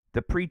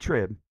 the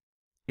pre-trib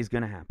is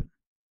going to happen.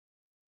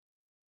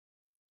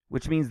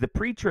 Which means the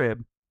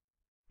pre-trib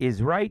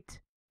is right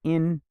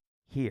in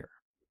here.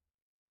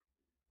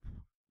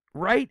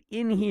 Right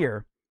in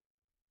here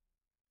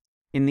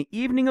in the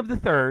evening of the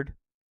 3rd,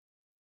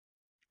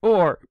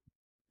 or,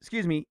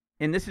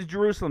 and this is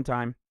Jerusalem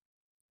time,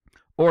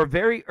 or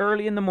very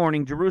early in the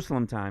morning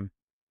Jerusalem time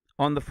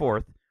on the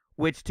 4th,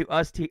 which to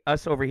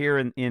us over here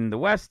in the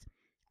West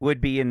would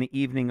be in the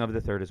evening of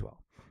the 3rd as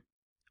well.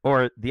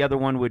 Or the other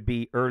one would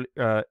be early,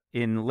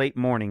 in late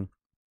morning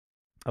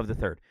of the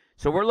 3rd.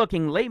 So we're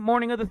looking late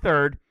morning of the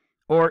 3rd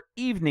or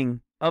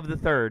evening of the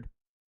 3rd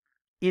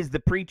is the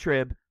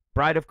pre-trib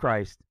bride of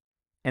Christ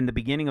and the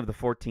beginning of the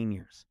 14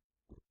 years.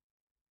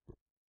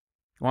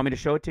 Want me to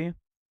show it to you?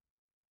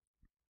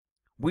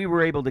 We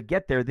were able to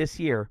get there this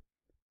year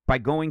by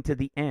going to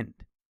the end.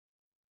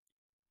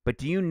 But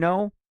do you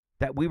know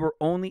that we were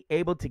only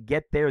able to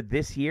get there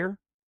this year?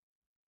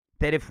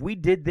 That if we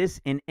did this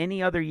in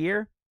any other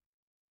year,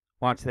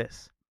 watch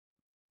this.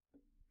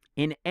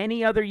 In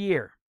any other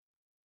year,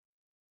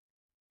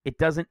 it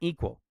doesn't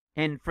equal.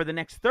 And for the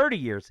next 30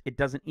 years, it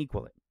doesn't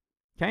equal it.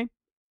 Okay?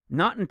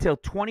 Not until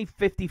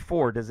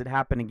 2054 does it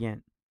happen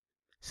again.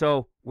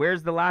 So,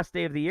 where's the last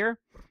day of the year?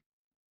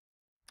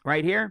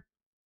 Right here.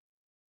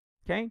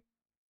 Okay?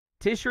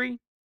 Tishri,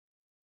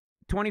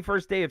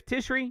 21st day of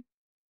Tishri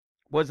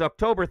was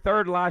October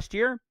 3rd last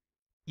year.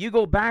 You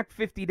go back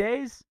 50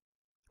 days,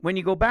 when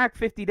you go back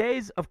 50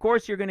 days, of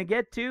course, you're going to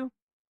get to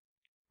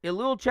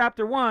Elul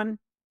chapter 1.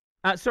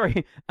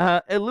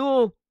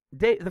 Elul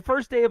day, the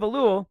first day of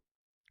Elul.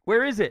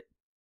 Where is it?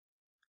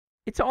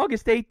 It's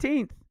August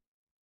 18th.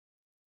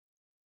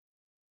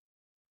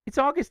 It's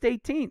August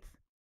 18th.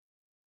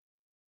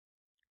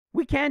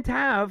 We can't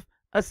have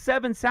a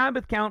 7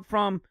 Sabbath count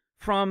from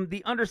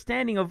the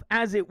understanding of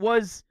as it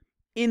was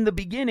in the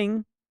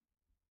beginning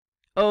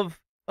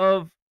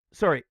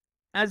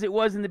as it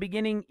was in the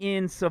beginning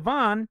in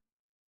Sivan.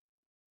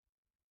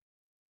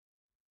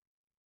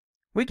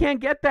 We can't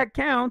get that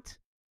count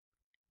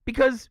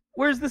because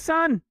where's the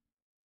sun?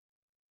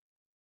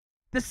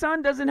 The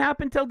sun doesn't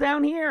happen till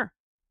down here.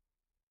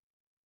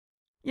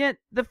 Yet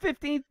the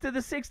 15th to the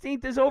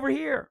 16th is over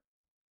here.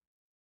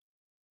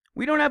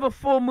 We don't have a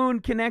full moon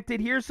connected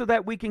here so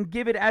that we can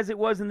give it as it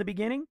was in the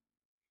beginning.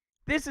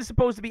 This is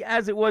supposed to be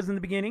as it was in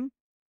the beginning,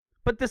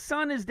 but the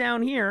sun is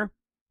down here,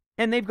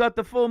 and they've got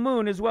the full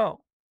moon as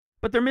well.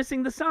 But they're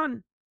missing the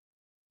sun.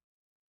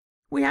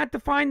 We had to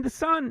find the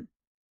sun.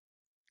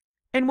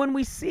 And when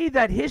we see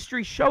that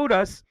history showed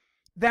us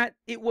that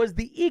it was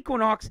the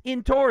equinox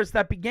in Taurus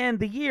that began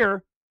the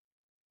year,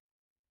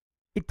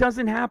 it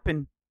doesn't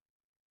happen.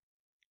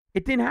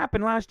 It didn't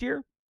happen last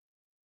year.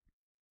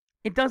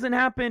 It doesn't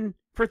happen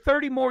for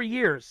 30 more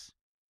years,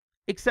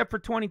 except for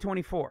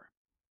 2024.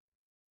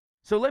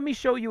 So let me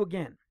show you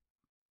again.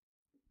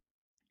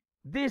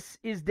 This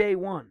is day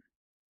 1,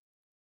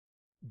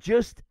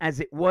 just as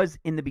it was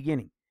in the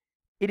beginning.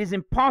 It is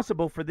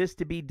impossible for this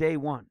to be day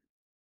 1.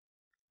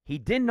 He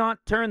did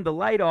not turn the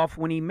light off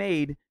when he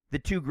made the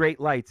 2 great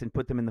lights and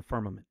put them in the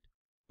firmament.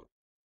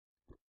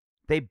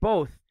 They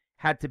both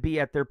had to be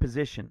at their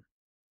position.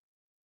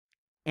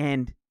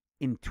 And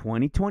in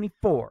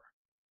 2024,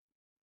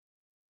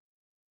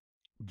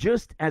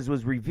 just as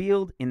was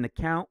revealed in the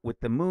count with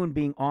the moon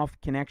being off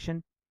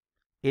connection,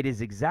 it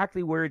is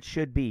exactly where it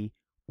should be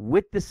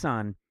with the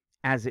sun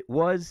as it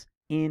was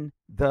in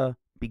the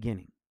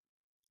beginning.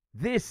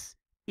 This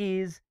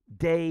is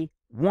day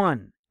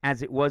 1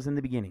 as it was in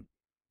the beginning.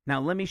 Now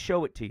let me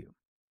show it to you.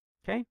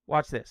 Okay,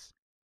 watch this.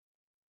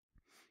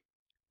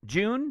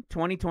 June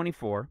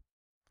 2024.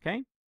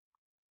 Okay,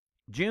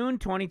 June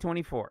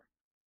 2024.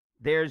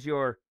 There's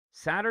your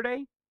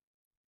Saturday,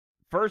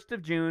 1st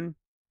of June,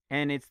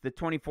 and it's the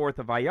 24th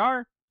of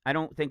Iyar. I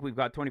don't think we've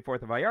got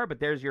 24th of Iyar, but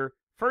there's your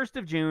 1st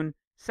of June,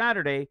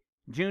 Saturday,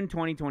 June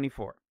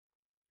 2024.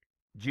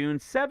 June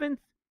 7th,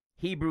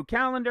 Hebrew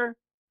calendar,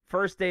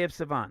 first day of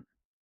Sivan.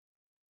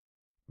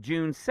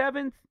 June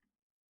 7th,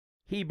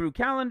 Hebrew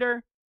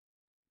calendar,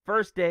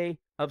 first day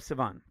of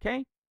Sivan.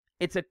 Okay?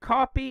 It's a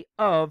copy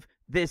of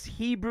this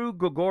Hebrew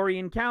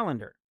Gregorian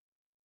calendar.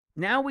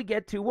 Now we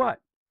get to what?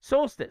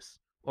 Solstice.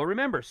 Well,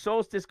 remember,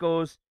 solstice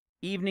goes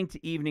evening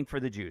to evening for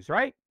the Jews,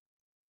 right?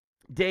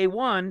 Day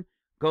 1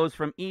 goes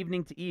from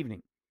evening to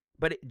evening.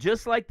 But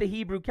just like the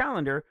Hebrew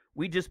calendar,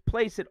 we just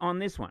place it on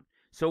this one.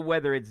 So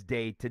whether it's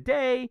day to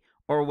day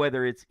or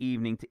whether it's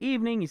evening to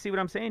evening, you see what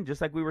I'm saying? Just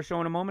like we were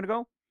showing a moment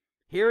ago.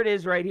 Here it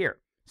is right here.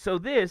 So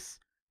this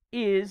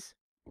is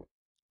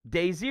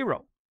day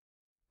 0.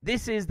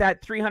 This is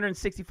that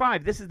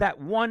 365. This is that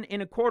 1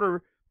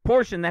 1/4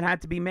 portion that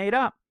had to be made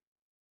up,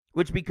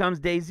 which becomes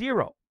day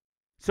 0.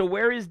 So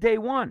where is day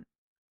 1?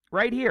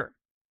 Right here.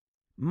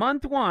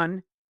 Month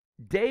 1,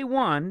 day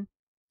 1,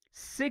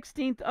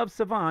 16th of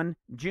Sivan,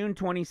 June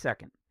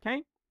 22nd.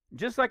 Okay?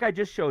 Just like I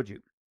just showed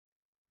you.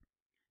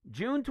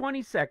 June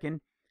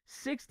 22nd,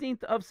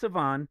 16th of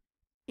Sivan,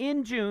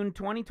 in June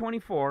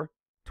 2024,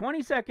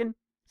 22nd,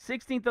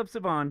 16th of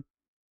Sivan,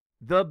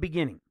 the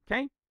beginning.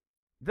 Okay?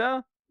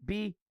 The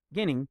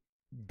beginning.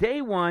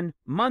 Day 1,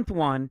 month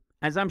 1,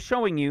 as I'm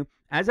showing you,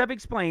 as I've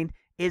explained,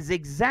 is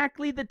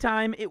exactly the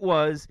time it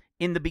was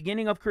in the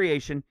beginning of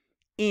creation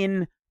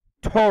in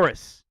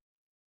Taurus.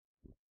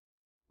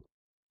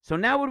 So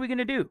now what are we going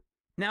to do?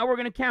 Now we're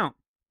going to count.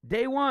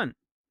 Day 1,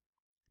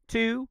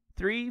 2,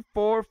 3,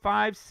 4,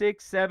 5,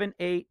 6, 7,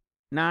 8,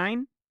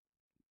 9,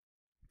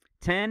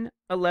 10,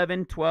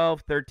 11,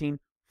 12, 13,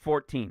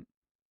 14.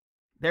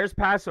 There's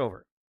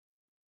Passover.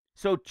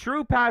 So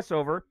true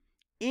Passover,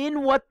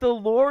 in what the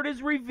Lord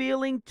is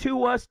revealing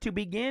to us to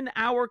begin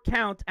our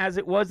count as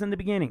it was in the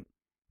beginning.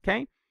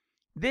 Okay?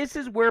 This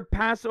is where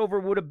Passover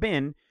would have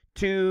been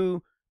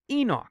to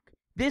Enoch.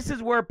 This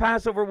is where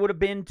Passover would have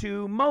been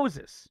to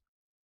Moses.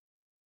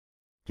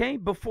 Okay?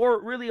 Before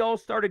it really all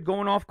started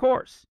going off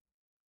course.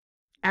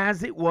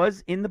 As it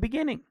was in the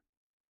beginning.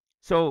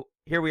 So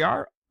here we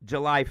are,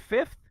 July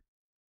 5th.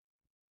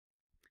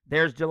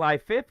 There's July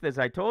 5th, as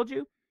I told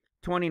you.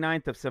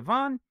 29th of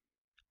Sivan.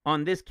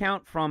 On this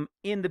count from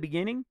in the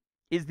beginning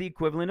is the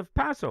equivalent of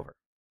Passover.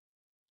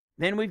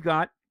 Then we've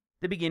got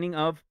the beginning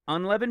of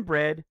unleavened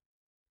bread,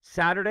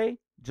 Saturday,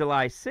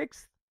 July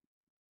 6th.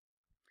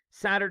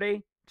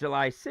 Saturday,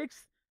 July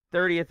 6th,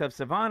 30th of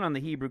Sivan on the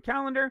Hebrew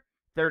calendar,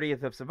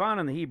 30th of Sivan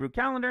on the Hebrew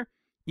calendar.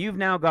 You've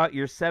now got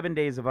your 7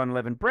 days of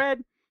unleavened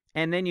bread,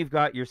 and then you've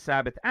got your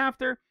Sabbath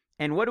after.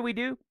 And what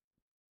do?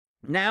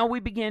 Now we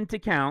begin to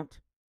count.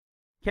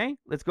 Okay,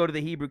 let's go to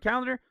the Hebrew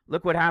calendar.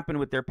 Look what happened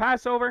with their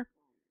Passover.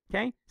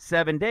 Okay,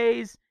 7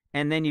 days,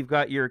 and then you've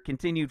got your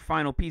continued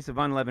final piece of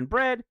unleavened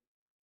bread.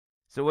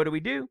 So what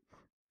do?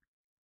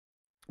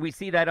 We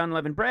see that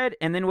unleavened bread,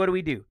 and then what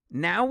do?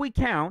 Now we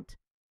count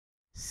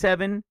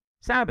 7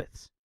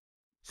 Sabbaths.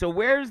 So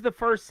where's the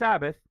first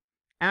Sabbath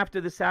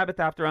after the Sabbath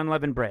after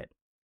unleavened bread?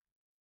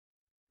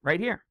 Right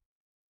here.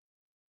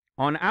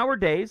 On our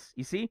days,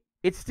 you see,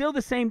 it's still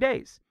the same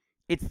days.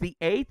 It's the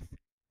 8th,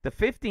 the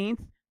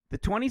 15th, the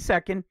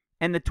 22nd,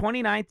 and the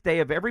 29th day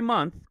of every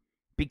month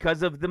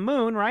because of the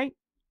moon, right?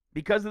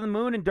 Because of the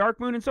moon and dark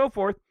moon and so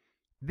forth.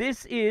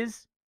 This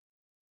is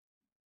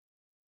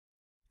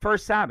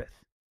first Sabbath.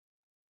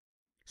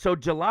 So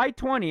July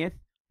 20th,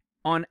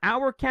 on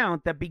our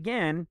count that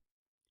began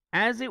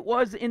as it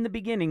was in the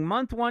beginning,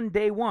 month 1,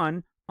 day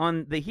 1,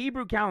 on the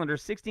Hebrew calendar,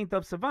 16th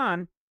of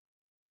Sivan,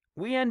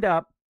 we end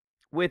up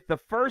with the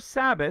first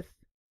Sabbath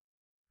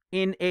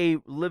in a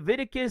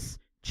Leviticus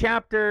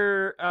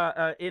chapter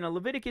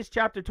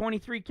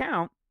 23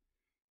 count.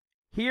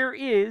 Here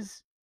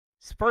is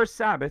first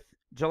Sabbath,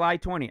 July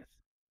 20th.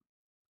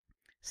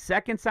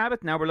 Second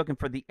Sabbath, now we're looking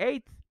for the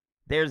 8th.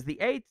 There's the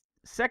 8th.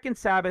 Second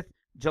Sabbath,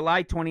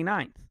 July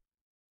 29th.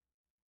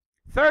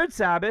 Third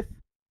Sabbath,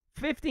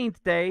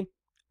 15th day,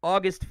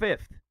 August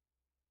 5th.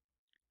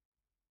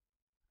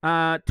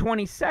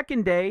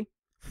 22nd day,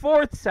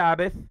 fourth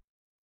Sabbath,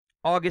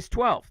 August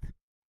 12th.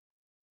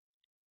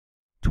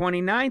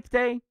 29th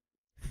day,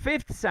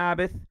 fifth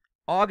Sabbath,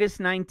 August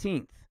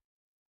 19th.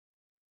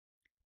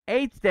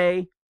 8th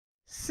day,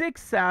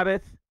 sixth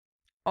Sabbath,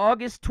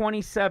 August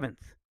 27th.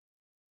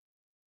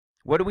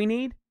 What do we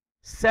need?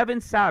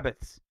 7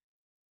 Sabbaths,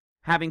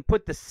 having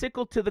put the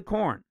sickle to the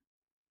corn.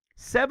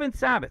 7th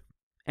Sabbath.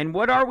 And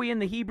what are we in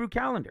the Hebrew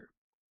calendar?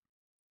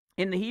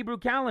 In the Hebrew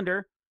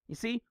calendar, you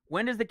see,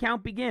 when does the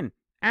count begin?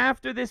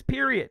 After this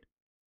period.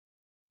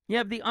 You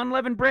have the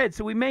unleavened bread,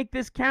 so we make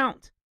this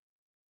count.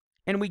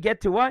 And we get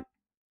to what?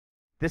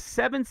 The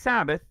 7th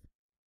Sabbath,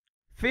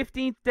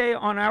 15th day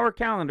on our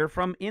calendar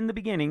from in the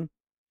beginning,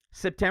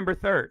 September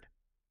 3rd.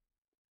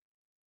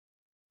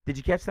 Did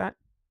you catch that?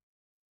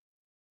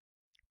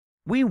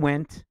 We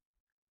went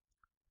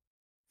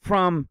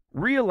from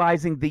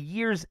realizing the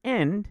year's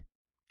end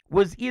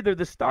was either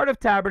the start of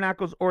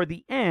Tabernacles or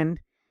the end,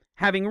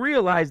 having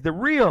realized the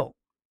real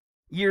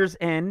year's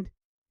end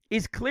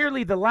is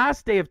clearly the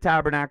last day of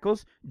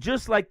Tabernacles,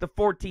 just like the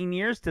 14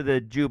 years to the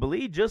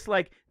Jubilee, just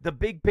like the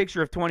big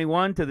picture of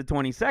 21 to the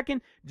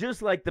 22nd,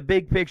 just like the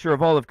big picture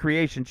of all of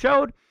creation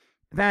showed,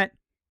 that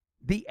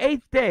the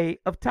 8th day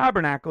of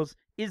Tabernacles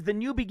is the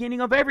new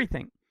beginning of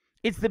everything.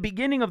 It's the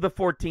beginning of the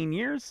 14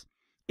 years.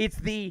 It's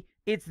the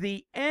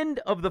end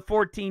of the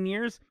 14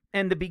 years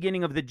and the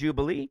beginning of the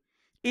Jubilee.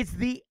 It's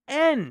the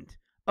end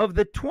of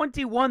the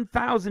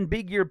 21,000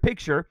 big year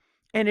picture,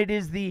 and it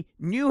is the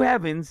new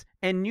heavens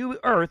and new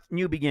earth,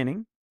 new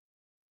beginning.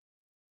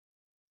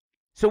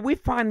 So we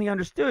finally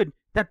understood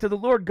that to the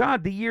Lord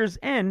God, the year's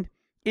end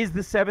is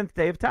the 7th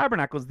day of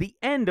Tabernacles, the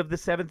end of the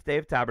 7th day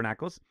of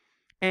Tabernacles,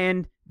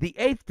 and the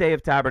 8th day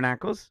of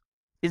Tabernacles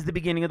is the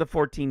beginning of the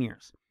 14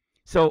 years.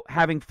 So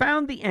having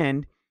found the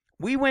end,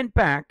 we went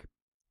back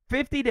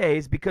 50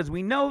 days because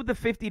we know the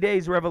 50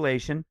 days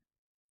revelation,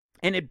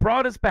 and it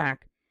brought us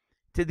back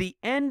to the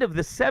end of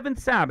the 7th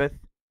Sabbath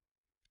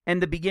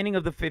and the beginning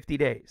of the 50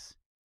 days.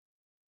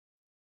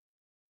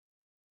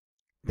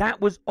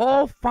 That was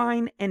all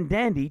fine and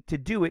dandy to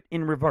do it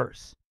in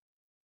reverse.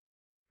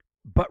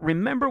 But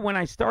remember when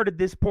I started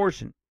this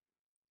portion,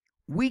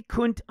 we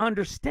couldn't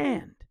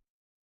understand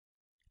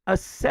a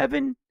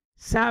 7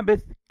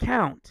 Sabbath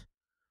count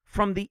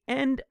from the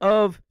end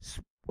of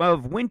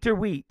winter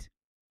wheat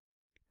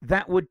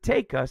that would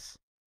take us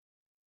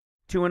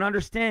to an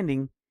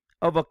understanding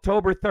of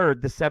October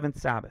 3rd, the 7th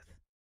Sabbath.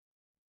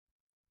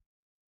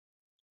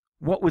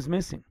 What was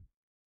missing?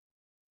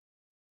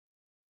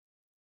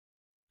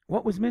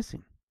 What was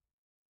missing?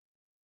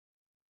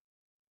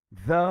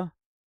 The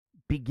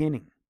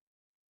beginning.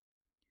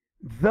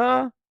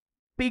 The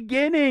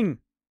beginning.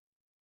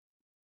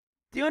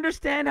 Do you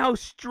understand how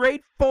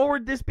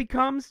straightforward this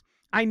becomes?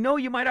 I know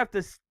you might have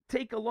to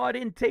take a lot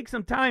in, take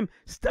some time,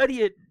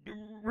 study it,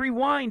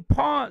 rewind,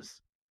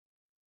 pause.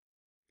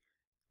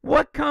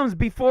 What comes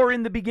before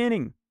in the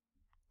beginning?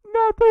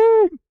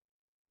 Nothing.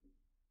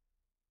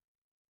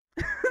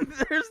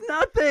 There's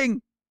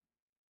nothing.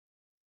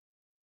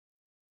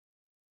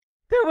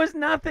 There was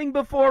nothing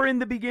before in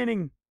the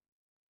beginning.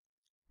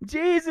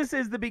 Jesus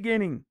is the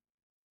beginning.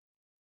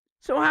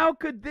 So how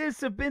could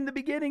this have been the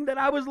beginning that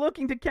I was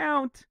looking to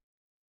count?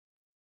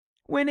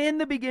 When in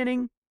the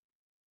beginning,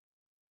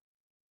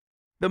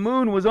 the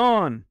moon was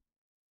on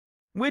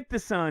with the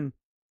sun.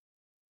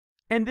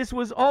 And this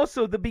was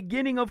also the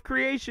beginning of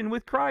creation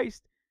with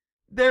Christ.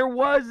 There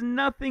was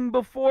nothing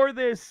before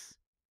this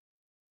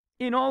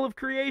in all of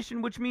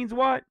creation, which means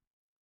what?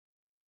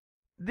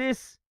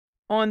 This,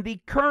 on the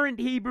current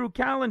Hebrew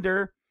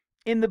calendar,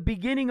 in the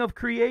beginning of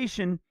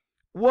creation,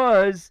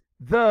 was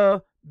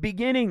the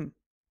beginning.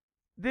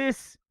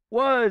 This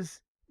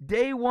was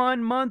day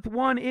 1, month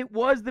 1. It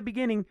was the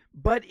beginning,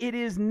 but it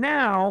is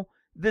now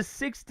the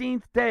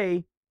 16th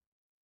day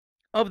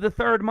of the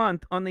 3rd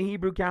month on the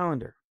Hebrew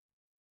calendar.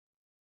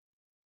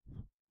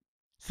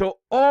 So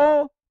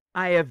all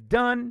I have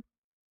done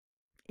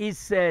is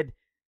said,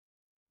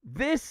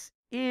 this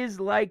is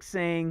like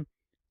saying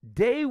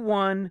day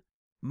 1,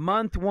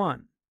 month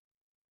 1.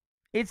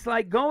 It's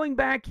like going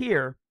back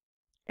here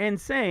and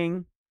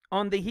saying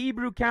on the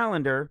Hebrew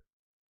calendar,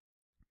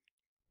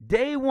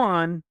 day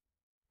 1,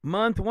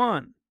 month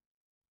 1.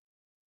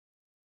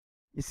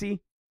 You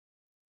see,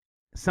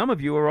 some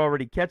of you are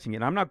already catching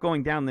it. I'm not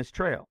going down this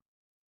trail.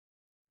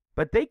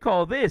 But they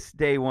call this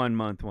day 1,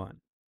 month 1.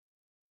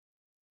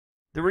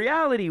 The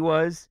reality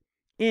was,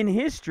 in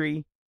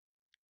history,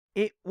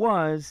 it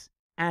was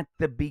at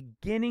the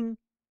beginning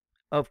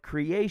of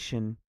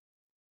creation.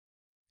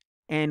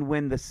 And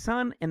when the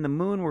sun and the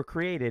moon were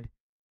created,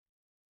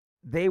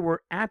 they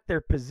were at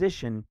their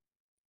position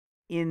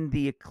in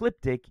the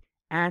ecliptic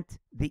at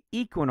the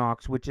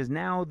equinox, which is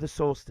now the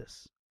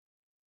solstice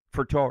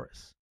for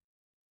Taurus.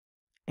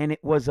 And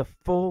it was a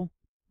full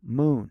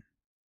moon.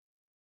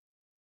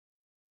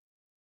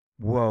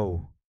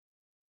 Whoa.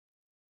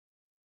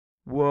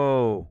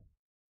 Whoa.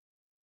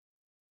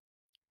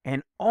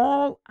 And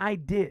all I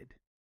did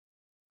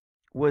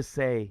was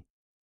say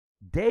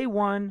day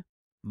 1,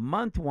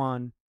 month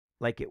 1,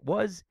 like it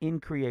was in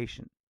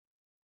creation.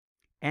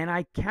 And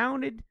I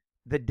counted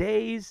the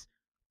days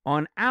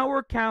on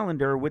our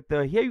calendar with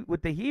the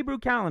Hebrew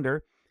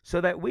calendar so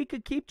that we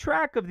could keep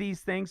track of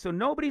these things so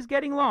nobody's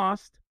getting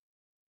lost.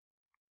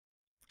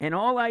 And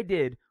all I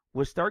did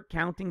was start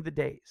counting the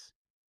days.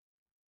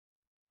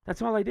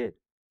 That's all I did.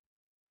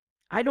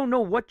 I don't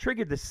know what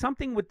triggered this.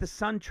 Something with the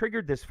sun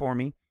triggered this for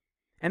me.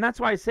 And that's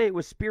why I say it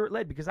was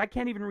spirit-led, because I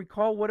can't even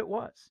recall what it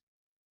was.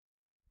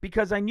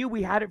 Because I knew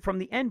we had it from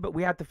the end, but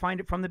we had to find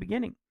it from the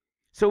beginning.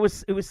 So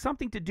it was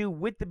something to do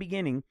with the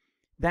beginning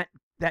that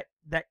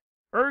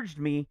urged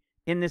me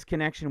in this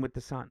connection with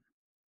the sun.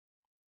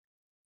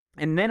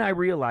 And then I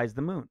realized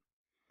the moon.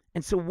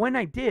 And so when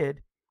I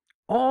did,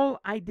 all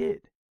I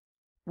did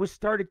was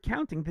started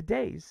counting the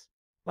days,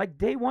 like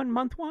day 1,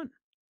 month 1.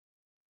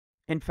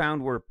 And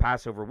found where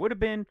Passover would have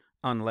been,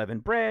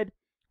 unleavened bread,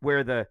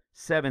 where the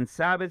 7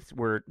 Sabbaths,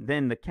 where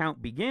then the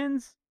count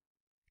begins.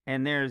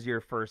 And there's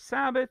your first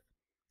Sabbath.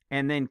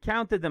 And then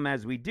counted them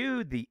as we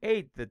do, the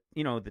 8th, the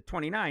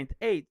 29th,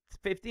 8th,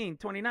 15,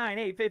 29,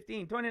 8,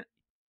 15, 20.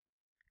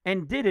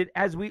 And did it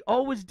as we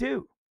always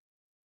do.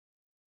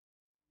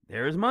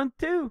 There's month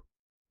 2,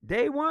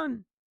 day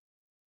 1.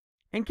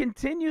 And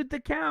continued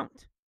the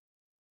count.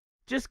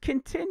 Just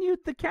continued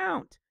the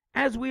count,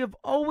 as we have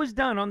always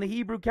done on the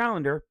Hebrew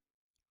calendar,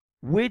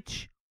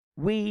 which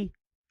we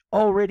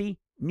already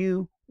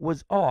knew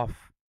was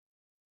off,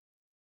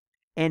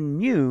 and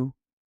knew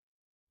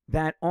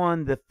that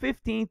on the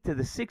 15th to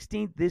the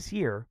 16th this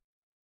year,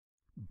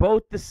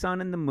 both the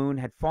sun and the moon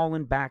had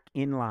fallen back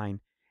in line,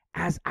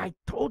 as I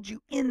told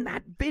you in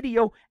that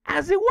video,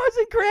 as it was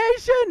in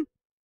creation.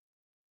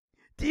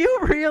 Do you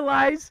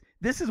realize?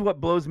 This is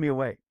what blows me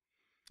away.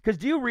 Because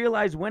do you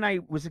realize when I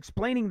was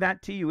explaining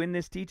that to you in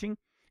this teaching,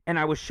 and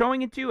I was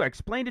showing it to you, I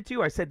explained it to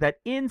you, I said that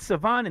in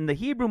Sivan, in the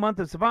Hebrew month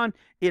of Sivan,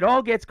 it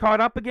all gets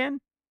caught up again?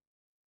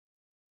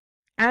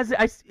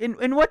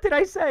 And what did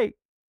I say?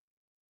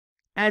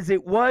 As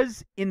it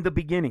was in the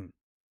beginning.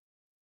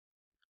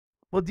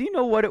 Well, do you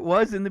know what it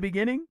was in the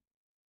beginning?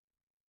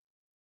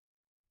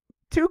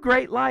 2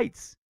 great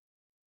lights.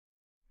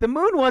 The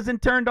moon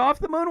wasn't turned off,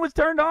 the moon was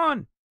turned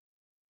on.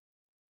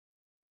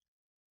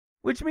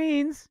 Which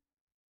means,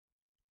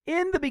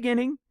 in the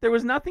beginning, there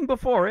was nothing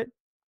before it,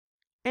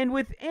 and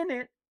within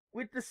it,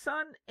 with the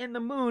sun and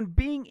the moon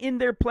being in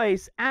their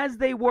place as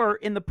they were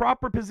in the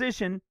proper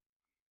position,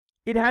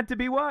 it had to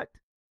be what?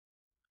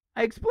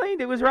 I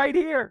explained it was right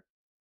here.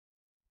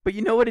 But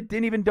you know what? It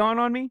didn't even dawn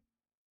on me?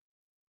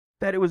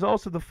 That it was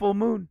also the full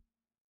moon.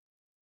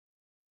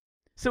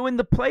 So in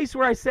the place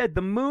where I said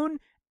the moon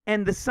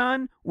and the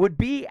sun would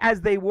be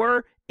as they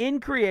were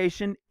in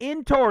creation,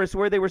 in Taurus,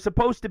 where they were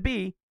supposed to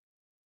be,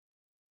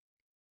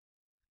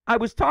 I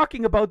was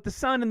talking about the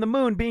sun and the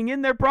moon being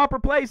in their proper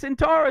place in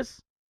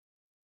Taurus.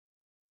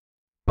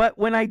 But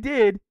when I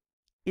did,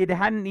 it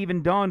hadn't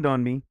even dawned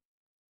on me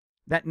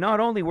that not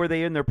only were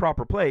they in their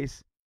proper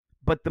place,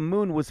 but the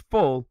moon was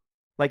full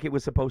like it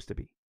was supposed to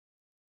be.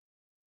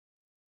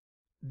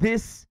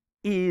 This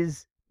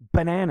is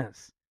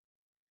bananas.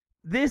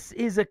 This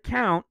is a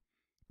count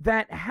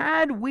that,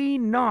 had we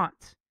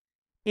not,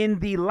 in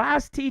the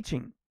last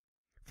teaching,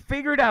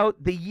 figured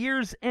out the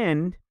year's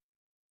end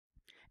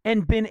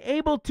and been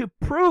able to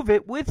prove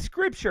it with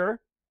Scripture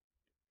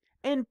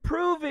and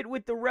prove it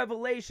with the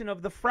revelation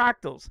of the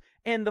fractals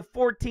and the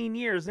 14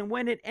 years and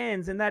when it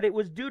ends, and that it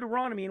was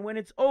Deuteronomy, and when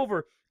it's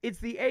over, it's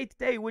the 8th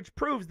day, which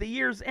proves the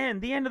year's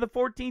end, the end of the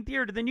 14th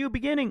year to the new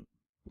beginning.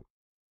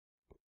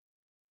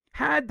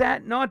 Had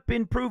that not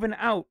been proven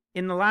out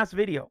in the last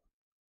video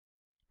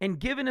and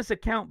given us a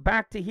count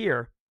back to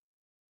here,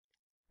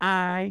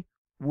 I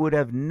would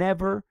have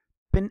never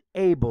been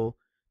able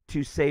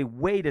to say,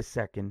 wait a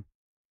second,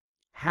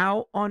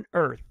 how on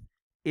earth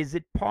is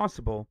it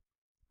possible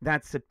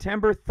that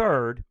September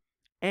 3rd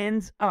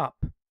ends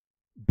up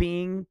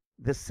being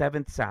the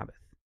seventh Sabbath.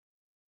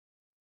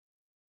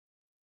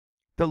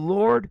 The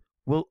Lord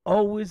will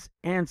always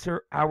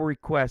answer our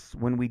requests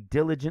when we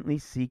diligently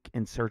seek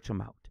and search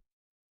Him out.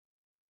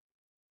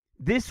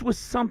 This was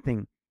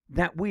something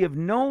that we have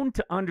known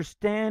to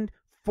understand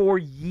for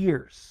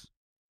years.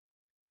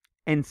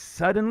 And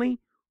suddenly,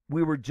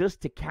 we were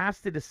just to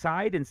cast it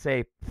aside and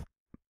say,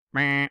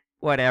 meh,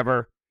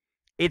 whatever.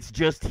 It's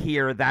just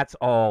here, that's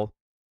all.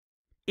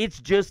 It's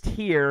just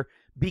here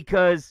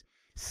because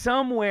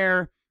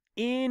somewhere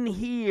in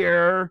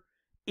here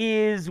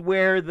is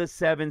where the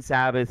 7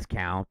 Sabbaths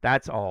count.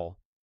 That's all.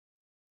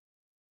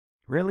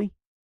 Really?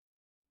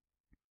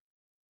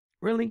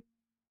 Really?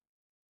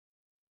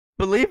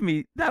 Believe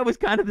me, that was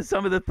kind of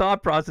some of the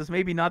thought process.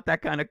 Maybe not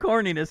that kind of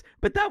corniness,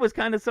 but that was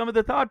kind of some of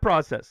the thought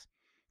process.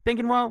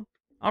 Thinking, well,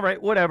 all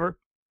right, whatever.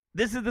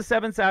 This is the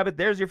 7th Sabbath.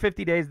 There's your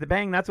 50 days. The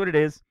bang, that's what it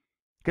is.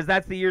 Because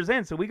that's the year's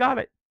end, so we got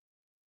it.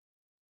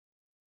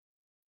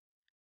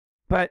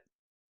 But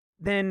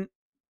then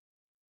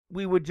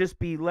we would just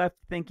be left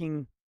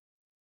thinking,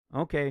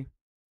 okay,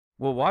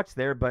 we'll watch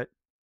there, but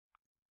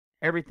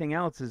everything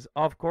else is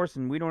off course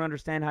and we don't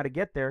understand how to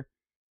get there.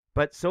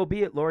 But so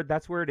be it, Lord.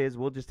 That's where it is.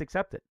 We'll just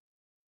accept it.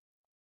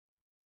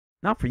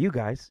 Not for you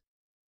guys.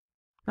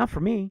 Not for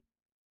me.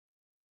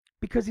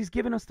 Because He's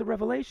given us the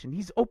revelation.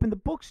 He's opened the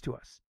books to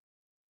us.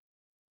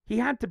 He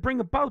had to bring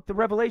about the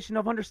revelation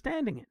of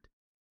understanding it.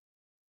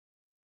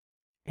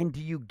 And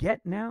do you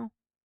get now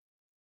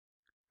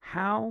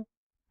how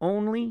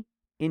only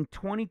in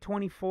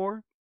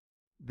 2024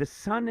 the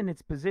sun in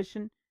its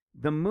position,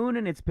 the moon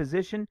in its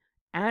position,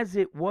 as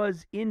it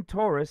was in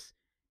Taurus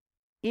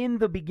in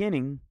the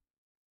beginning,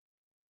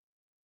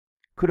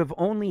 could have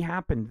only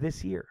happened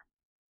this year?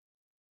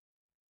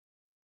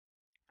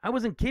 I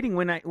wasn't kidding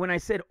when I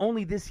said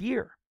only this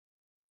year.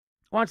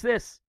 Watch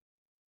this.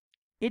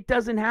 It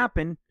doesn't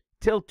happen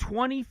till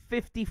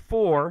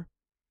 2054,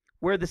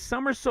 where the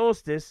summer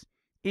solstice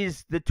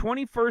is the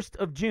 21st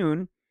of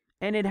June,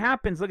 and it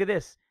happens, look at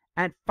this,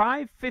 at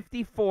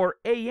 5:54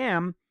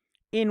 a.m.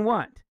 in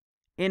what?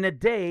 In a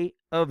day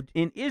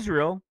in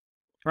Israel,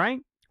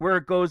 right? Where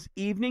it goes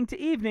evening to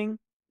evening.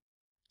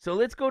 So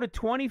let's go to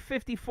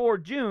 2054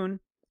 June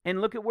and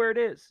look at where it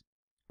is.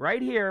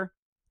 Right here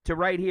to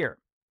right here.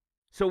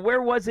 So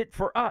where was it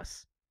for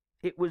us?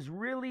 It was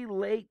really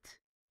late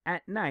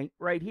at night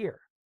right here,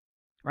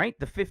 right?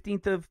 The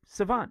 15th of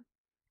Sivan.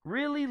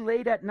 Really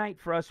late at night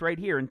for us right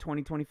here in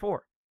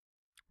 2024.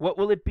 What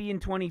will it be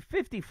in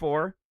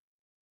 2054?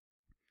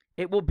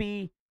 It will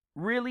be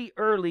really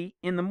early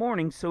in the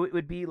morning, so it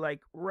would be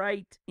like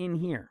right in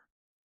here.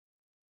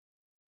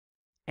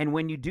 And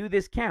when you do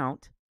this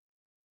count,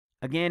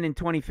 again in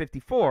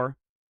 2054,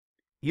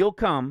 you'll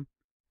come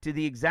to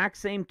the exact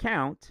same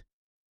count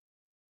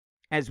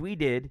as we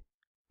did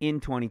in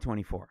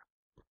 2024.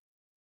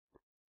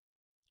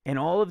 And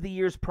all of the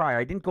years prior,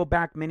 I didn't go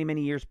back many,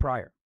 many years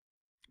prior,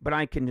 but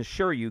I can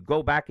assure you,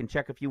 go back and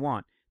check if you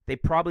want. They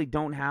probably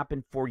don't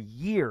happen for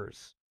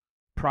years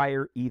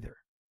prior either.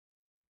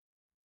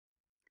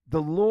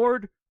 The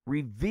Lord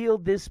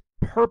revealed this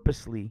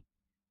purposely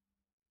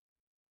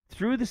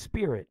through the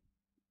Spirit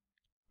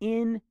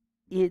in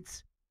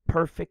its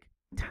perfect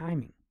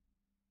timing,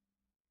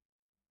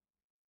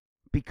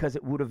 because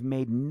it would have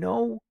made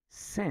no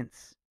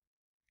sense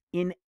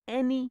in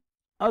any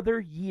other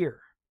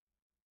year,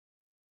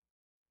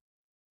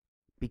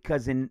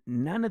 because in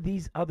none of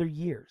these other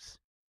years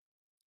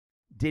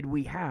did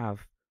we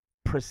have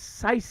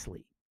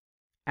precisely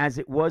as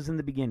it was in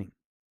the beginning,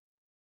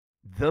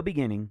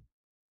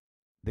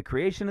 the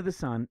creation of the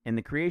sun and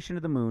the creation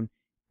of the moon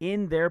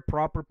in their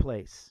proper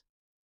place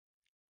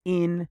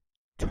in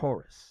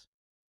Taurus.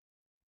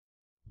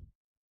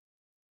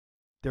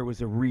 There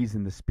was a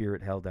reason the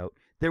Spirit held out.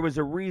 There was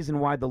a reason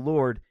why the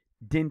Lord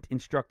didn't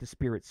instruct the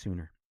Spirit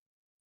sooner.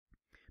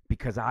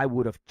 Because I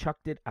would have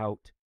chucked it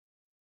out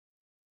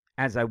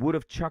as I would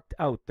have chucked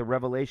out the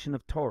revelation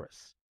of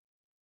Taurus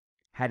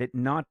had it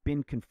not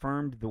been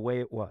confirmed the way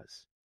it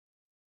was.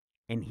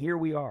 And here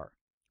we are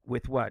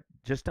with what?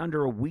 Just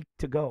under a week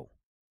to go.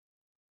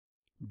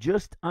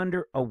 Just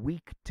under a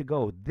week to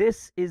go.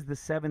 This is the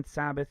 7th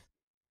Sabbath.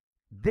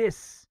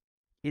 This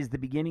is the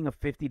beginning of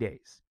 50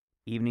 days.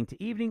 Evening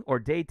to evening or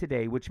day to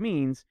day, which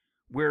means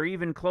we're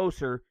even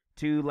closer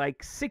to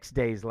like 6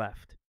 days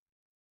left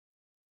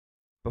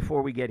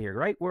before we get here,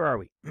 right? Where are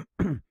we?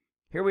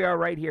 Here we are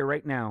right here,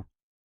 right now,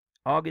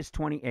 August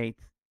 28th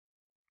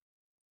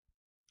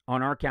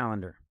on our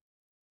calendar.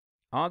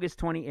 August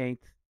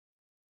 28th,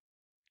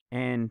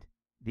 and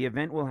the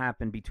event will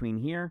happen between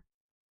here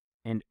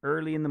and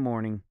early in the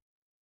morning,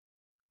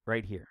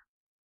 right here.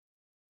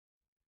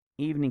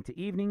 Evening to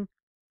evening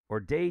or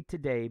day to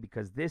day,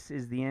 because this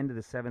is the end of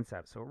the 7th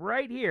Sabbath. So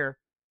right here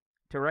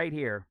to right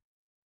here,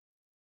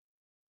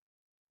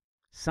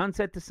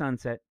 sunset to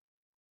sunset,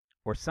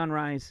 or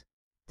sunrise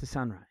to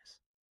sunrise.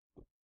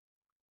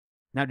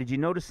 Now, did you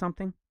notice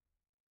something?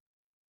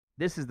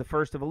 This is the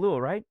first of Elul,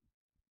 right?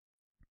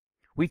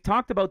 We've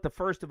talked about the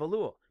first of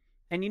Elul.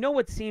 And you know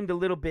what seemed a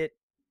little bit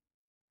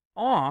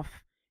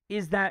off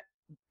is that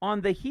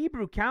on the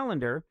Hebrew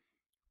calendar,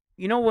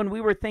 you know, when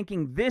we were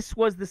thinking this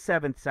was the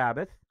seventh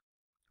Sabbath,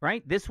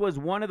 right? This was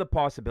one of the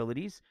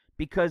possibilities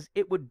because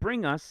it would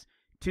bring us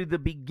to the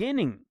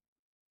beginning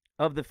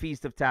of the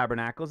Feast of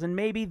Tabernacles, and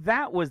maybe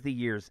that was the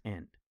year's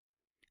end.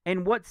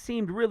 And what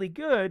seemed really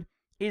good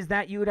is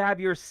that you would have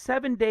your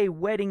 7-day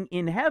wedding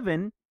in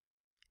heaven,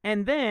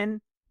 and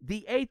then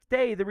the 8th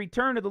day, the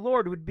return of the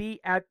Lord, would be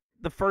at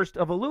the first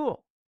of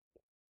Elul.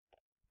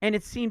 And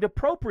it seemed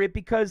appropriate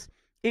because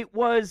it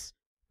was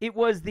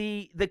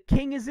the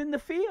king is in the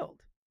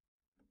field.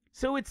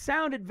 So it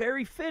sounded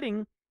very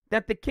fitting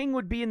that the king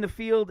would be in the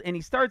field, and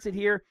he starts it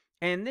here,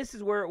 and this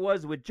is where it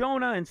was with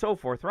Jonah and so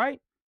forth,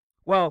 right?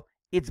 Well,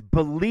 it's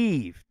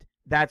believed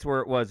that's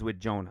where it was with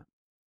Jonah.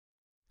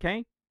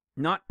 Okay?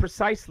 Not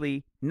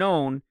precisely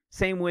known.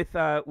 Same with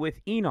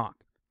Enoch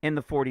and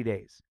the 40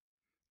 days.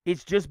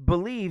 It's just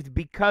believed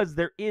because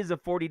there is a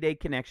 40-day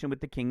connection with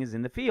the king is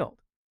in the field.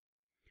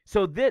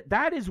 So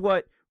that is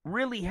what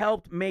really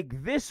helped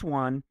make this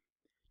one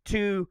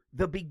to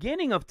the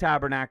beginning of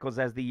Tabernacles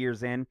as the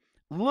year's end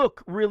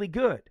look really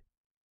good.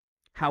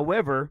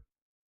 However,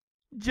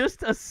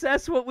 just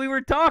assess what we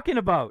were talking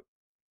about.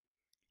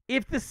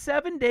 If the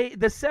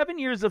 7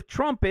 years of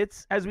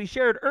trumpets, as we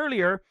shared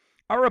earlier,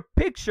 are a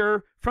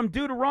picture from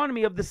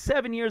Deuteronomy of the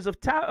 7 years of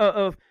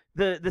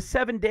the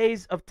 7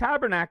 days of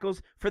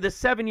tabernacles for the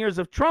 7 years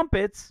of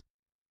trumpets,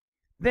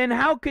 then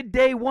how could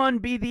day one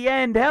be the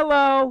end?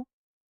 Hello.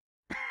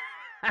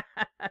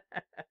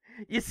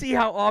 You see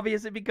how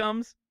obvious it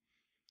becomes?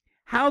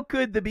 How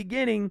could the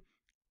beginning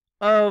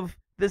of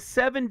the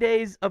 7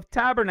 days of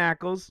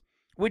tabernacles,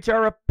 which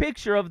are a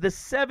picture of the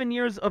 7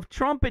 years of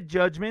trumpet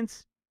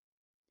judgments,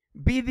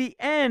 be the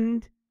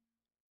end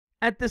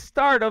at the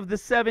start of the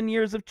 7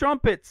 years of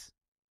trumpets?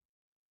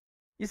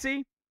 You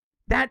see,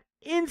 that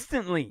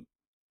instantly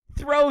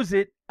throws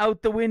it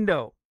out the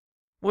window.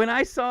 When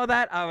I saw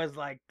that, I was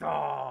like,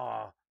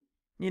 oh,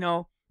 you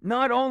know,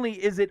 not only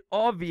is it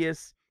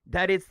obvious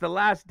that it's the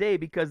last day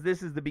because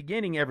this is the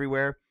beginning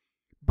everywhere,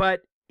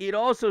 but it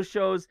also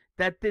shows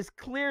that this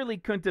clearly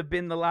couldn't have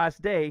been the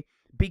last day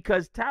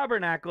because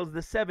tabernacles,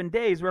 the 7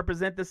 days,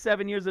 represent the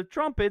 7 years of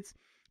trumpets,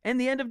 and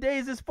the end of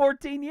days is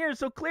 14 years.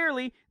 So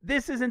clearly,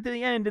 this isn't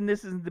the end and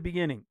this isn't the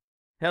beginning.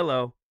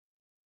 Hello.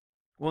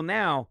 Well,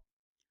 now,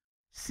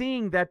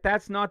 seeing that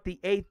that's not the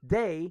 8th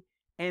day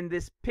and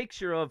this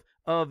picture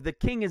of the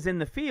king is in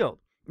the field.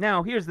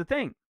 Now, here's the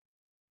thing.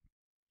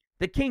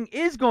 The king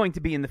is going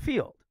to be in the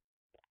field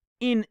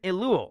in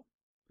Elul,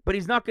 but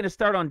he's not going to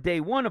start on day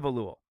 1 of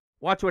Elul.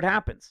 Watch what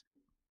happens.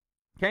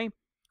 Okay?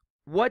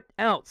 What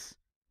else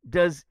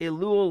does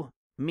Elul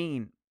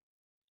mean?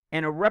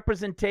 And a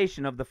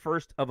representation of the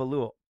first of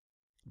Elul.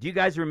 Do you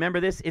guys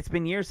remember this? It's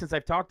been years since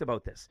I've talked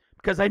about this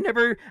because I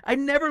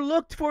never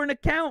looked for an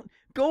account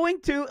going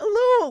to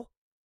Elul.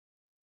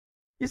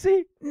 You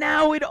see,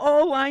 now it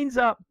all lines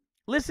up.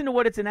 Listen to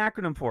what it's an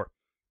acronym for.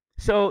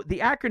 So the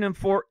acronym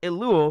for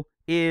Elul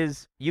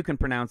is, you can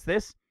pronounce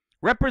this,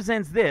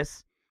 represents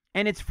this,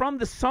 and it's from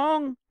the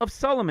Song of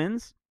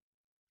Solomon's,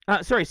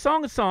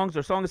 Song of Songs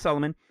or Song of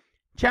Solomon,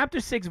 chapter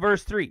 6,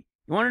 verse 3.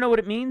 You want to know what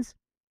it means?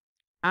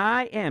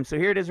 I am, so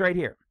here it is right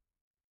here.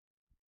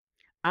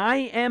 I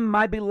am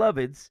my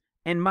beloved's,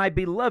 and my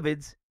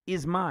beloved's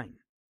is mine.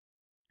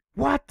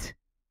 What?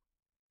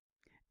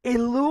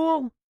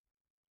 Elul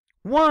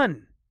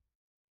 1.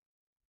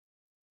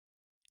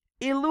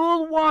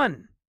 Elul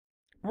 1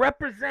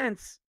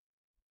 represents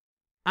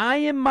I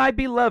am my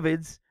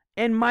beloved's,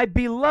 and my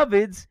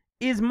beloved's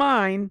is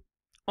mine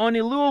on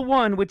Elul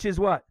 1, which is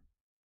what?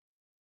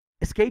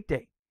 Escape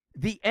day.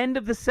 The end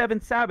of the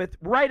 7th Sabbath,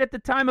 right at the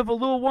time of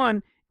Elul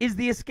 1, is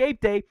the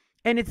escape day,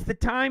 and it's the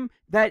time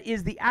that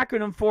is the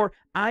acronym for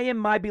I am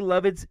my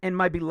beloved's, and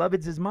my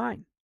beloved's is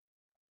mine.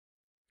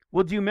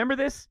 Well, do you remember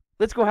this?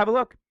 Let's go have a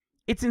look.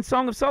 It's in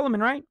Song of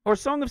Solomon, right? Or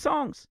Song of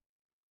Songs.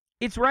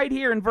 It's right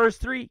here in verse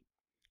 3.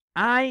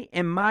 I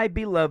am my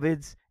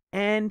beloved's,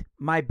 and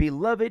my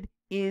beloved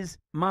is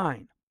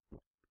mine.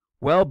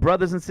 Well,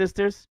 brothers and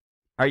sisters,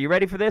 are you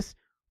ready for this?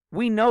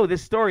 We know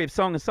this story of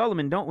Song of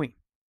Solomon, don't we?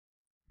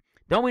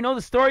 Don't we know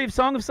the story of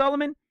Song of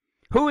Solomon?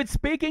 Who it's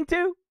speaking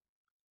to?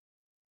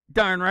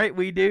 Darn right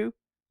we do.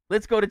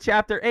 Let's go to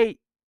chapter 8.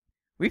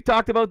 We've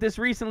talked about this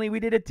recently. We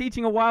did a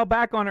teaching a while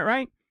back on it,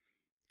 right?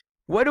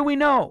 What do we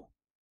know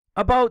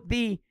about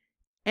the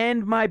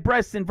and my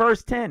breasts in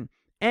verse 10?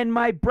 And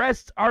my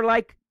breasts are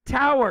like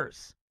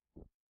towers.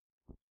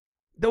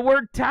 The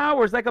word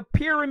towers, like a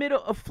pyramid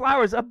of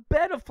flowers, a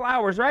bed of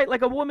flowers, right?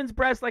 Like a woman's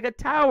breast, like a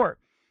tower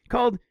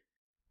called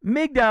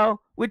Migdal,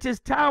 which is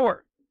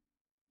tower.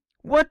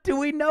 What do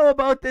we know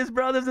about this,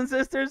 brothers and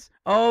sisters?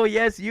 Oh,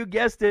 yes, you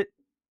guessed it.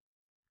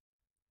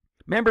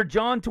 Remember,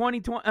 John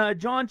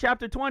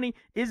chapter 20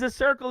 is a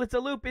circle. It's a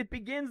loop. It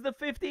begins the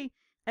 50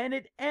 and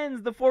it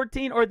ends the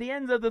 14, or the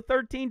ends of the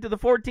 13th to the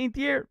 14th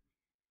year.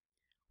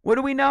 What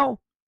do we know?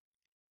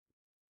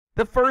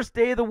 The first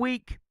day of the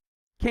week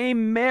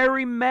came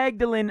Mary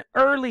Magdalene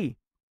early.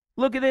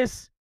 Look at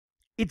this.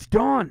 It's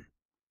dawn,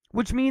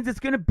 which means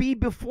it's going to be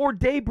before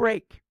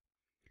daybreak.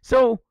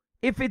 So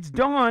If it's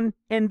dawn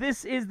and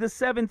this is the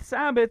seventh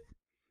Sabbath,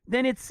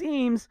 then it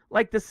seems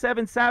like the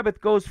seventh Sabbath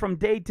goes from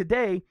day to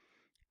day.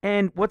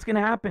 And what's going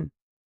to happen?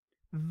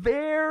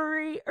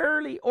 Very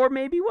early, or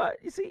maybe what?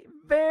 You see,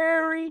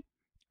 very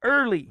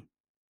early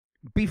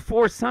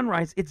before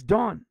sunrise, it's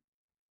dawn.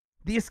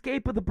 The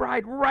escape of the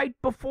bride right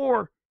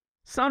before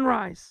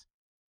sunrise.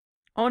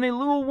 On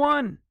Elul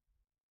 1,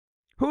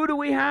 who do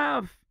we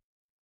have?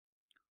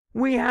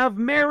 We have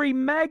Mary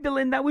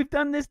Magdalene that we've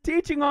done this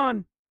teaching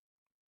on.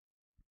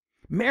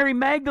 Mary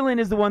Magdalene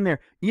is the one there.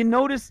 You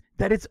notice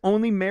that it's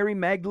only Mary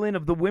Magdalene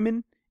of the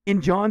women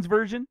in John's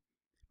version?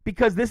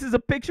 Because this is a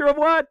picture of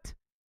what?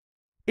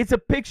 It's a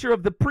picture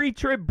of the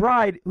pre-trib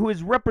bride who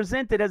is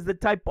represented as the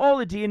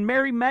typology in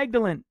Mary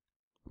Magdalene.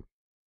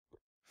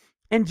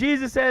 And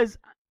Jesus says,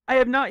 I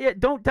have not yet,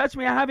 don't touch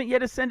me, I haven't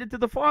yet ascended to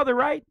the Father,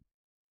 right?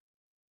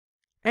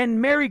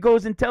 And Mary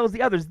goes and tells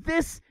the others.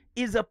 This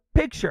is a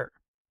picture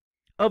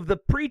of the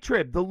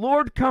pre-trib, the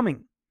Lord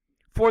coming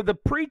for the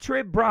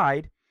pre-trib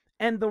bride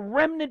and the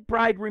remnant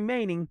bride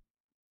remaining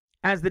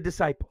as the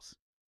disciples.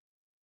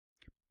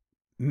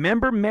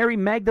 Remember Mary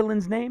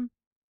Magdalene's name?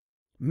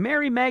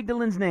 Mary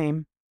Magdalene's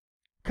name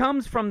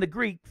comes from the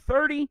Greek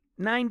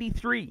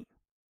 3093.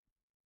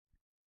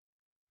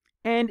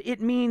 And it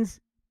means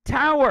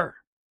tower.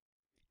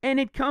 And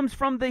it comes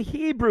from the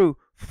Hebrew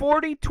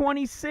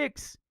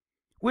 4026,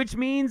 which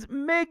means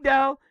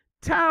Migdal,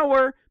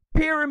 tower,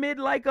 pyramid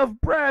like of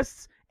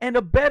breasts, and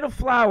a bed of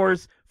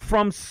flowers,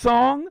 from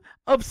Song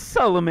of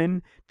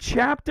Solomon,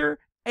 chapter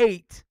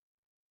 8,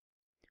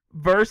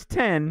 verse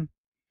 10,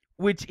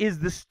 which is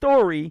the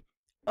story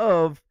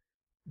of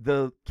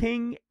the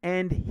king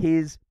and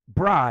his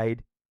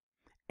bride.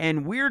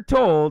 And we're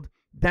told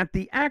that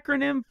the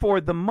acronym for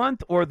the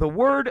month or the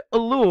word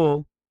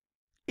Elul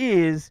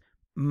is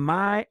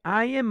I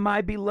am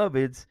my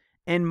beloved's,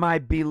 and my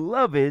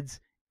beloved's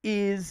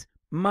is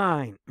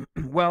mine.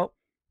 Well,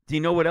 do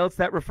you know what else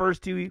that refers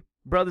to,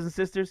 brothers and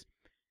sisters?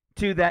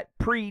 To that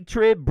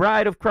pre-trib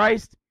bride of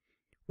Christ.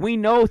 We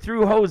know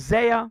through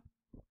Hosea,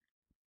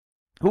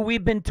 who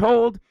we've been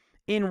told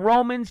in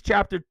Romans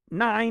chapter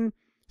 9,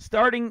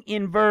 starting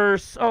in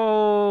verse,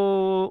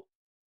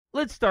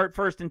 let's start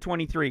first in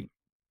 23.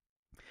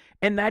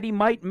 And that he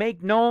might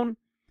make known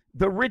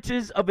the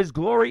riches of his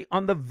glory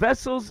on the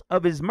vessels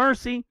of his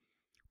mercy,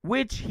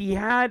 which he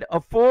had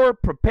afore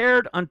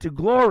prepared unto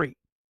glory,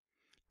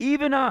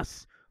 even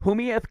us, whom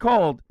he hath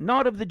called,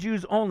 not of the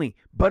Jews only,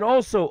 but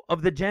also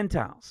of the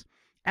Gentiles.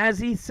 As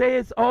he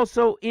saith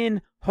also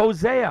in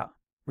Hosea,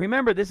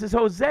 remember this is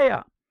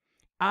Hosea,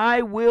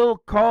 I will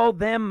call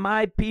them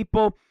my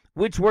people,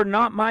 which were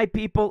not my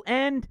people,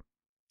 and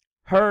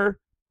her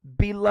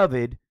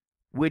beloved,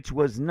 which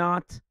was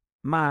not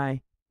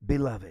my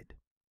beloved.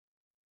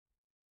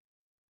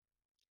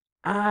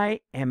 I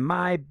am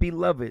my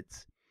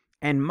beloved's,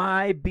 and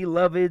my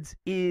beloved's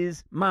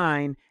is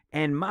mine,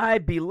 and my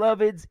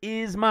beloved's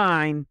is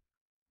mine.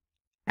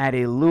 At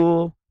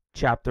Elul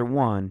chapter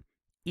 1,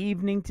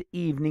 evening to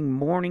evening,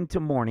 morning to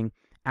morning,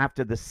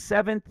 after the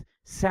seventh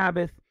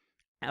Sabbath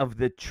of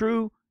the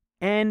true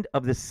end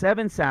of the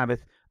seventh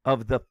Sabbath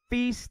of the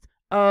Feast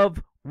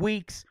of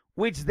Weeks,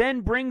 which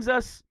then brings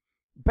us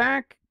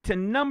back to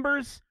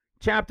Numbers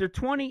chapter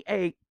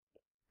 28,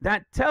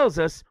 that tells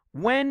us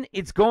when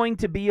it's going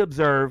to be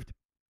observed.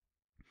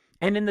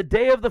 And in the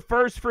day of the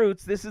first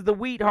fruits, this is the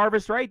wheat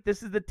harvest, right?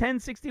 This is the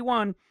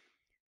 1061.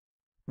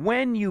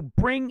 When you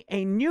bring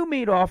a new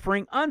meat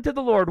offering unto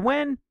the Lord,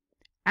 when?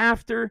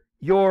 After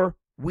your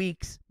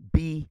weeks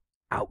be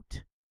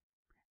out.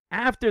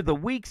 After the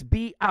weeks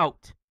be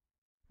out,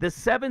 the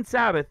seventh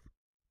Sabbath,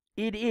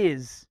 it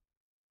is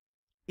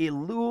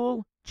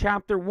Elul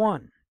chapter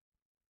 1.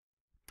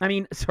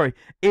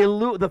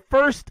 Elul, the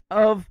first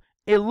of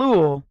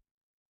Elul,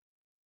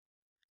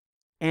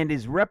 and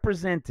is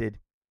represented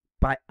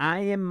by I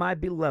am my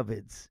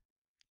beloved's,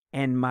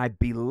 and my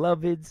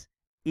beloved's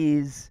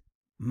is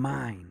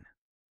mine.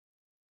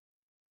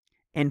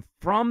 And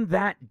from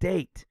that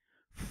date,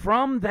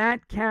 from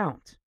that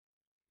count,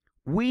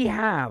 we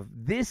have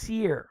this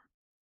year,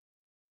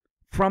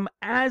 from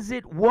as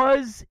it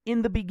was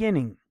in the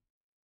beginning,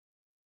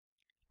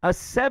 a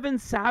 7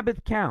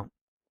 Sabbath count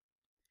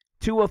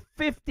to a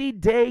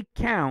 50-day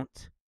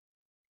count.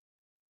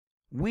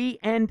 We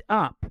end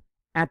up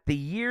at the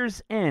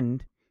year's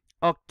end,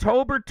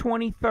 October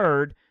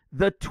 23rd,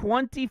 the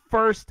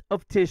 21st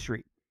of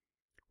Tishri.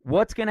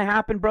 What's going to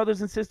happen,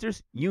 brothers and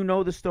sisters? You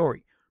know the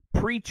story.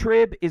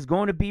 Pre-trib is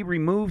going to be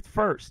removed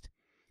first.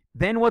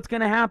 Then what's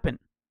going to happen?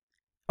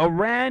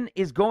 Iran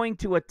is going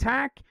to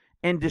attack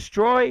and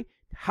destroy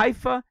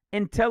Haifa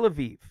and Tel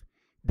Aviv.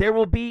 There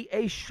will be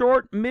a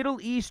short Middle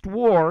East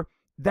war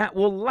that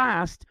will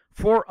last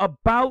for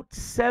about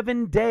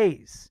 7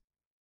 days.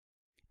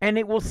 And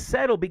it will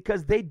settle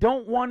because they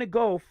don't want to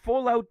go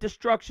full-out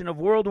destruction of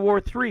World War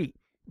III,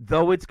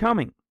 though it's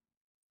coming.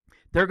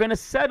 They're going to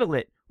settle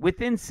it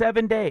within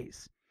 7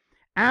 days.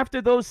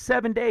 After those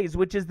 7 days,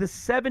 which is the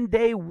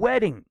 7-day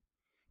wedding,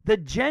 the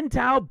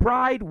Gentile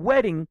bride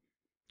wedding,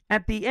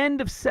 at the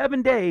end of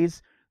 7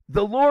 days,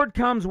 the Lord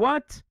comes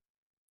what?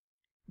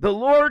 The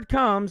Lord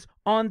comes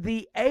on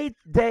the 8th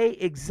day,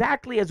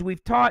 exactly as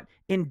we've taught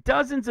in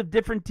dozens of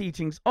different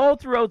teachings all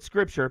throughout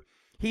Scripture.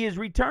 He is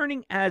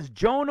returning as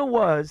Jonah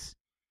was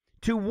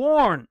to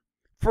warn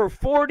for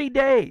 40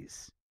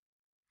 days.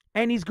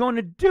 And he's going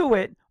to do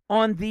it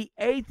on the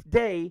 8th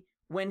day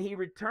when he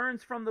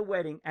returns from the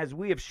wedding, as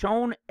we have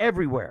shown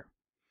everywhere.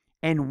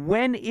 And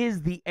when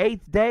is the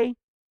 8th day?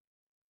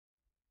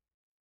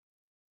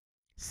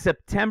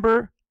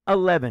 September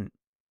 11.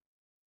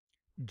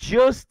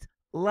 Just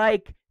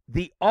like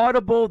the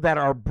audible that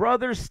our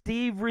brother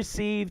Steve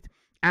received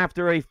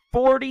after a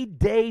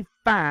 40-day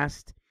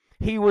fast,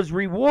 he was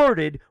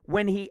rewarded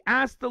when he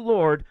asked the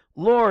Lord,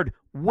 Lord,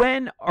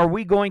 when are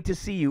we going to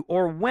see you?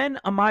 Or when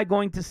am I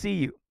going to see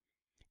you?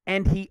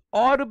 And he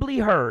audibly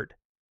heard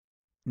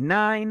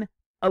 9/11.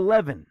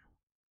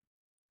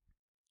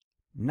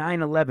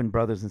 9/11,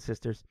 brothers and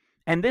sisters.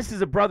 And this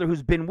is a brother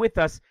who's been with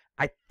us,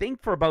 I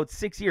think, for about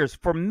 6 years,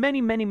 for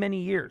many, many,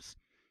 many years.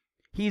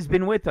 He's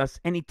been with us,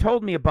 and he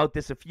told me about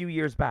this a few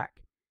years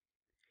back.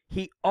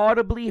 He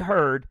audibly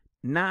heard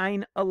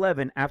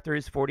 9/11 after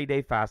his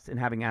 40-day fast and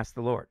having asked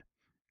the Lord.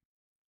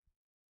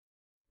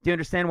 Do you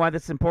understand why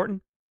that's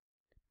important?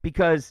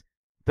 Because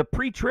the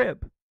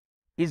pre-trib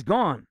is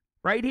gone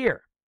right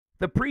here.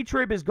 The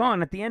pre-trib is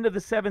gone at the end of the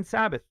 7th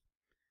Sabbath,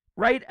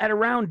 right at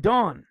around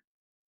dawn.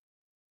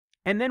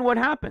 And then what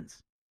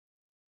happens?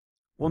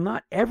 Well,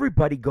 not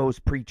everybody goes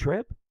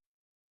pre-trib.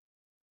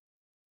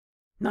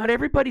 Not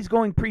everybody's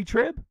going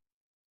pre-trib.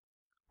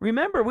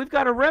 Remember, we've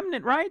got a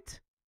remnant, right?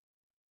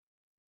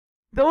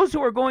 Those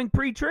who are going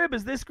pre-trib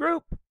is this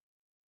group.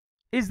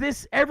 Is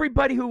this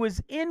everybody who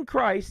is in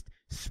Christ,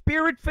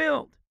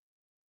 Spirit-filled?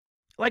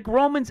 Like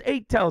Romans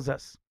 8 tells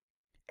us.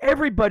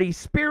 Everybody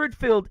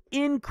Spirit-filled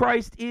in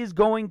Christ is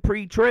going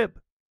pre-trib.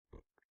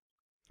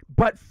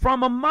 But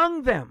from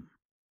among them,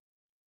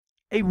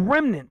 a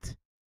remnant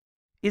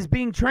is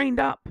being trained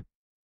up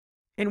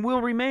and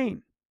will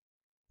remain.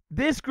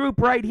 This group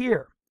right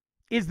here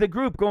is the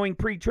group going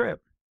pre-trib.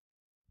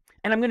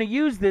 And I'm going to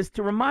use this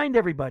to remind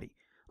everybody,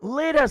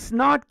 let us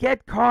not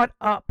get caught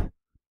up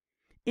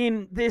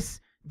in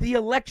the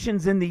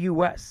elections in the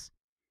U.S.,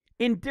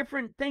 in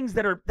different things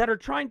that are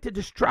trying to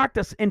distract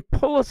us and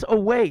pull us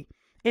away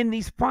in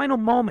these final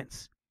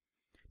moments.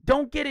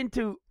 Don't get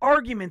into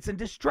arguments and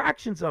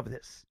distractions of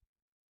this.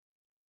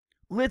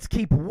 Let's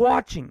keep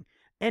watching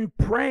and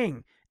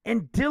praying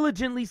and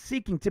diligently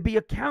seeking to be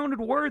accounted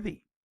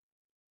worthy.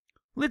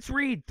 Let's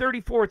read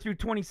 34 through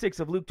 26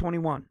 of Luke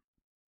 21.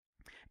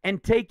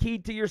 And take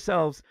heed to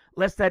yourselves,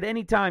 lest at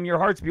any time your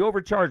hearts be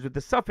overcharged with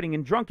the suffering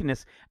and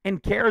drunkenness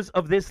and cares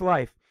of this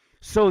life,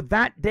 so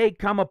that day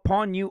come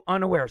upon you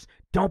unawares.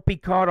 Don't be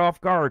caught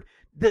off guard.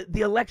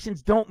 The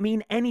elections don't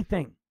mean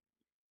anything.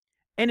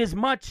 And as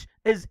much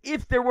as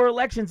if there were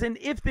elections and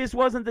if this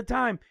wasn't the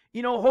time,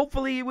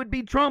 hopefully it would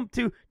be Trump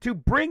to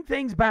bring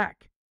things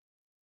back.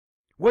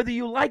 Whether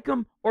you like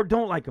him or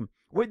don't like him,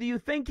 whether you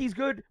think he's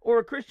good or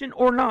a Christian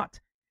or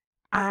not,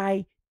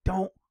 I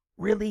don't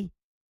really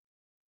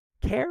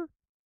care.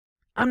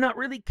 I'm not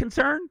really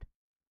concerned.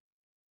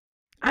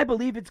 I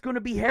believe it's going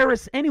to be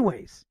Harris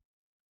anyways.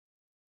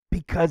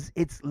 Because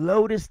it's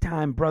Lotus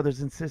time, brothers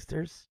and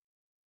sisters.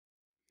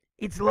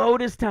 It's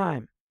Lotus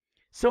time.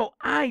 So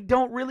I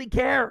don't really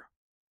care.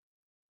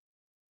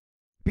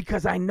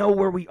 Because I know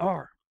where we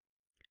are.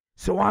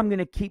 So I'm going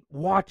to keep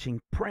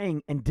watching,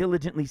 praying, and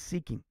diligently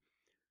seeking.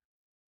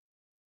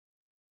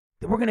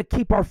 That we're going to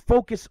keep our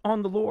focus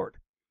on the Lord.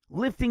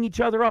 Lifting each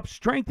other up,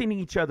 strengthening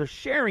each other,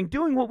 sharing,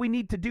 doing what we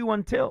need to do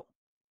until.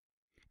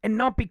 And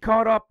not be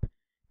caught up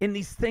in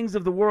these things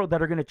of the world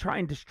that are going to try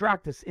and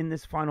distract us in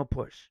this final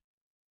push.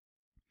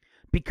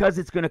 Because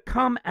it's going to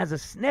come as a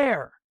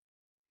snare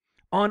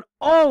on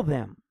all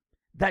them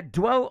that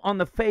dwell on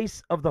the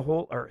face of the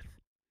whole earth.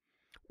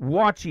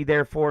 Watch ye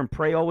therefore and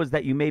pray always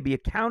that you may be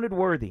accounted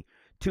worthy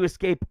to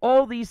escape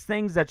all these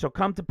things that shall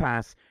come to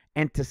pass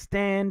and to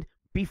stand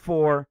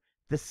before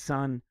the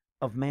Son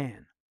of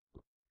Man.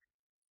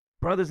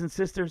 Brothers and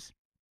sisters,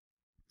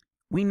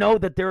 we know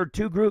that there are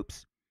two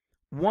groups.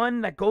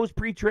 One that goes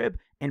pre-trib,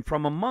 and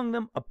from among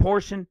them a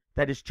portion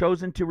that is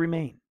chosen to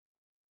remain.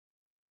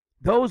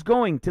 Those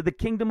going to the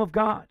kingdom of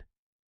God,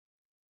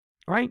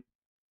 right?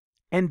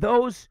 And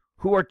those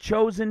who are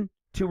chosen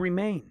to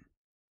remain.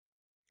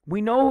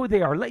 We know who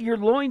they are. Let your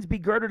loins be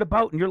girded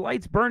about and your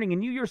lights burning,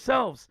 and you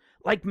yourselves,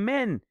 like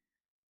men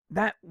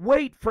that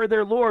wait for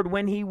their Lord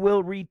when he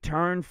will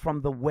return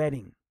from the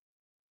wedding.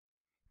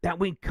 That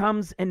when he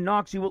comes and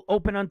knocks, you will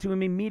open unto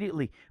him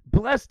immediately.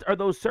 Blessed are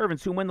those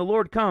servants whom when the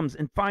Lord comes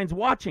and finds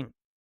watching.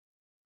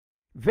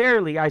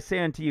 Verily I say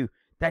unto you,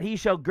 that he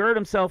shall gird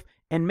himself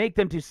and make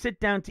them to sit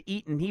down to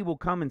eat, and he will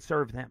come and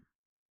serve them.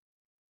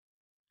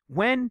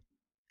 When?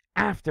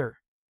 After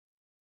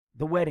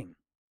the wedding.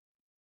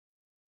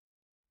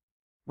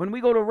 When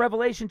we go to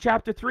Revelation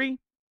chapter 3,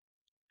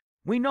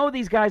 we know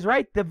these guys,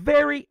 right? The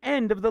very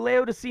end of the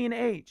Laodicean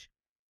age.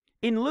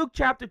 In Luke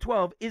chapter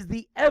 12 is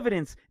the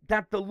evidence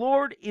that the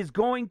Lord is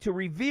going to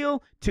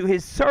reveal to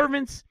his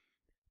servants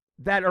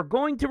that are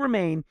going to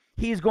remain.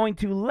 He is going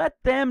to let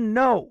them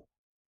know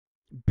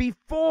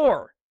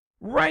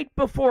right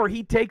before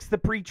he takes the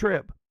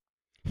pre-trib,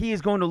 he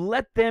is going to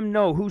let them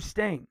know who's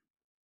staying,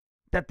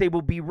 that they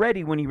will be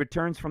ready when he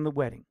returns from the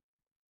wedding.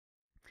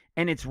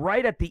 And it's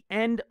right at the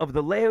end of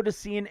the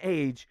Laodicean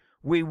age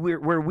where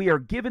we are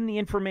given the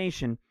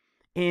information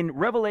in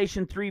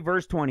Revelation 3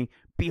 verse 20.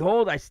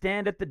 Behold, I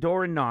stand at the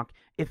door and knock.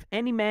 If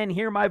any man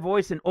hear my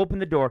voice and open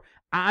the door,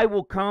 I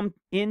will come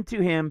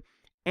into him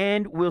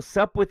and will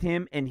sup with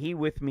him and he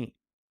with me.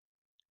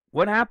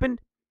 What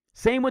happened?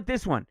 Same with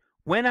this one.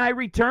 When I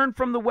return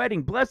from the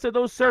wedding, blessed are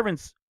those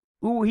servants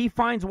who he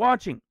finds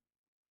watching,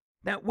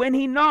 that when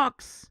he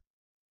knocks,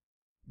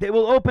 they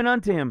will open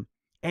unto him,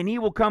 and he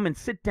will come and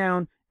sit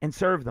down and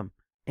serve them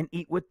and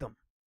eat with them.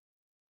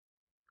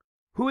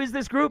 Who is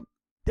this group?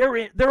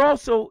 They're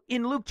also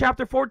in Luke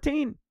chapter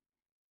 14.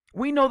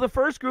 We know the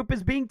first group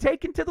is being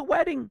taken to the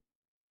wedding.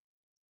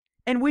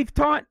 And we've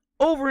taught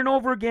over and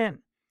over again,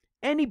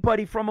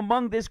 anybody from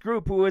among this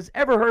group who has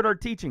ever heard our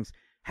teachings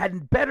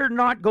had better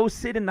not go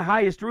sit in the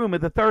highest room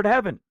of the third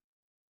heaven.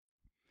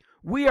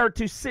 We are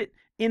to sit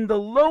in the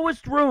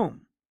lowest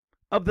room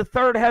of the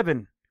third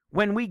heaven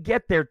when we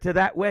get there to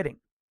that wedding.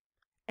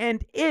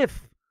 And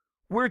if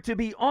we're to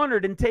be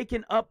honored and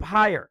taken up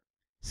higher,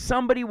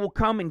 somebody will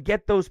come and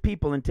get those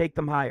people and take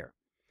them higher.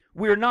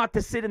 We're not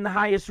to sit in the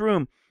highest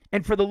room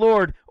and for the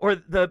Lord or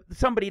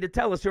somebody to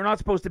tell us we're not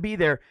supposed to be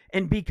there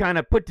and be kind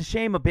of put to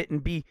shame a bit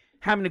and be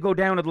having to go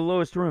down to the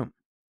lowest room.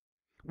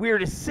 We are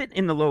to sit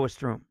in the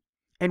lowest room,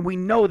 and we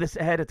know this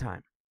ahead of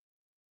time.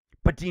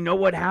 But do you know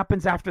what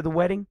happens after the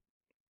wedding?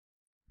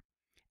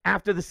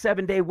 After the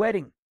 7-day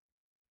wedding,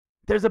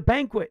 there's a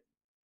banquet.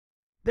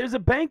 There's a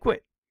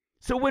banquet.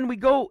 So when we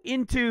go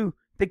into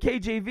the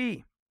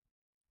KJV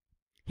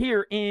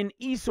here in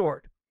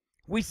eSword,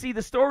 we see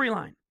the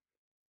storyline.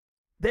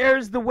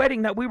 There's the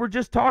wedding that we were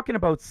just talking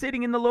about,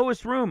 sitting in the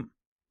lowest room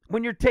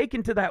when you're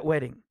taken to that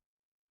wedding.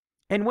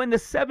 And when the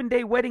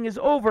 7-day wedding is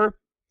over,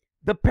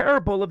 the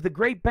parable of the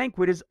great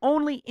banquet is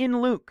only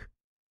in Luke,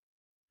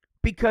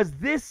 because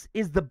this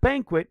is the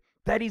banquet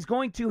that he's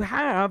going to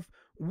have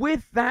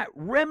with that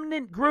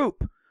remnant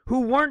group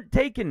who weren't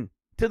taken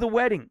to the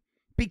wedding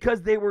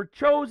because they were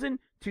chosen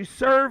to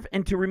serve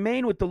and to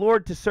remain with the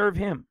Lord to serve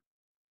him.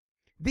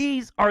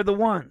 These are the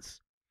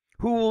ones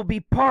who will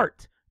be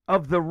part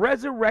of the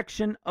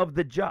resurrection of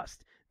the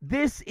just.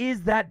 This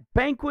is that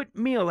banquet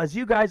meal, as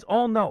you guys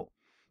all know,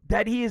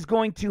 that he is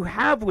going to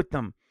have with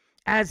them,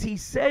 as he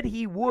said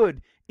he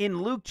would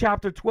in Luke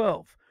chapter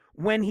 12,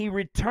 when he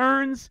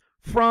returns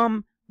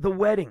from the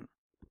wedding.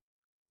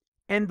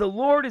 And the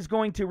Lord is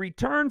going to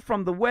return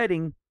from the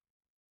wedding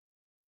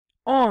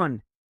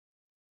on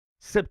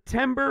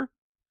September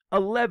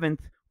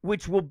 11th,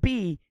 which will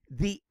be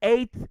the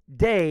 8th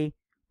day,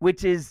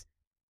 which is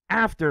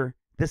after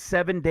the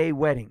 7-day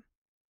wedding.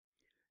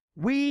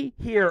 We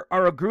here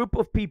are a group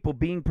of people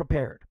being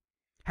prepared,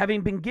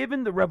 having been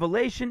given the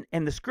revelation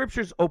and the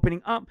scriptures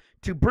opening up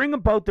to bring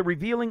about the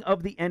revealing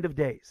of the end of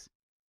days.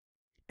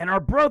 And our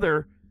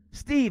brother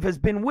Steve has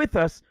been with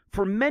us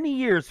for many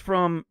years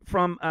from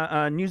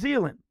New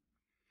Zealand,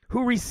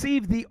 who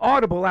received the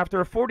audible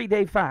after a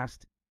 40-day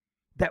fast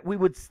that we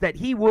would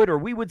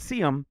see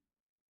him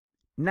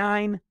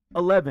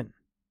 9/11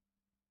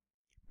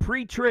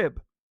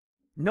 pre-trib.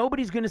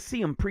 Nobody's going to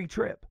see him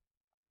pre-trib.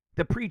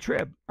 The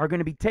pre-trib are going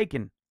to be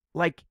taken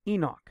like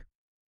Enoch,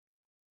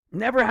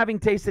 never having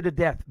tasted of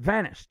death,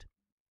 vanished.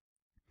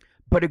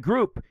 But a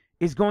group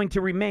is going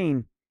to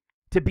remain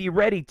to be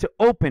ready to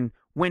open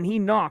when he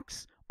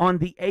knocks on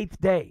the 8th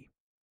day.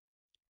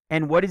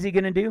 And what is he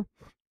going to do?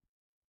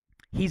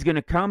 He's going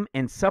to come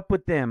and sup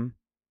with them.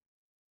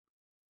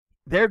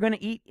 They're going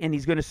to eat, and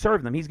he's going to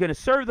serve them. He's going to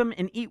serve them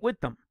and eat with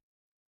them.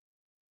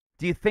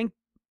 Do you think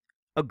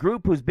a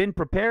group who's been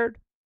prepared,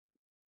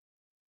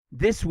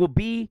 this will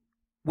be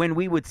when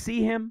we would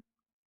see him?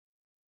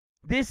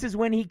 This is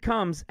when he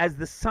comes as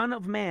the Son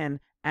of Man,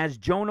 as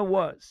Jonah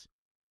was,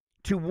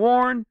 to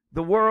warn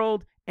the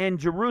world and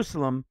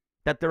Jerusalem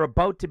that they're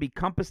about to be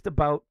compassed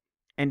about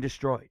and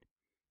destroyed.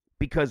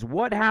 Because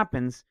what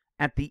happens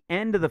at the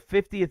end of the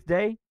 50th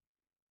day?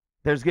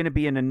 There's going to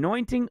be an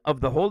anointing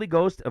of the Holy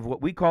Ghost, of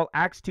what we call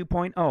Acts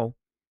 2.0.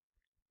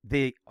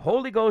 The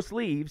Holy Ghost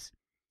leaves.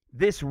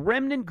 This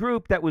remnant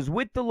group that was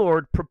with the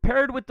Lord,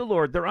 prepared with the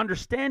Lord, their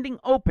understanding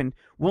opened,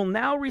 will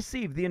now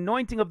receive the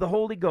anointing of the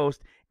Holy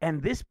Ghost,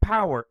 and this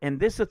power and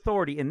this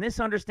authority and this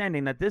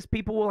understanding that this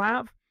people will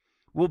have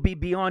will be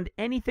beyond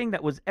anything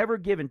that was ever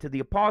given to the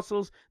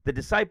apostles, the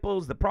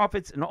disciples, the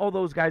prophets, and all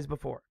those guys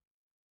before.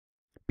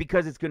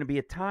 Because it's going to be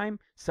a time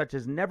such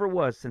as never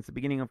was since the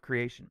beginning of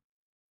creation.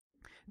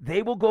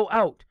 They will go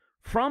out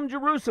from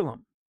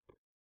Jerusalem,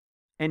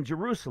 and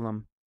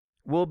Jerusalem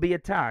will be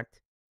attacked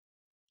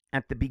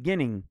at the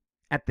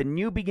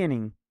new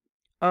beginning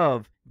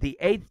of the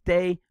 8th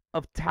day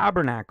of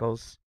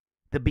Tabernacles,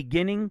 the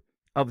beginning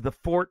of the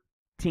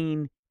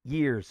 14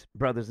 years,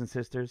 brothers and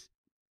sisters.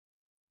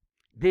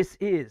 This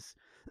is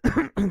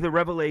the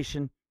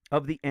revelation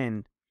of the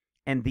end,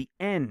 and the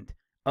end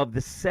of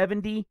the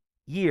 70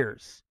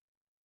 years.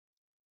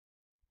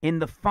 In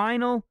the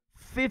final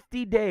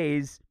 50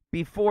 days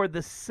before the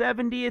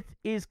 70th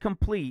is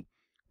complete,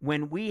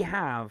 when we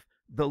have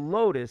the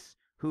lotus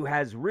who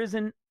has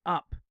risen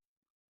up.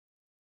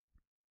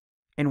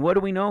 And what do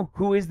we know?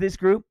 Who is this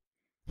group?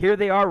 Here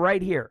they are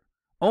right here.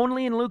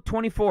 Only in Luke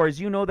 24,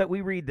 as you know that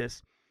we read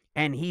this.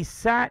 And he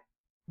sat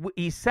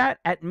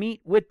at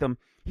meat with them.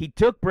 He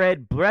took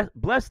bread,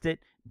 blessed it,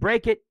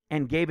 brake it,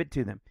 and gave it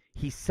to them.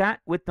 He sat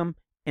with them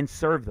and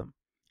served them.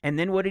 And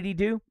then what did he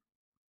do?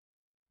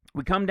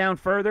 We come down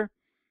further.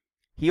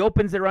 He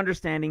opens their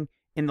understanding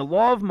in the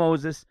law of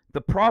Moses,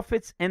 the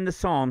prophets, and the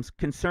Psalms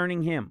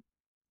concerning him.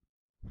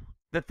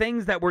 The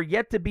things that were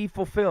yet to be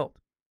fulfilled.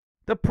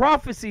 The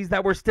prophecies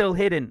that were still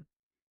hidden.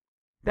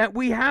 That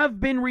we have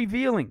been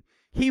revealing.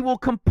 He will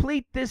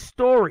complete this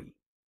story.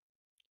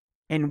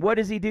 And what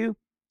does he do?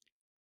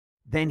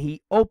 Then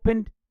he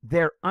opened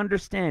their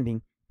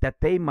understanding that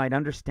they might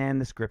understand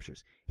the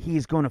scriptures. He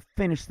is going to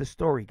finish the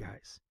story,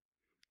 guys.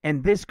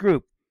 And this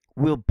group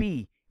will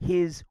be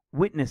his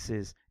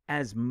witnesses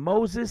as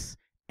Moses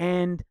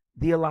and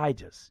the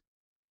Elijahs.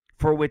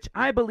 For which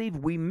I believe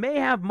we may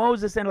have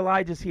Moses and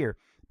Elijahs here,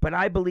 but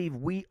I believe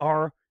we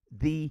are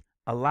the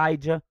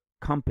Elijah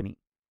company,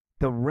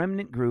 the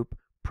remnant group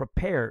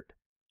prepared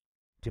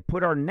to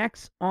put our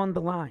necks on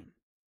the line.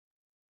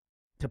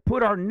 To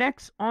put our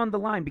necks on the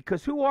line,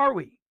 because who are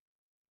we?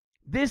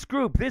 This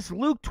group, this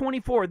Luke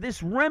 24,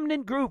 this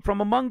remnant group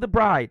from among the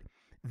bride,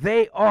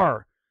 they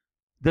are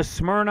the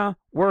Smyrna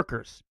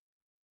workers,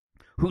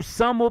 who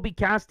some will be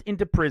cast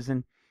into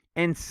prison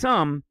and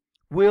some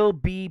will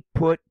be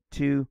put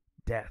to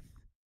death.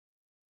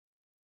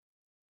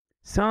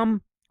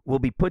 Some will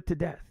be put to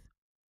death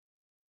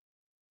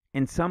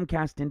and some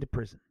cast into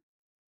prison.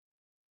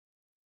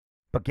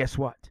 But guess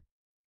what?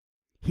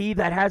 He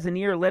that has an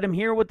ear, let him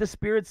hear what the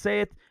Spirit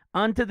saith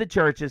unto the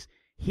churches.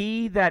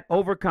 He that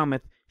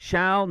overcometh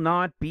shall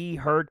not be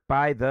hurt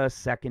by the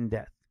second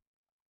death.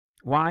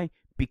 Why?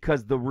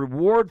 Because the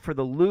reward for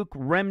the Luke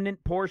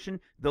remnant portion,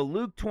 the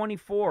Luke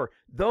 24,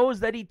 those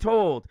that he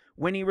told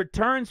when he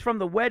returns from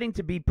the wedding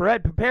to be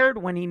prepared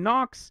when he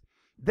knocks,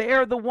 they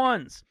are the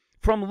ones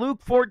from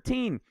Luke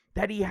 14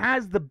 that he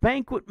has the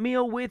banquet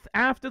meal with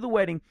after the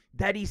wedding,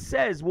 that he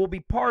says will be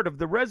part of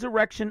the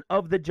resurrection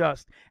of the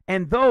just.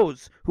 And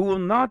those who will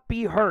not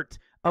be hurt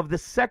of the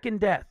second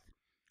death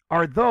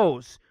are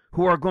those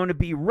who are going to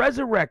be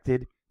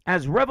resurrected,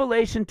 as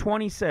Revelation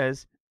 20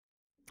 says,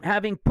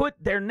 having put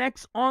their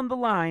necks on the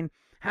line,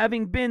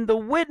 having been the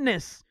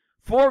witness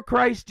for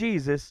Christ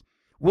Jesus,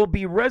 will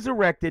be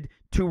resurrected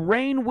to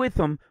reign with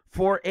him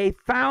for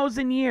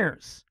 1,000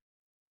 years.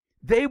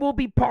 They will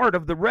be part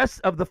of the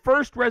rest of the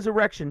first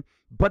resurrection,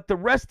 but the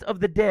rest of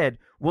the dead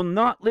will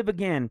not live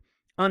again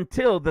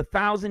until the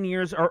 1,000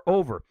 years are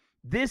over.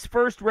 This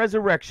first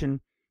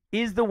resurrection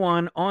is the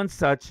one on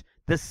such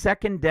the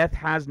second death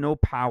has no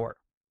power.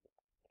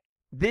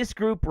 This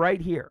group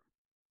right here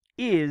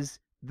is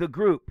the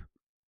group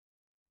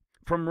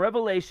from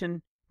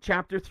Revelation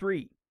chapter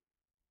 3,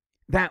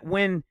 that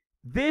when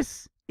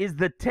this is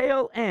the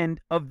tail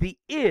end of the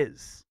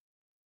is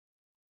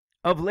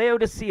of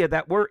Laodicea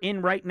that we're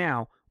in right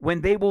now, when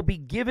they will be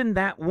given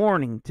that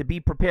warning to be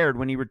prepared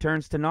when he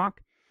returns to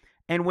knock,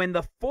 and when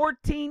the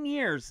 14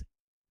 years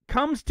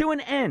comes to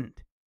an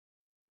end,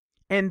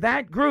 and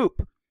that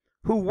group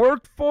who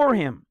worked for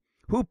him,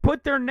 who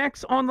put their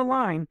necks on the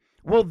line,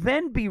 will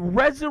then be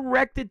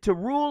resurrected to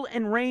rule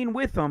and reign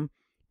with him.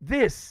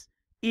 This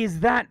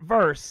is that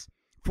verse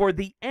for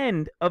the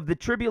end of the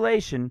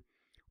tribulation,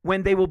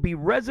 when they will be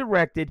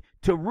resurrected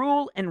to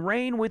rule and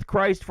reign with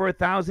Christ for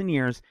 1,000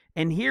 years.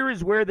 And here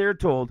is where they're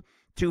told,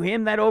 to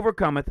him that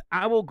overcometh,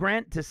 I will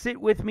grant to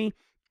sit with me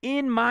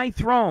in my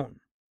throne.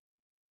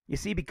 You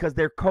see, because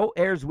they're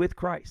co-heirs with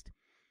Christ.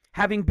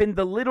 Having been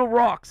the little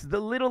rocks, the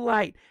little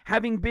light,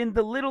 having been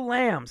the little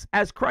lambs,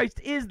 as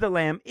Christ is the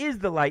lamb, is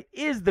the light,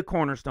 is the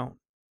cornerstone.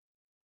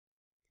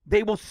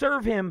 They will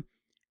serve him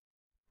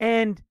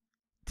and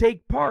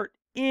take part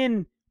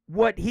in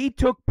what he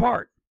took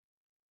part,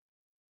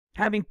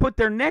 having put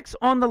their necks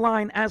on the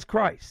line as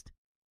Christ,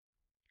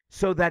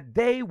 so that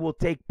they will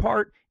take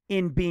part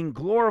in being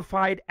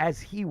glorified as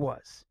he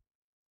was.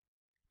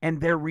 And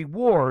their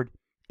reward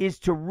is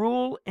to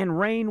rule and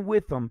reign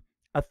with him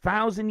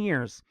 1,000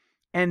 years,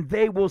 and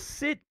they will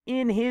sit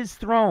in his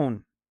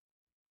throne,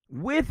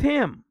 with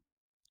him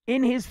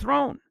in his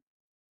throne,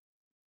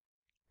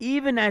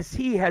 even as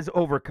he has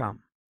overcome,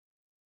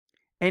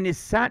 and is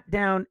sat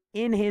down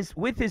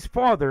with his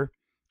Father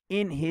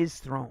in his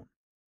throne.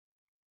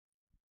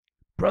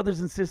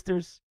 Brothers and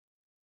sisters,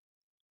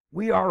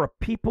 we are a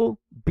people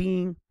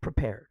being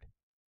prepared.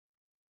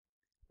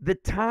 The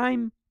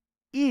time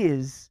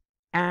is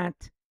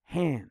at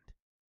hand.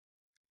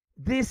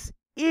 This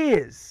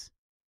is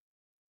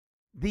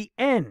the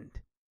end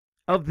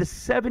of the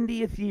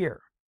 70th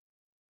year.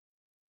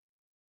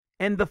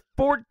 And the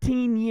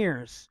 14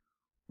 years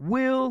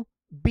will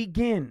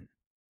begin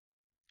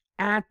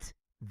at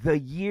the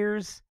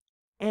year's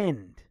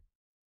end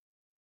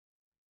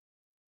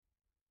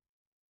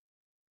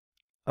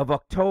of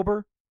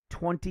October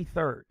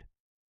 23rd,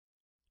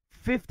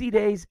 50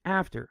 days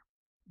after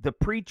the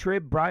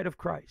pre-trib bride of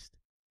Christ.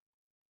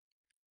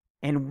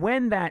 And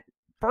when that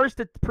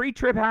first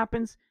pre-trib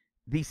happens,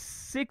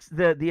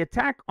 the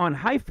attack on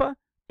Haifa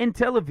and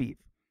Tel Aviv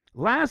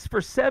lasts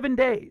for 7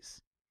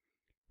 days.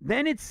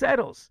 Then it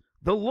settles.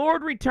 The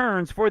Lord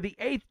returns for the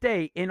 8th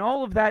day in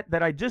all of that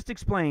I just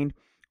explained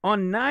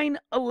on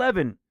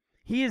 9/11.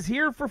 He is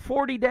here for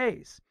 40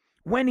 days.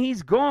 When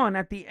he's gone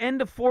at the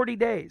end of 40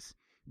 days,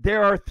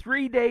 there are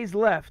 3 days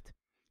left.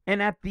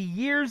 And at the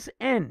year's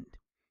end,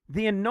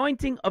 the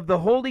anointing of the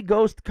Holy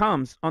Ghost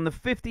comes on the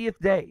 50th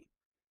day.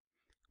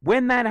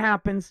 When that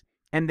happens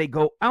and they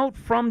go out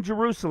from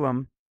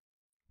Jerusalem,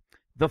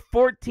 the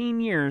 14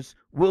 years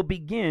will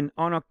begin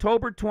on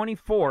October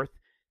 24th,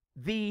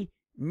 the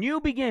new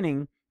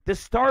beginning, the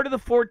start of the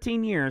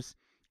 14 years,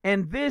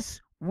 and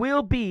this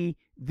will be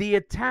the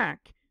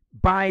attack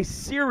by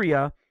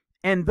Syria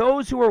and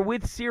those who are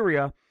with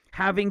Syria,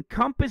 having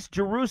compassed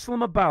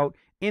Jerusalem about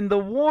in the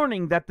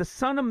warning that the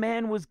Son of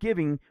Man was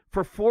giving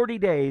for 40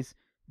 days.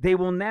 They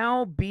will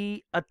now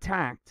be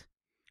attacked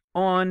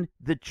on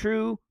the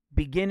true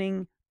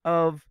beginning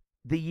of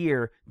the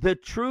year, the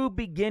true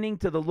beginning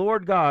to the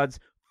Lord God's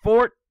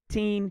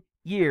 14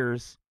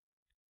 years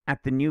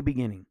at the new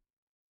beginning.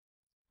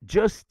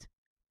 Just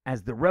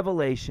as the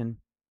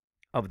revelation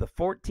of the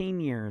 14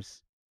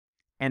 years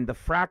and the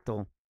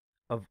fractal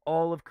of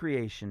all of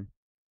creation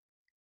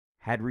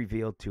had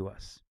revealed to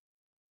us.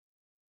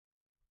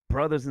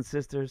 Brothers and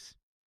sisters,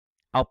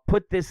 I'll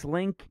put this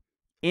link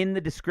in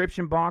the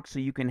description box so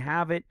you can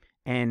have it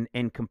and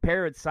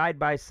compare it side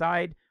by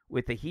side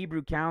with the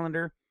Hebrew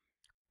calendar.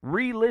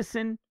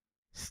 Re-listen,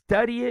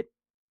 study it,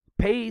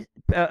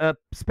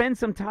 spend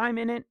some time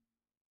in it,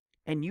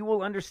 and you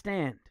will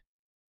understand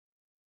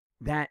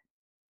that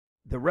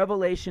the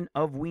revelation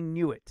of we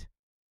knew it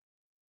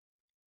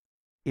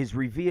is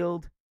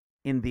revealed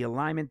in the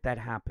alignment that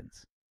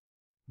happens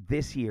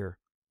this year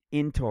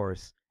in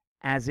Taurus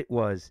as it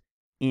was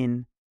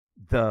in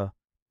the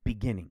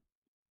beginning.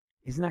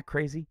 Isn't that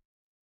crazy?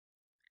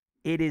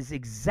 It is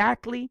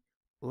exactly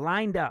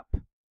lined up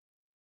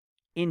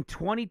in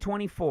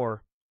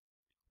 2024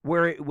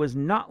 where it was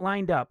not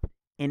lined up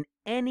in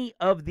any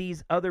of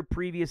these other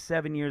previous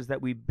 7 years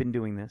that we've been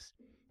doing this,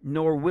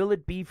 nor will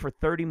it be for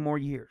 30 more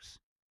years.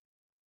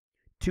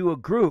 To a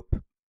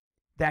group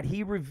that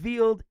he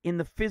revealed in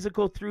the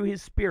physical through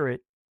his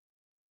spirit,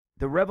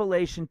 the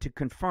revelation to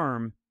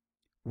confirm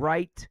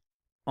right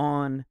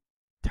on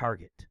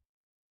target.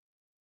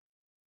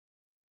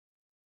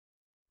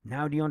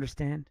 Now do you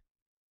understand?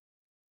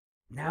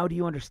 Now do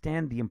you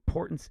understand the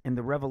importance and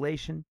the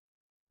revelation?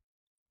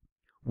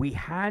 We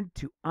had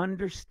to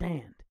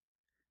understand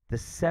the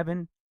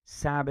 7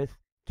 Sabbath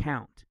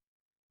count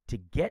to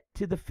get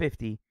to the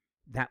 50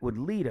 that would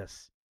lead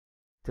us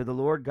to the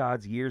Lord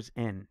God's year's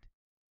end.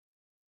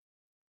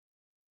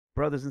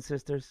 Brothers and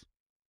sisters,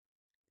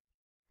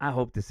 I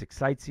hope this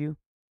excites you.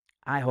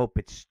 I hope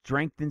it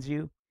strengthens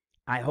you.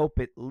 I hope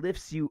it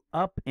lifts you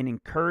up and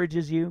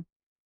encourages you.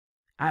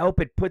 I hope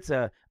it puts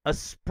a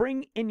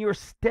spring in your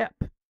step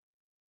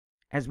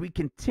as we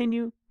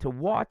continue to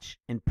watch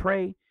and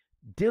pray,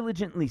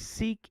 diligently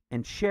seek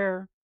and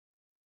share.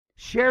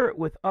 Share it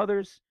with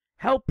others.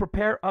 Help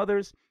prepare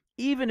others.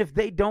 Even if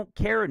they don't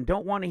care and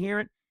don't want to hear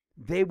it,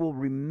 they will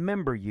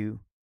remember you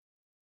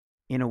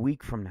in a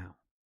week from now.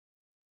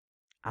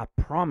 I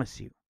promise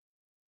you,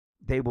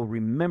 they will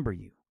remember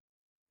you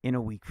in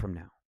a week from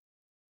now.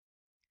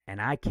 And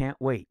I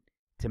can't wait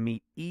to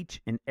meet each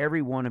and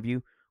every one of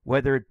you,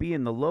 whether it be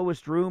in the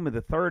lowest room of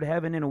the third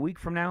heaven in a week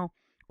from now,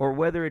 or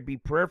whether it be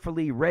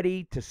prayerfully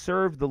ready to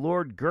serve the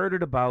Lord,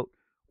 girded about,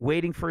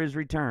 waiting for his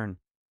return.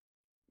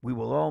 We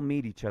will all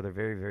meet each other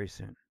very, very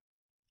soon.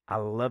 I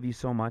love you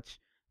so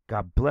much.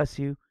 God bless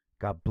you.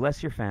 God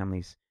bless your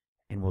families.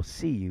 And we'll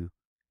see you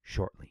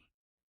shortly.